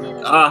 got plenty of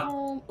those Ah. at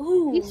home.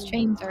 Ooh. These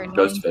chains are annoying.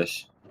 Ghost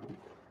fish.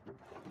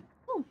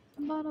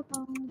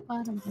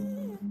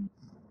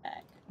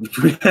 Back.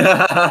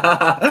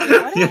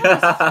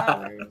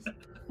 Yeah.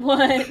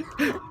 What?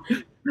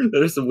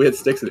 There's some weird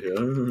sticks in here.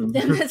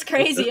 That's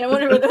crazy. I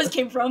wonder where those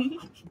came from.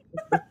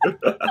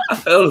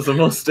 Oh, some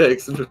more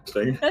sticks.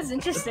 Interesting. That's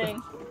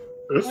interesting.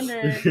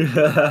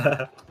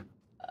 Wonder.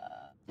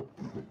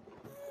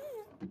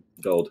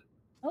 Gold.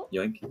 Oh.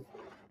 Yoink.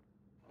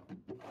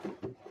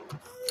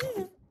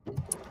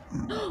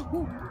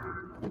 Ooh.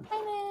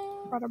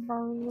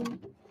 Diamond.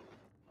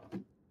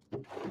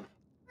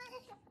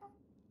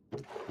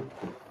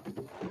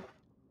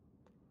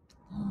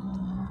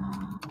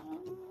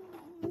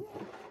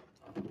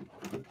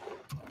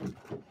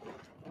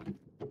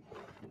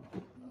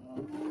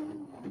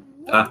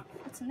 Ah.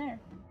 What's in there?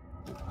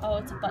 Oh,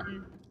 it's a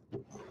button.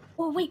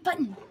 Oh, wait,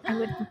 button. I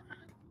would.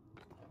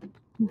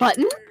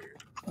 Button?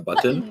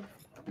 Button.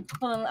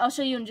 Hold on, I'll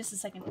show you in just a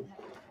second.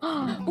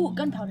 Oh,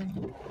 gunpowder.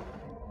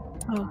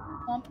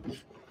 Oh. Womp.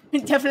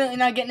 Definitely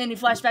not getting any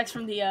flashbacks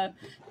from the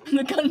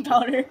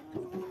gunpowder.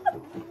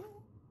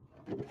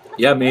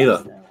 Yeah, me either.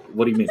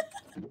 What do you mean?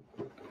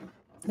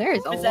 There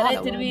is a Is lot that it?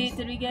 of Did ones.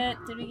 we get?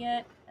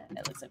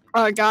 It looks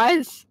like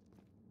Guys.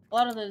 a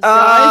lot of those.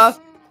 Uh,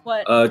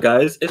 What?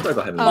 Guys, it's right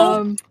behind me.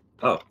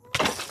 Oh.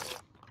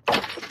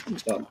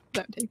 Stop.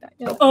 Don't take that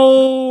yet.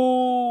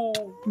 Oh.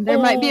 There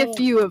might be a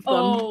few of them.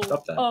 Oh.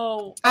 Stop that.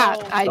 Oh.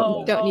 I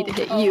oh, don't need to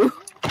hit oh. you.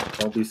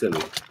 Don't be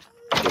silly.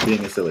 You're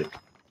being silly.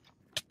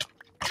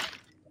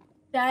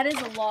 That is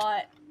a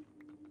lot.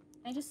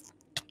 I just.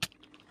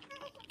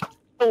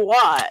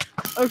 What?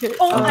 Okay.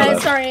 Oh, I'm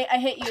bad. sorry. I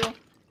hit you.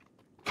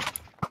 yeah,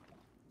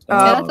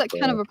 Oh, that's like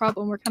kind of a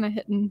problem. We're kind of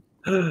hitting.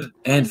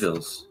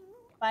 Anvils.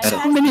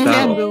 Bypass Mini guys.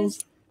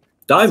 anvils.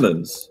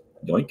 Diamonds.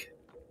 Yoink.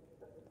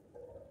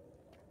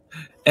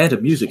 And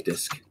a music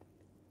disc.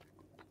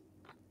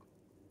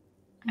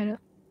 I don't.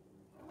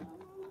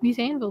 These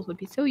anvils would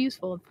be so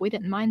useful if we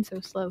didn't mine so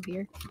slow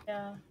here.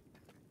 Yeah.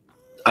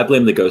 I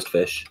blame the ghost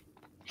fish.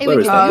 Hey, Where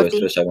we is can that go ghost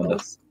with fish, I wonder?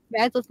 these.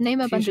 Guys, let's name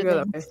a you bunch should of go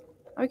that things.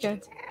 way.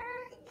 Okay.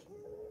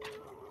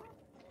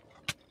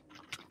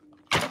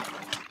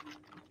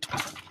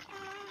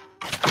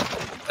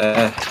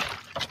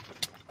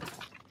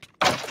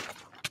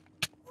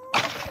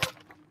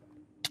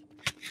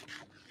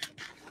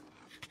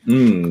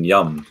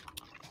 Yum.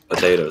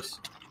 Potatoes.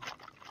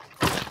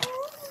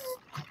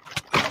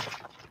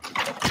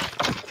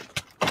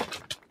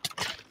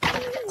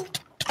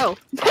 Oh.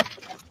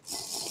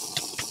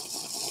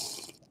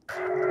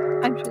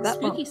 I'm sure that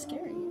Spooky, won't.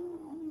 scary.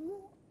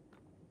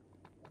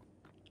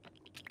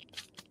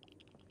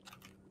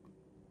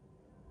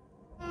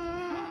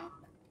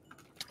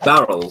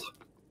 Barrels.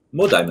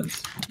 More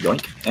diamonds.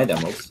 Yoink. And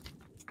emeralds.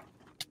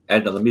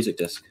 And another music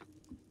disc.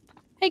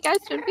 Hey guys,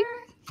 should we?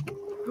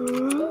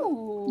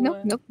 Ooh. Nope,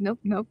 nope, nope,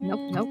 nope, nope,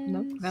 nope,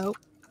 nope, nope.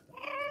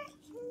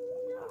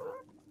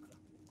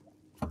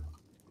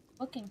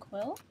 Book and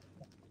quill.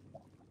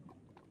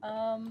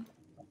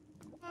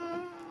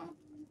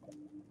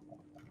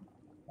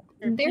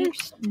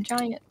 There's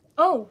giant.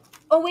 Oh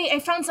wait, I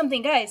found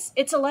something, guys.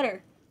 It's a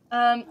letter.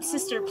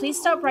 Sister, please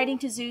stop writing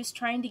to Zeus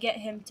trying to get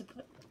him to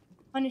put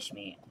Punish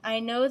me. I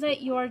know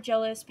that you are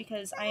jealous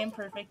because I am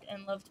perfect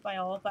and loved by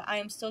all, but I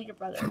am still your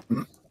brother.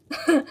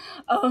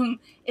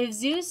 If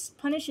Zeus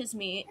punishes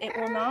me, it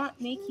will not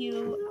make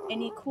you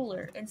any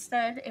cooler.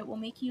 Instead, it will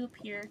make you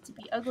appear to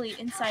be ugly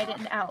inside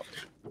and out.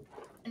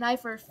 And I,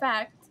 for a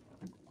fact,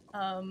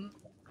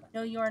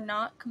 know you are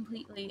not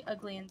completely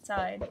ugly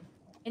inside.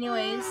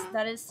 Anyways,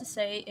 that is to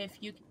say, if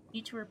you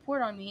continue to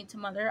report on me to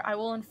Mother, I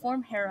will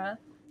inform Hera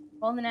of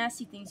all the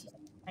nasty things you say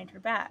behind her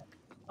back.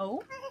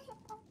 Oh?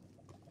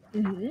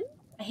 Mm-hmm.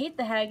 I hate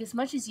the hag as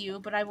much as you,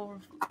 but I will.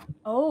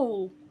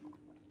 Oh.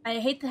 I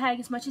hate the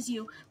hag as much as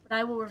you, but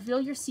I will reveal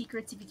your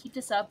secrets if you keep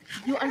this up.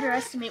 If you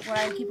underestimate what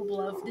I am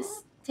capable of,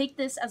 take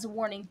this as a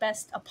warning.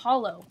 Best,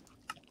 Apollo.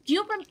 Do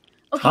you Okay.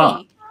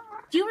 Huh.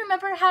 Do you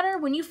remember, Hatter,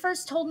 when you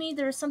first told me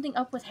there was something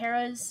up with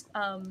Hera's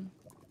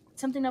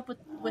something up with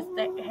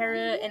the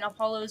Hera and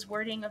Apollo's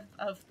wording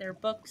of their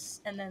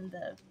books, and then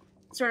the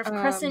sort of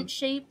crescent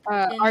shape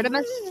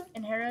Artemis?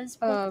 in Hera's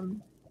book?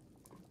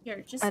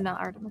 Here, just Not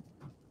Artemis.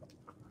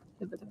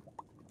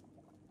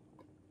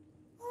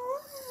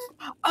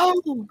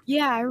 Oh,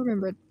 yeah, I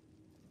remember.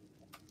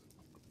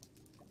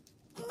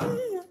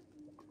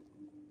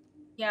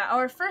 Yeah,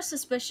 our first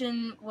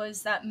suspicion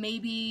was that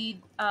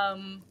maybe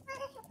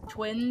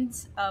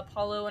twins,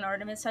 Apollo and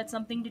Artemis, had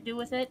something to do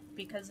with it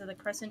because of the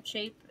crescent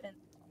shape. And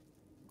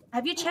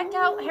have you checked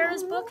out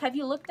Hera's book? Have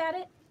you looked at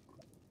it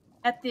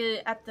at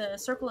the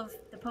circle of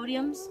the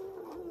podiums?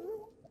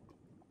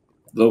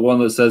 The one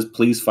that says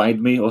 "Please find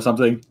me" or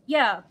something.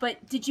 Yeah,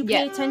 but did you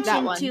pay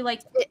attention to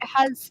like?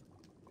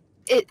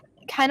 It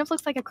kind of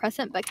looks like a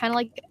crescent, but kind of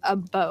like a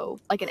bow,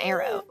 like an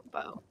arrow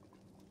bow.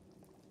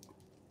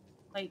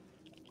 Like,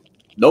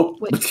 nope.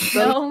 Which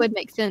No. would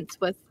make sense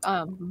with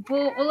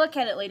We'll look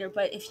at it later,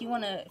 but if you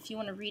wanna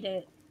read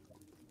it,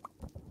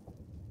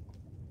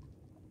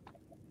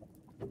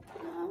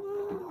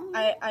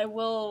 I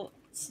will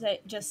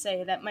just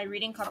say that my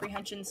reading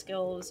comprehension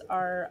skills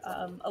are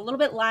a little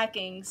bit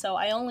lacking, so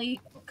I only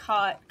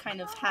caught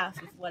kind of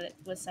half of what it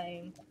was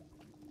saying.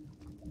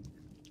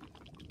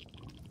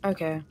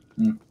 Okay.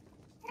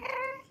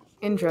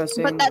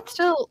 Interesting. But that's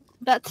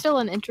still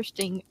an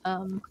interesting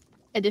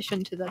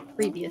addition to the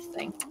previous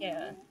thing.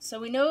 Yeah. So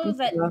we know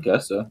that I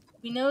guess so.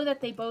 we know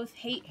that they both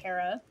hate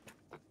Hera,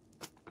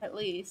 at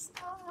least.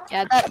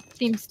 Yeah, that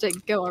seems to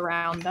go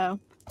around though.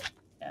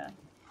 Yeah.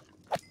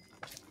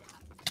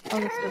 Oh,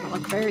 this doesn't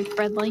look very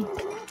friendly.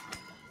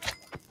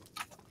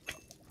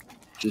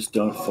 Just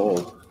don't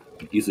fall.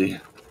 Easy.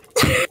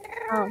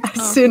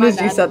 As soon as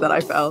you said that,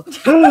 I fell.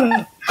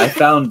 I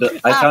found a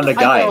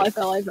guy. I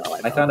fell.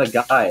 I found a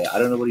guy. I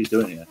don't know what he's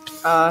doing here.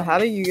 How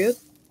do you good?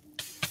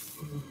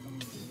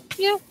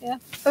 Yeah.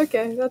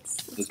 Okay,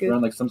 that's He's good.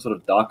 wearing like some sort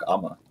of dark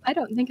armor. I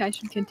don't think I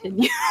should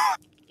continue.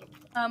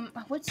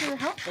 What's your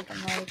health looking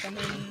like? I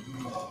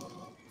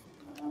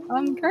mean,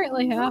 I'm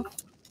currently half.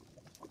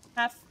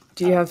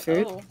 Do you have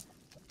food? Oh.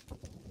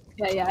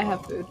 Yeah, I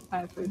have food.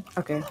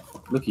 Okay.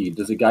 Looky,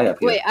 there's a guy up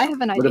here. Wait, I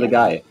have an idea. Look at the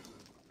guy.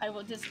 I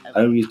will just. I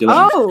don't know what he's doing.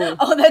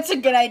 Oh, that's a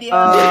good idea.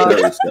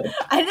 Very still.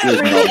 I didn't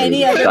bring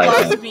any other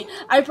blocks with me.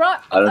 I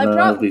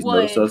brought these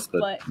wood, us,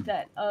 but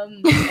that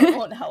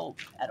won't help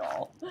at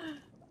all.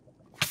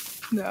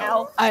 No.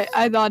 Ow.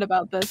 I thought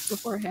about this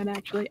beforehand,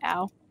 actually.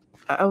 Ow.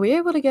 Are we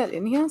able to get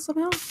in here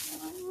somehow?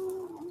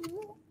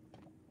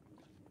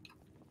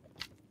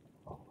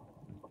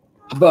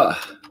 But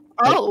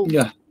Oh.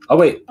 yeah. Oh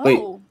wait.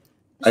 Oh.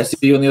 I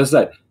see you on the other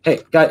side. Hey,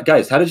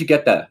 guys, how did you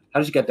get there? How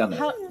did you get down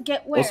there?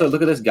 Get where? Also,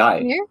 look at this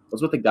guy. Here?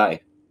 What's with the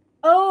guy?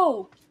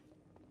 Oh.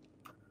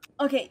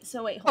 Okay,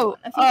 so wait, hold on.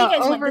 I think you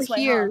guys went over this way,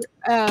 here.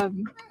 huh?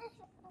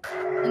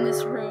 In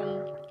this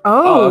room.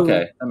 Oh,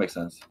 okay, that makes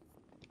sense.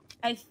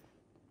 I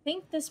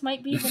think this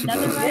might be the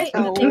netherite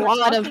A that they were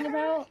lot of- talking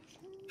about.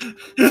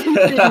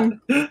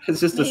 It's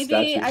just a Maybe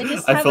statue. I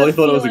I fully have a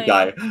thought it was a feeling-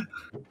 guy.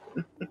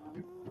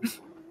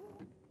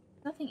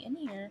 Nothing in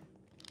here.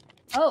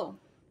 Oh.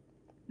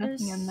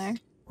 Nothing in there.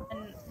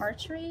 An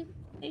archery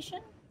station?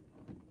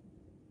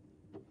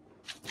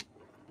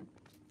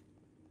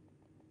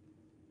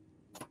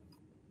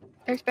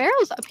 There's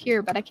barrels up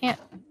here, but I can't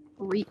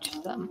reach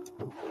them.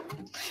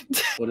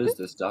 What is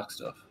this dark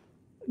stuff?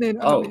 They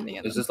don't Oh, have anything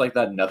in it's them. just like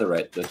that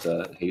netherite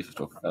that Hayes was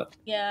talking about.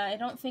 Yeah, I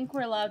don't think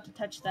we're allowed to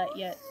touch that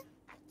yet.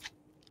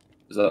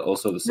 Is that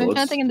also the There's swords?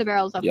 nothing in the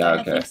barrels up Yeah, there.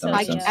 okay, think so, that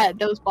makes sense. yeah.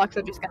 Those blocks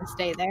are just gonna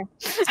stay there.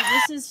 So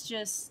this is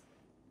just...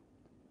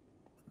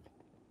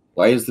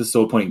 Why is this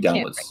sword pointing Can't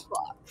downwards? break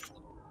blocks.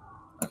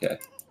 Okay.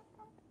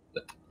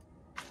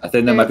 I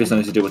think that might be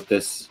something to do with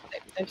this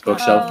There's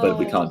bookshelf, not- but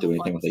we can't do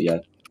anything with it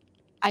yet.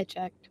 I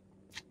checked.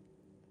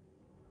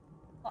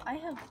 Well, I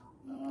have...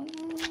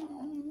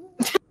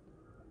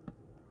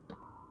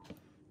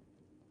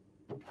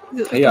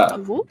 Hey,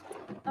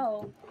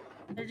 Oh.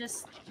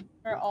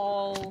 They're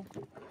all...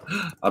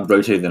 I'm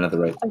rotating the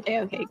netherite.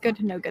 Okay. Good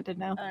to know.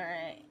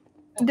 Alright.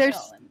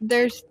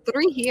 There's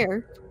 3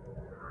 here.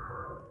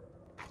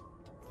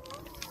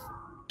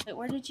 Wait,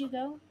 where did you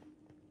go?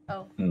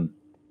 Oh.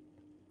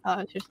 I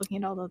was just looking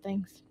at all the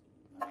things.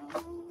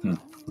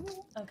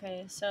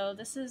 Okay, so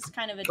this is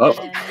kind of a Oh,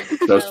 dead end.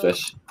 ghost so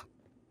fish. I'm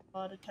not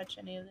allowed to touch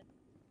any of it.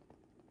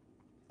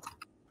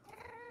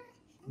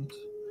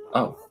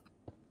 Oh.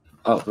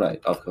 Oh, right,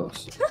 of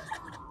course.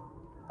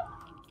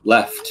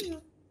 Left.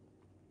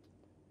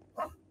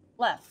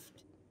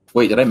 Left.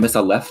 Wait, did I miss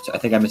a left? I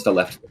think I missed a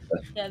left.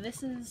 Yeah,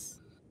 this is.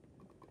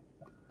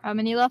 How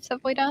many lefts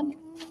have we done?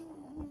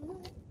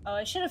 Oh,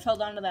 I should have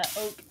held on to that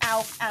oak.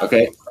 Ow, ow.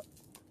 Okay.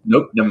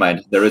 Nope, never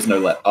mind. There is no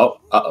left. Oh,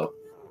 uh-oh.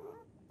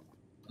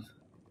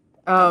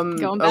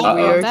 Going back, Uh-oh. Are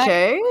we going back.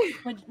 okay?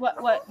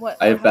 What?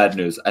 I have bad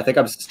news. I think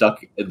I'm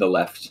stuck in the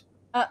left.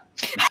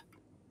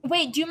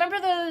 Wait, do you remember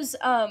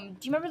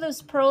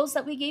those pearls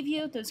that we gave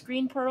you? Those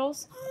green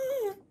pearls?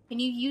 Can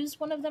you use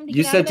one of them to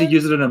You get out said of to there?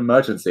 use it in an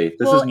emergency.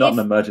 This is not an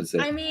emergency.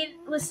 I mean,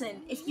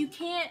 listen, if you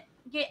can't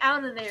get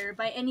out of there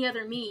by any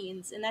other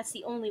means, and that's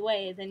the only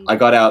way, then I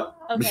got out.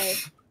 okay.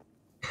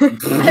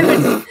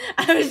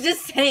 I was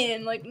just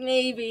saying, like,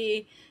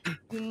 maybe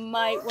you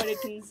might want to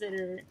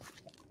consider.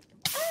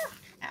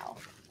 Ow.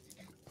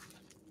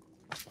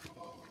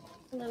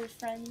 Hello,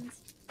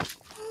 friends.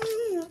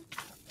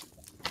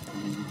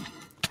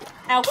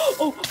 Ow!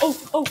 Oh!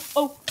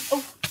 Oh.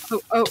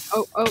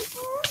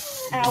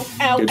 Ow!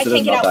 I Consider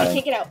can't get not out. I dying.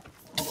 can't get out.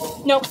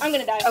 Nope, I'm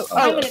gonna die. Oh,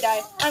 I'm oh. gonna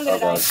die. I'm Oh gonna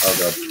die. god, oh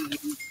god.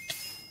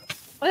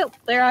 Well,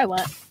 there I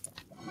went.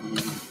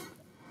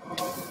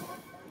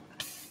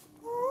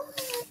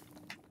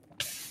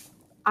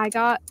 I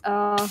got,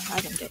 I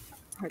didn't get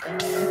hurt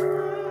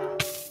anyway.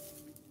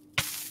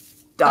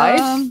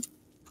 Died?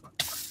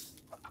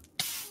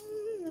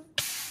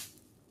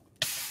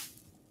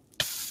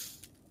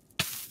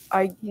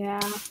 Yeah.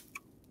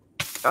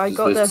 I Is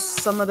got this-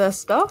 some of their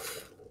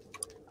stuff.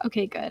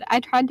 Okay, good.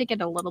 I tried to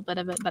get a little bit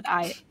of it, but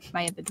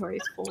my inventory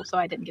is full, so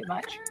I didn't get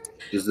much.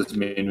 Does this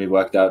mean we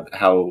worked out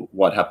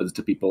what happens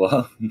to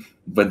people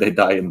when they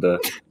die in the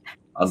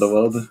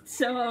underworld?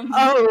 So,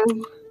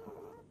 Oh!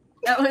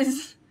 that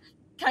was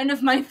kind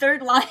of my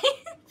third line.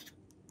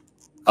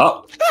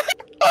 Oh!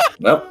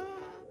 Well,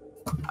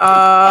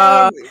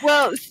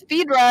 Well,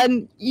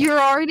 speedrun, you're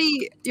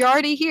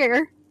already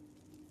here.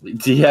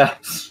 yeah.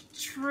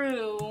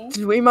 True.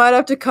 We might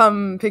have to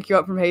come pick you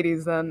up from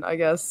Hades then, I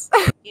guess.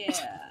 Yeah.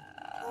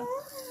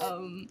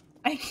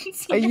 I can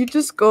see. Are you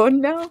just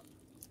gone now?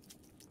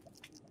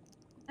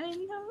 I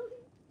know.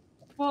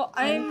 Well,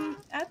 I'm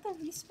at the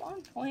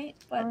respawn point,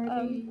 but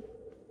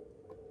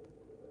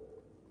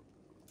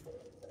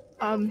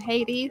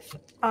Hades,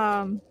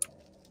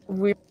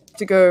 We have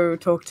to go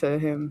talk to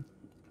him.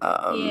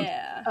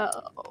 yeah.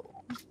 oh.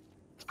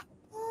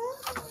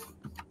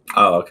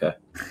 Oh, okay.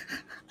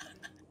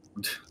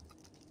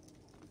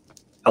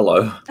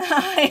 Hello.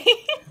 Hi.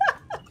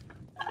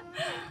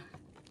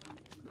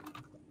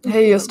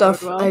 Hey, your Doesn't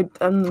stuff. bode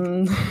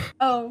well.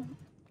 Oh.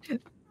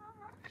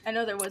 I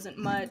know there wasn't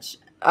much.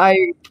 Yeah.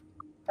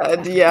 I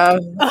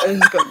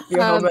just got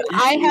your helmet.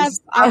 and I shoes.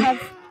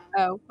 have.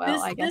 Oh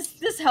well, I guess.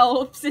 This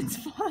helps. It's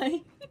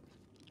fine.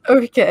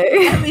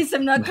 Okay. At least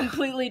I'm not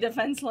completely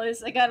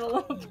defenseless. I got a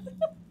little.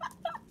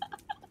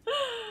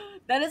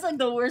 That is like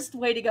the worst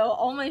way to go.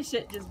 All my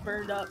shit just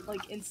burned up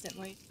like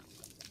instantly.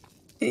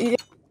 Yeah.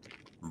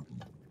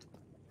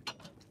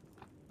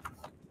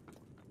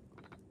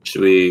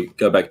 Should we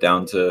go back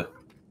down to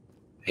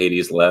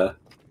Hades' lair?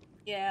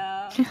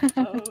 Yeah.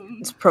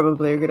 It's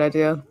probably a good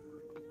idea.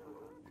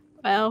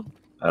 Well,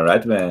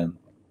 Alright, man.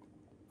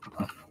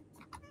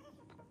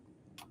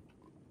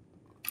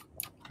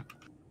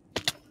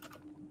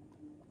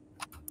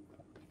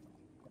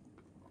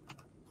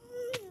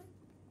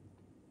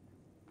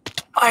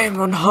 I am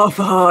on half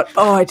a heart.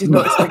 Oh, I did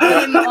not expect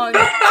that. I'm on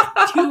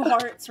 2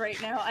 hearts right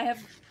now. I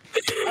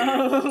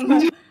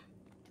have.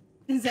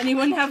 Does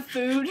anyone have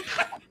food?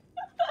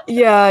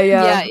 Yeah.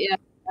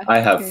 I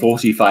have Okay.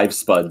 45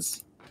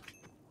 spuds.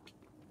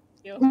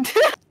 Ew.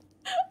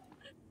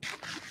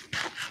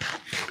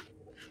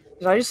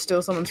 Did I just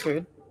steal someone's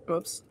food?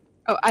 Whoops.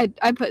 Oh, I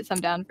put some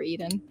down for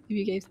Eden. If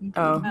you gave some.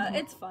 Oh.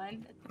 It's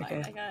fine. It's fine.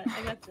 Okay.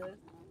 I got this.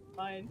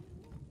 Fine.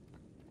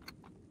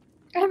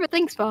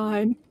 Everything's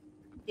fine.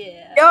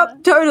 Yeah.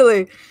 Yep,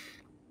 totally.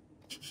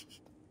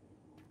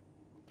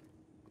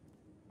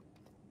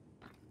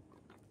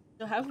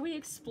 So have we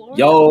explored?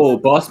 Yo,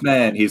 boss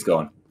man. He's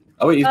gone.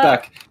 Oh, wait, he's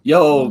back.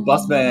 Yo,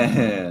 boss Mm.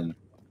 man.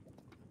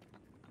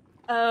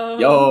 Oh.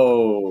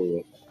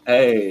 Yo.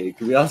 Hey,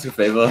 can we ask a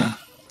favor?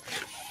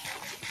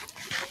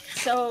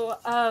 So,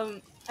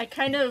 I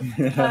kind of,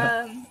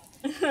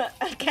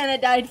 I kind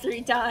of died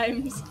 3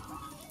 times.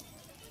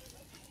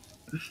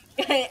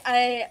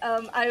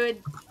 I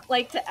would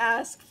like to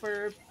ask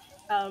for,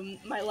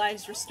 my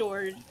lives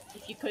restored,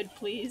 if you could,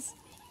 please.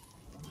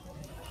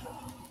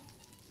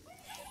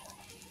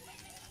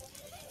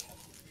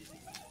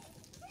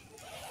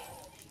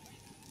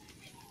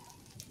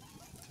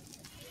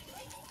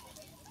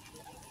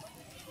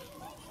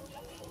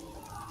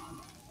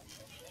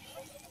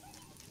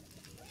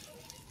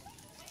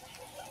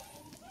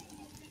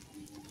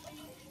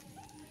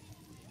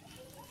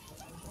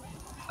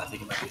 I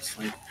think he might be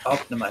asleep.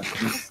 Oh, never mind.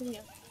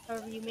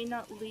 However, you may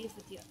not leave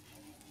with you.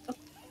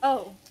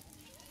 Oh.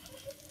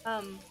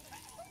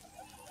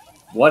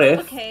 What if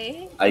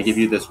Okay. I give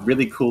you this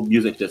really cool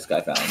music disc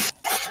I found?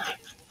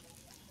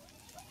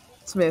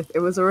 Smith, it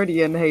was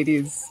already in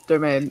Hades'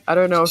 domain. I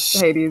don't know if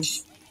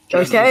Hades. He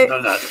doesn't need Okay. to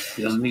know that.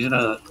 He doesn't need to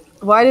know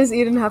that. Why does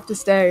Eden have to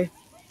stay?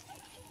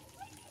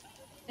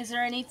 Is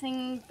there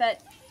anything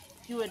that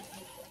you would...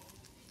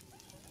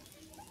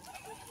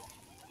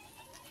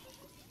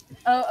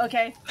 Oh,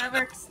 okay. That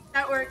works.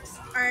 That works.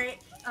 Alright.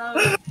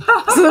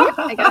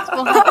 I guess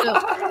we'll have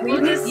to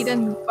leave just-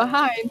 Eden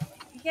behind.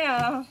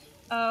 Yeah.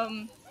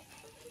 Yeah.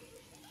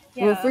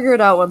 We'll figure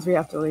it out once we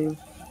have to leave.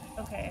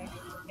 Okay.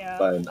 Yeah.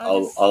 Fine.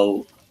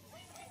 I'll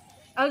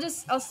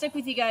stick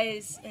with you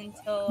guys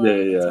until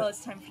until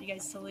it's time for you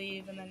guys to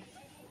leave, and then.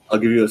 I'll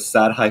give you a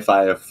sad high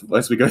five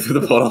once we go through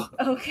the portal.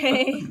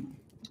 Okay.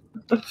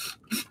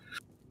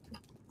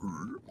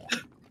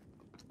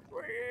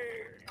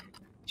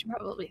 Should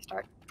probably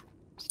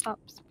stop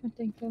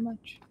sprinting so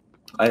much.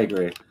 I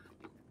agree.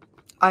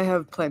 I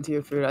have plenty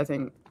of food, I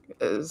think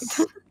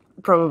is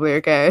probably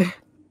okay.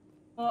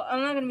 Well,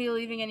 I'm not gonna be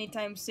leaving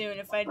anytime soon.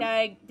 If I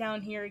die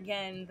down here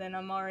again, then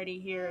I'm already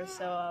here.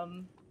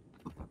 So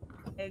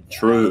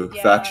True.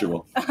 yeah.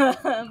 Factual.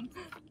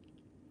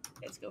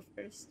 Let's go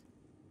first.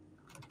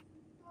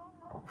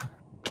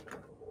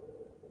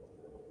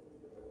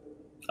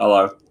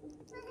 Hello.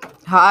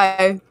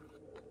 Hi.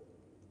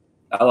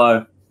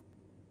 Hello.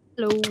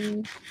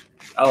 Hello.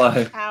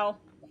 Hello. Ow.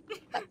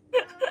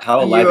 How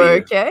Are alive you are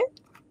you? okay?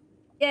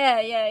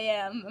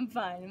 Yeah. I'm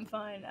fine. I'm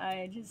fine.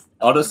 I just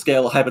On a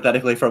scale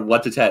hypothetically from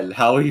 1 to 10,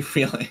 how are you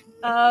feeling?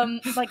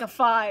 like a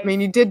 5. I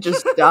mean, you did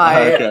just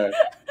die. Okay.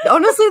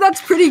 Honestly,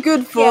 that's pretty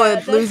good for Yeah,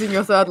 that's- losing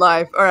your third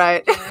life. All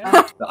right.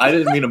 Yeah. I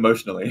didn't mean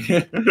emotionally.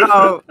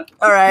 Oh,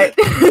 all right.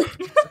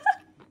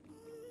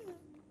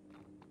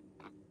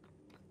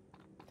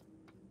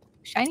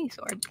 Shiny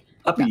sword.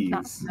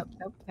 Uppies.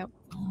 Nope.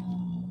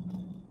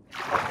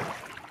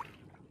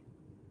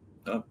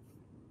 Oh,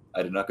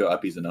 I did not go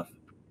uppies enough.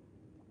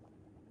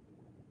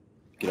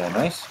 G'day,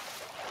 nice.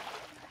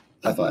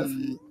 High five.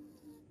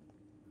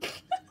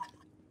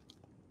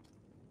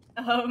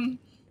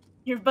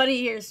 Your buddy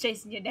here is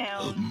chasing you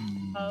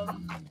down.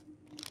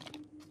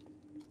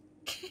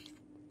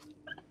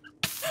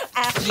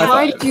 High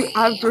Why five. did you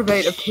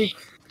aggravate a pig?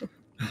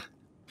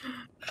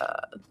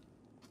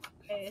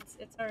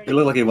 It's already. You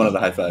look like you wanted a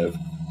high five.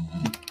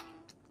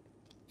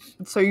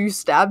 So you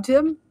stabbed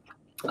him?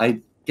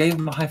 I gave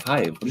him a high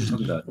five. What are you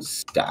talking about?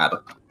 Stab.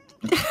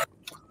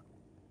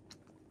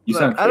 You Look,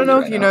 sound I don't know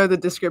crazy if you right now. know the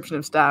description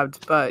of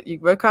stabbed, but you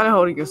were kind of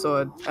holding your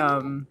sword.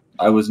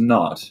 I was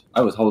not.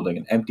 I was holding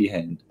an empty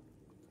hand.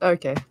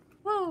 Okay,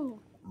 Whoa!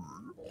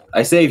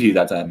 I saved you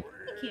that time.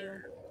 Thank you.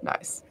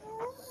 nice.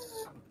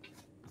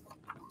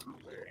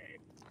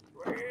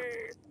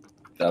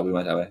 So we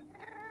went that way.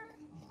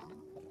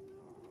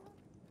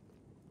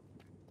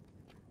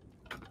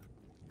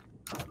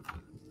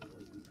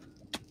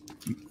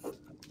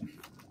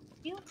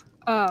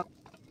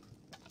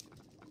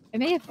 I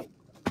may have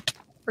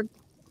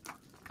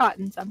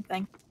forgotten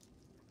something.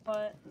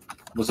 What?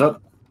 What's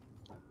up?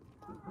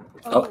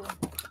 Oh.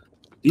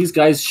 These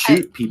guys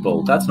shoot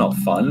people. That's not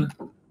fun.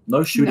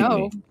 No shooting No.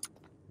 me.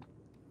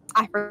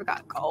 I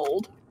forgot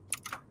gold.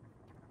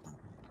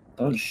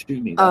 Don't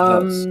shoot me. That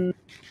hurts.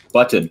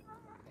 Button.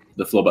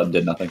 The floor button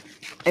did nothing.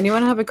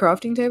 Anyone have a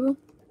crafting table?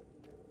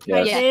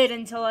 Yes. Yeah. I did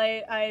until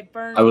I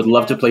burned. I would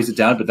love to death. place it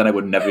down, but then I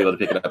would never be able to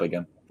pick it up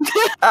again.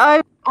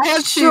 I'm I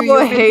have two. sure You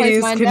want me to place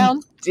Hades mine can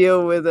down?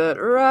 deal with it,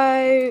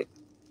 right?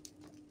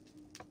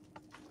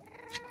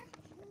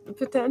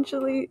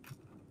 Potentially.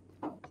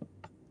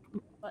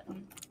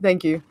 Button.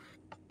 Thank you.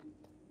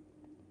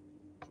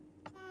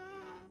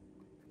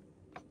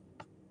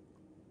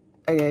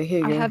 Okay, here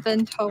you I go. have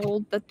been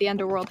told that the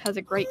underworld has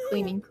a great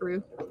cleaning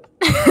crew.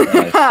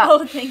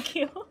 Oh, thank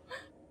you.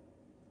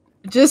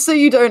 Just so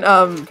you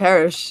don't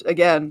perish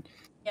again.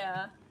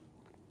 Yeah.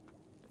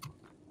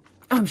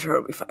 I'm sure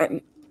it'll be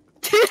fine.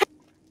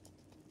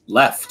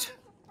 Left.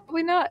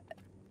 We not.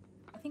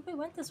 I think we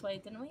went this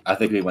way, didn't we? I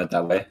think we went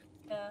that way.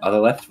 Yeah. Other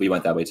left, we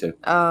went that way too.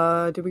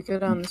 Did we go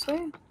down this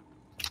way?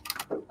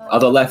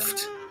 Other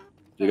left.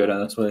 Did we go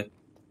down this way?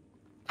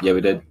 Yeah,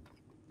 we did.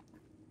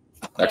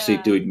 Actually,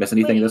 Yeah. do we miss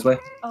anything Wait. this way?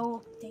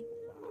 Oh, dang.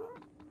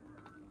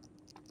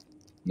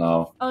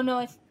 No. Oh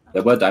no,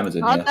 There were diamonds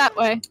in Not here. that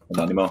way.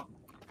 Not anymore.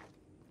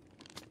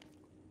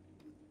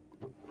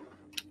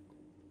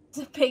 it's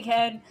a pig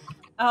head.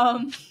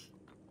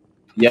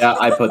 Yeah,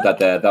 I put that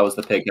there. That was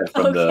the pig head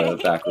from the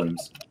Okay. back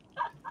rooms.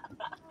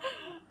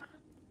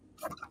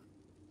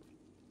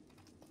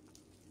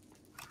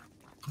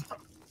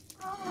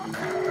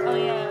 Oh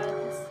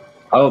yeah.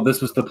 Oh,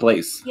 this was the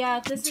place. Yeah,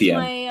 this is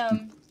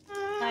TM.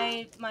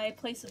 my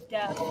place of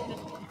death.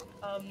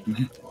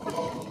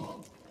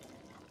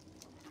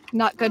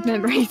 Not good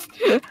memories.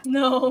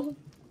 No.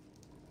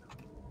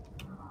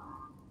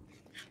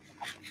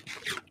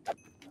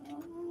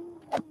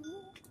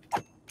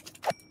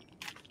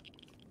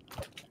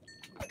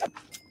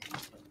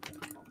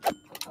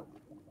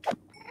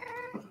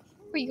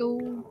 We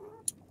go.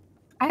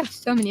 I have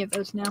so many of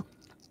those now.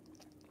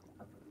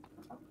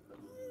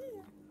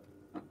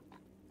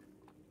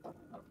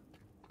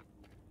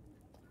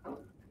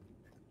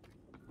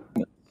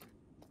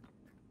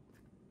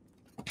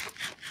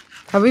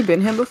 Have we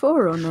been here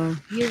before or no?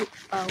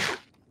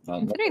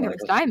 Considering there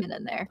was diamond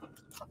in there.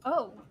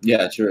 Oh.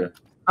 Yeah, sure.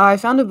 I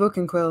found a book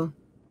in Quill.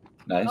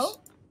 Nice.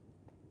 Oh.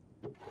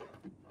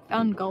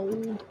 Found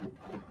gold.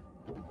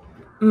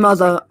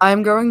 Mother, I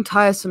am growing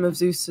tiresome of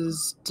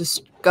Zeus's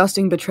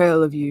disgusting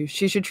betrayal of you.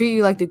 She should treat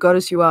you like the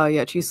goddess you are,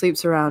 yet she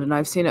sleeps around, and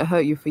I've seen it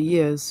hurt you for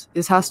years.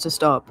 This has to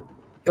stop.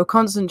 Your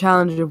constant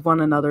challenge of one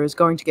another is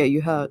going to get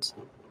you hurt.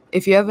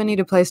 If you ever need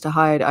a place to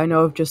hide, I know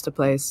of just a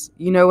place.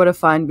 You know where to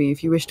find me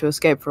if you wish to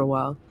escape for a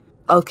while.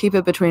 I'll keep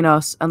it between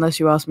us, unless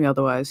you ask me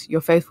otherwise.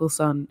 Your faithful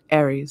son,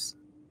 Ares.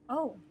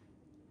 Oh.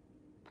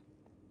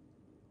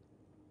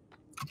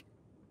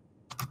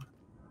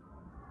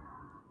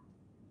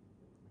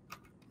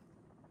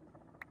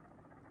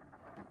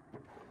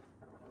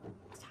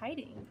 It's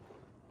hiding.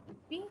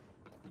 Me?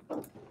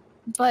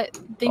 But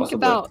think Possibly.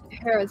 about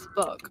Hera's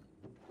book.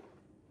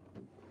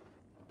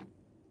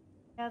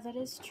 Yeah, that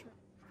is true.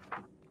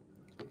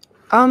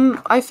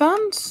 I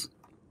found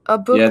a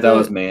book. Yeah, that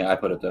was me. I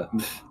put it there.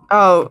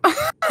 Oh.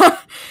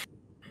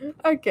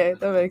 Okay,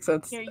 that makes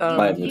sense. Here, you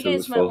Mine guys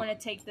was might full. want to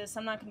take this.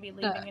 I'm not going to be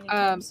leaving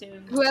anytime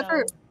soon.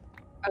 Whoever. So.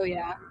 Oh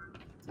yeah.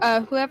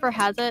 Whoever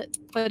has it,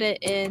 put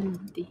it in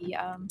the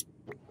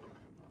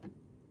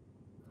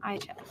eye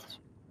chest.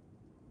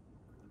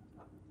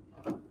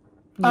 Yeah.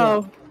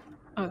 Oh,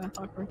 that's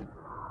awkward.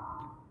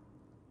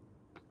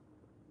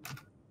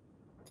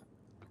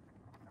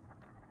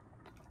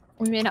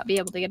 We may not be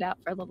able to get out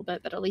for a little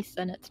bit, but at least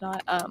then it's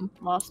not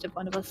lost if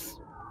one of us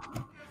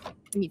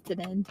meets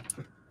an end.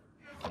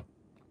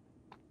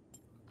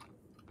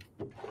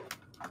 Go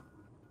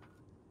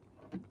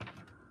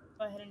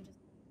ahead and just.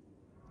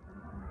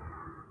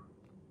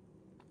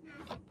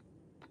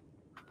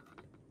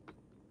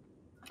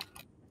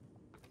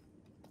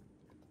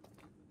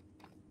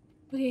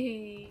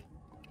 Wait.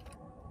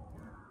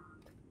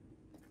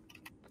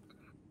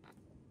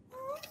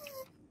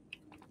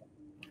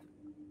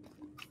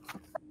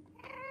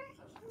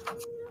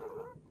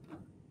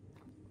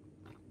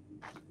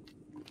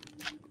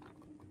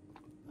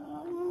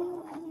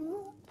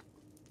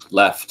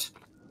 Left.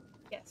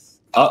 Yes.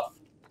 Oh.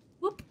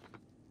 Whoop.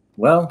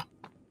 Well,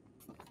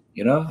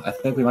 I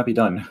think we might be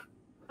done.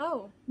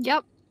 Oh.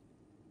 Yep.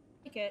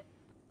 Take it.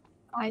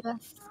 I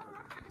guess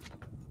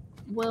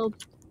we'll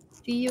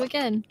see you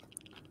again.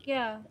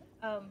 Yeah.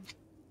 Huh.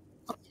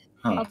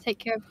 I'll take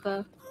care of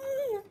the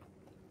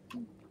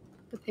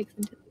pigs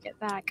until we get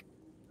back.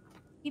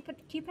 Keep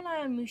an eye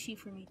on Mushi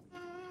for me.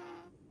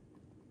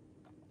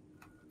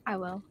 I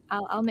will.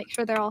 I'll make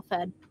sure they're all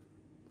fed.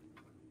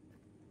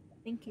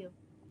 Thank you.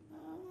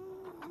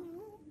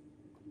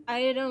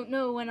 I don't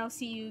know when I'll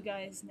see you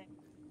guys next,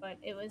 but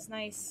it was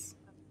nice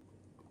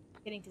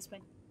getting to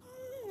spend.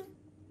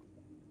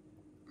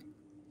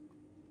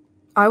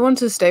 I want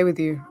to stay with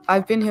you.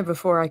 I've been here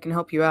before. I can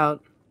help you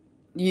out.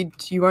 You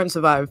won't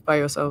survive by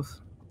yourself.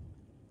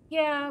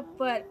 Yeah,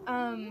 but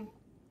I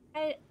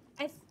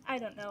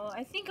don't know.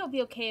 I think I'll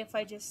be okay if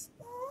I just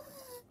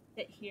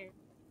sit here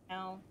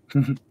now.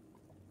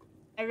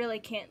 I really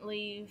can't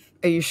leave.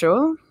 Are you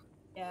sure?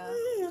 Yeah.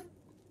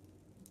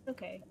 It's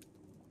okay.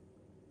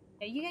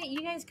 Yeah,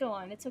 you guys go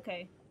on. It's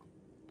okay.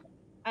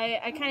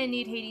 I kind of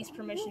need Hades'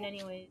 permission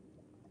anyway.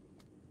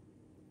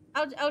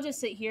 I'll just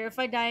sit here. If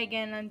I die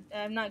again,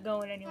 I'm not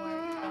going anywhere.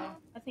 So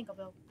I think I'll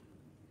be okay.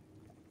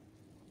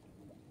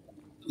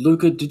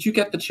 Luca, did you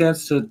get the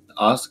chance to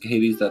ask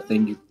Hades that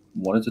thing you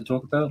wanted to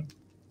talk about?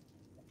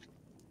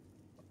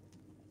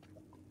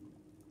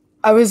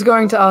 I was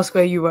going to ask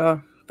where you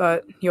were,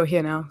 but you're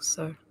here now,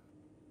 so.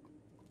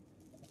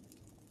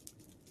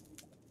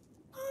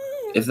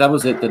 If that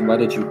was it, then why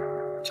did you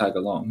tag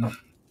along?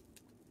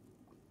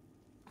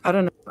 I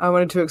don't know. I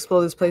wanted to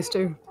explore this place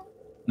too.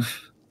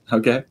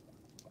 Okay.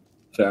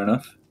 Fair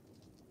enough.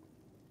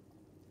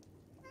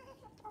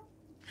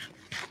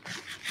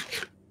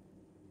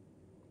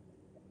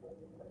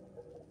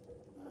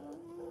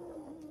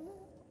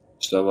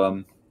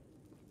 So,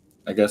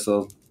 I guess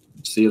I'll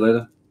see you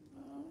later.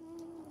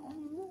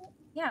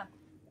 Yeah.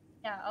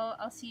 Yeah,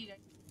 I'll see you guys.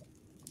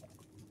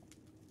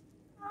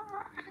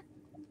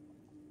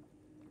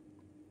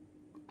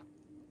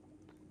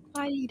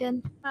 Bye,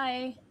 Eden.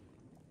 Bye.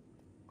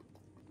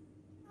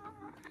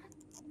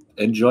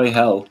 Enjoy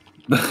hell.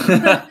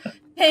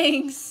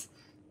 Thanks.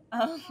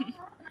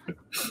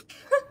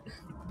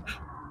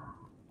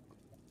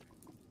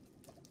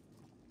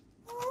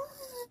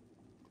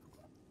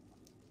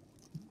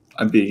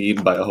 I'm being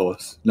eaten by a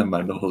horse. Never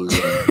mind, the horse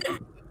is running.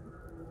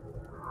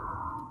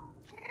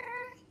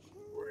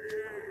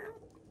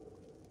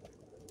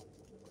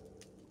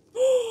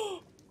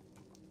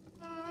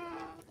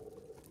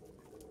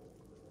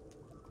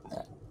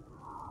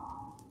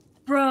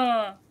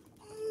 Bruh.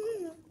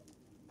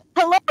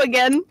 Hello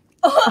again.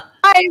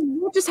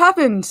 What just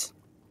happened?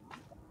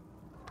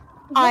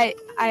 What?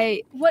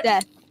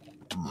 Death.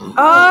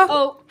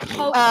 Oh.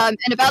 And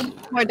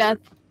about more death.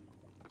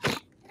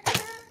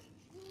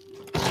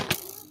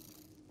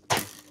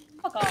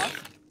 Fuck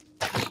off.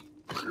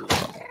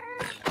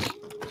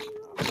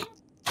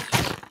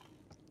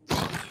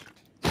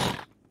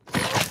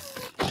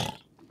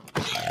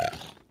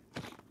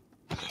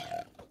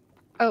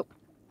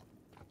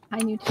 I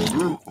knew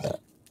too.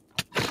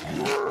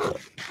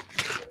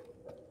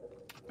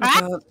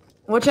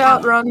 Watch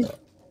out, run.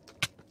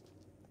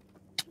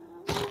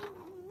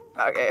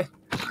 Okay.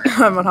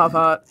 I'm on half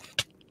heart.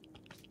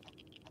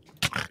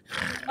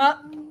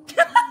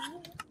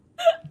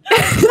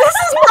 This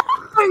is not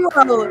going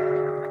well.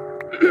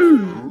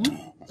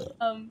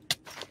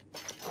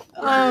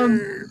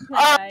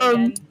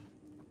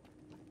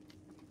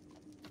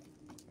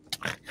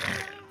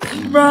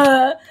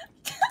 Bruh.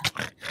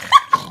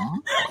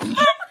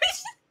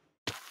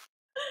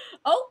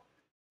 Oh.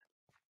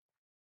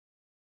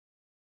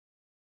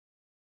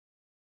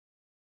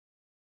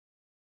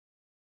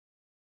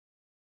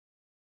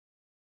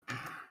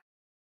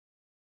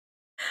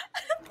 I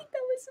don't think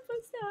that was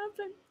supposed to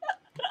happen.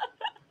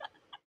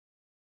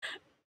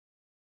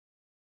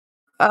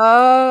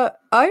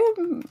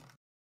 I'm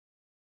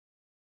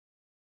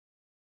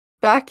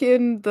back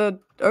in the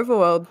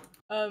overworld.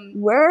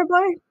 Where am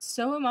I?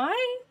 So am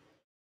I?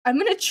 I'm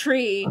in a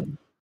tree.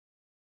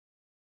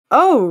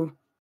 Oh.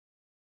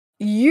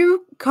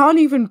 You can't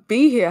even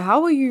be here.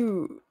 How are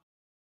you?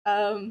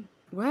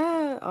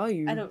 Where are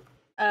you? I don't,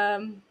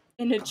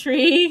 in a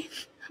tree.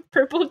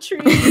 Purple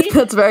tree.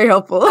 That's very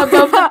helpful.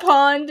 Above the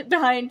pond,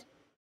 behind.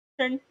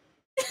 Turn.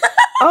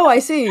 Oh, I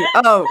see.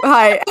 Oh,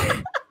 hi.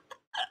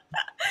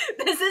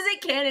 This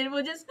isn't canon.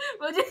 We'll just.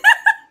 You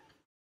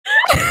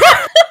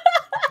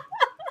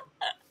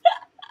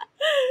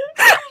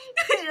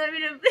want me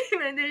to be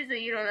there so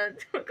you don't have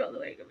to walk all the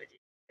way.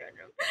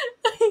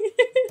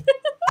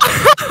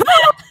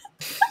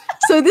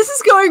 So this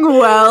is going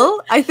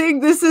well. I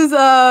think this is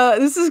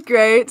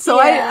great.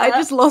 So Yeah. I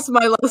just lost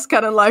my last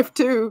canon life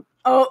too.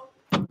 Oh.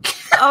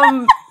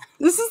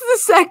 This is the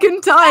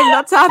second time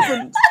that's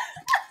happened.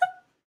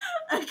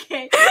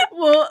 Okay.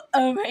 Well,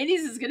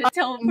 Hades is gonna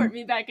teleport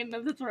me back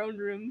into the throne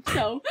room.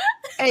 So.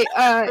 Hey,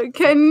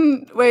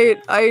 wait.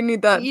 I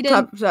need that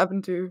Eden. to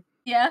happen too.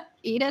 Yeah.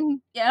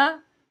 Eden, Yeah.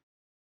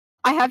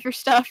 I have your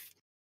stuff.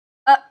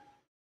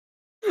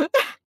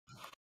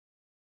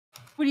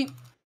 What do you?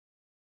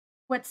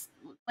 What's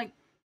like?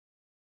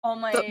 All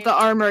my The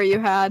armor you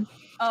had.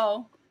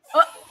 Oh.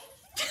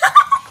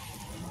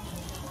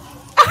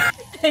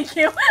 Thank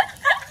you.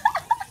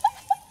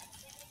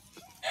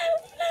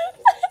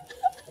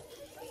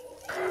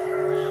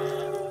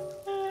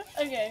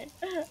 Okay.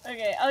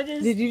 I'll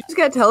just. Did you just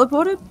get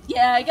teleported?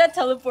 Yeah, I got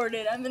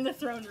teleported. I'm in the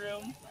throne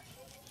room.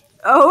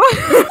 Oh.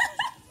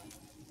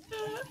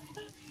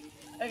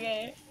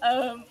 Okay.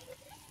 I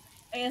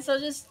guess I'll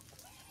just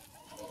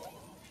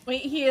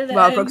wait here then.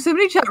 Wow,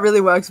 proximity chat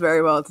really works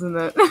very well, doesn't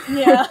it?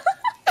 Yeah.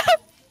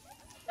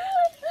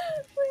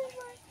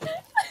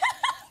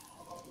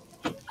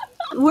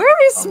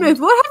 Where is Smith?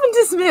 What happened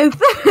to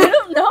Smith? I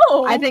don't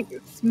know. I think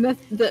Smith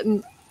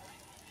didn't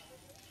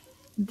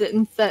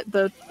set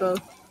the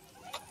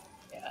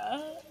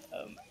Yeah.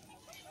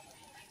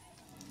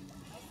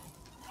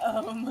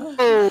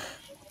 Oh.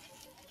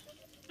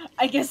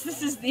 I guess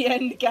this is the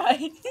end,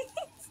 guys.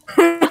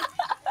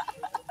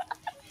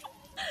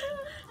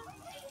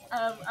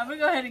 I'm gonna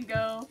go ahead and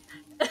go.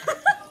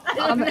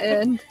 I'm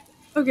in.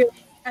 Okay.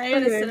 I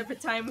gotta set up a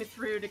time with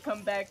Rue to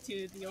come back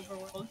to the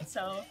overworld,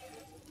 so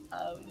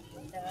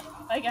yeah.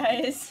 Bye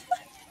guys.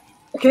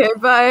 Okay,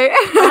 bye.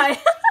 Bye.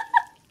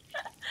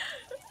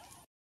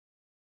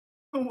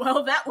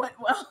 Well, that went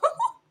well.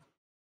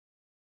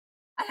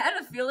 I had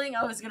a feeling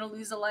I was gonna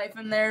lose a life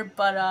in there,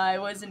 but I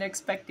wasn't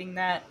expecting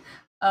that.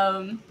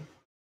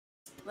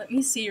 Let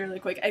me see really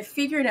quick. I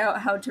figured out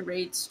how to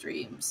rate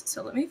streams,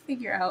 so let me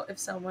figure out if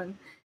someone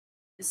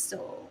is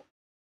still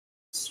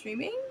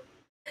streaming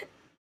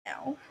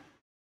now.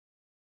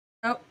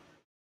 Oh.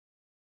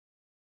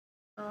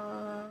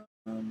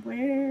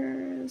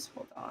 Where's...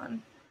 Hold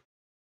on.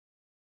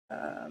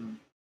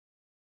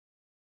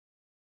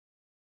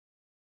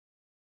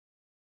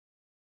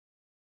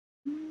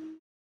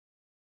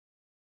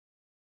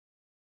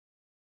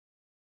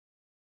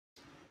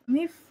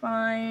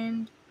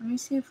 Let me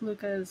see if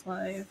Luca is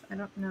live. I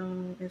don't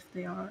know if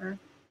they are.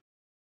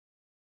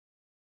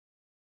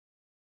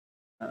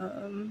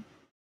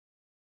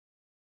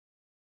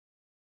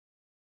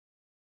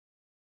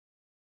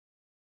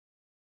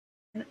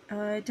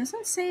 It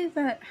doesn't say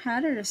that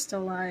Hatter is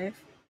still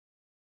live.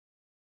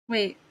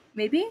 Wait,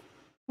 maybe?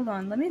 Hold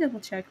on, let me double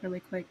check really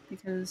quick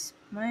because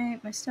my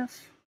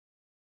stuff...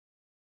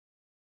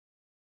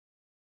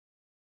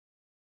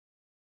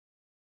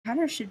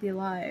 Hatter should be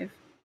live.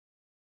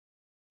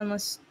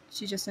 Unless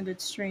she just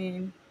ended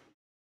stream.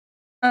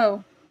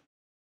 Oh.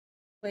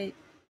 Wait.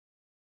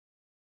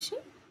 Is she?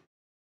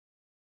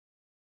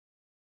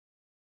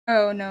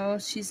 Oh no,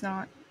 she's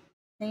not.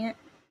 Dang it.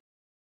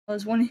 I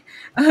was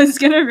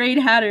gonna raid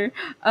Hatter.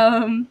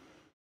 I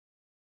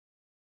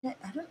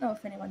don't know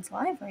if anyone's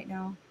live right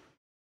now.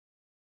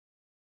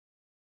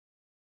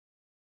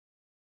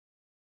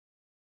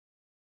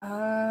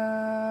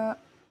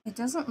 It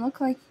doesn't look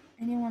like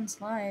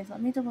anyone's live.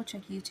 Let me double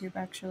check YouTube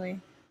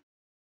actually.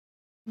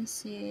 Let me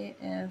see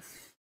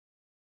if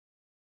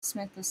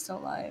Smith is still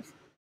live.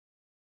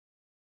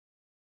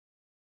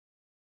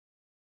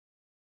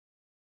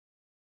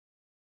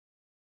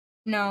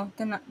 No,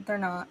 they're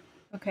not.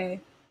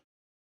 Okay.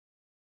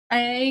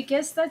 I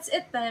guess that's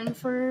it then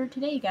for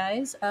today,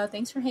 guys.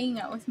 Thanks for hanging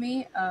out with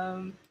me.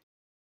 Let's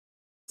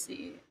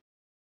see.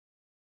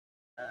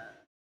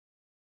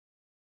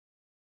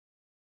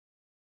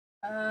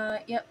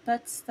 Yep,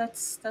 that's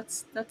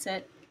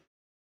it.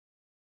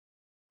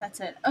 That's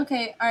it.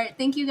 Okay, alright,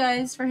 thank you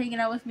guys for hanging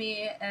out with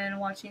me and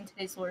watching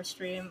today's lore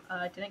stream.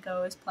 Didn't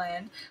go as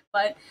planned,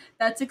 but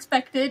that's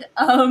expected.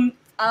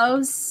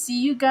 I'll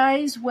see you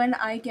guys when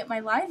I get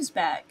my lives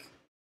back.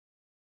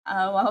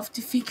 I'll have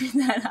to figure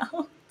that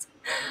out.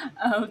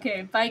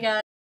 Okay, bye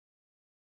guys.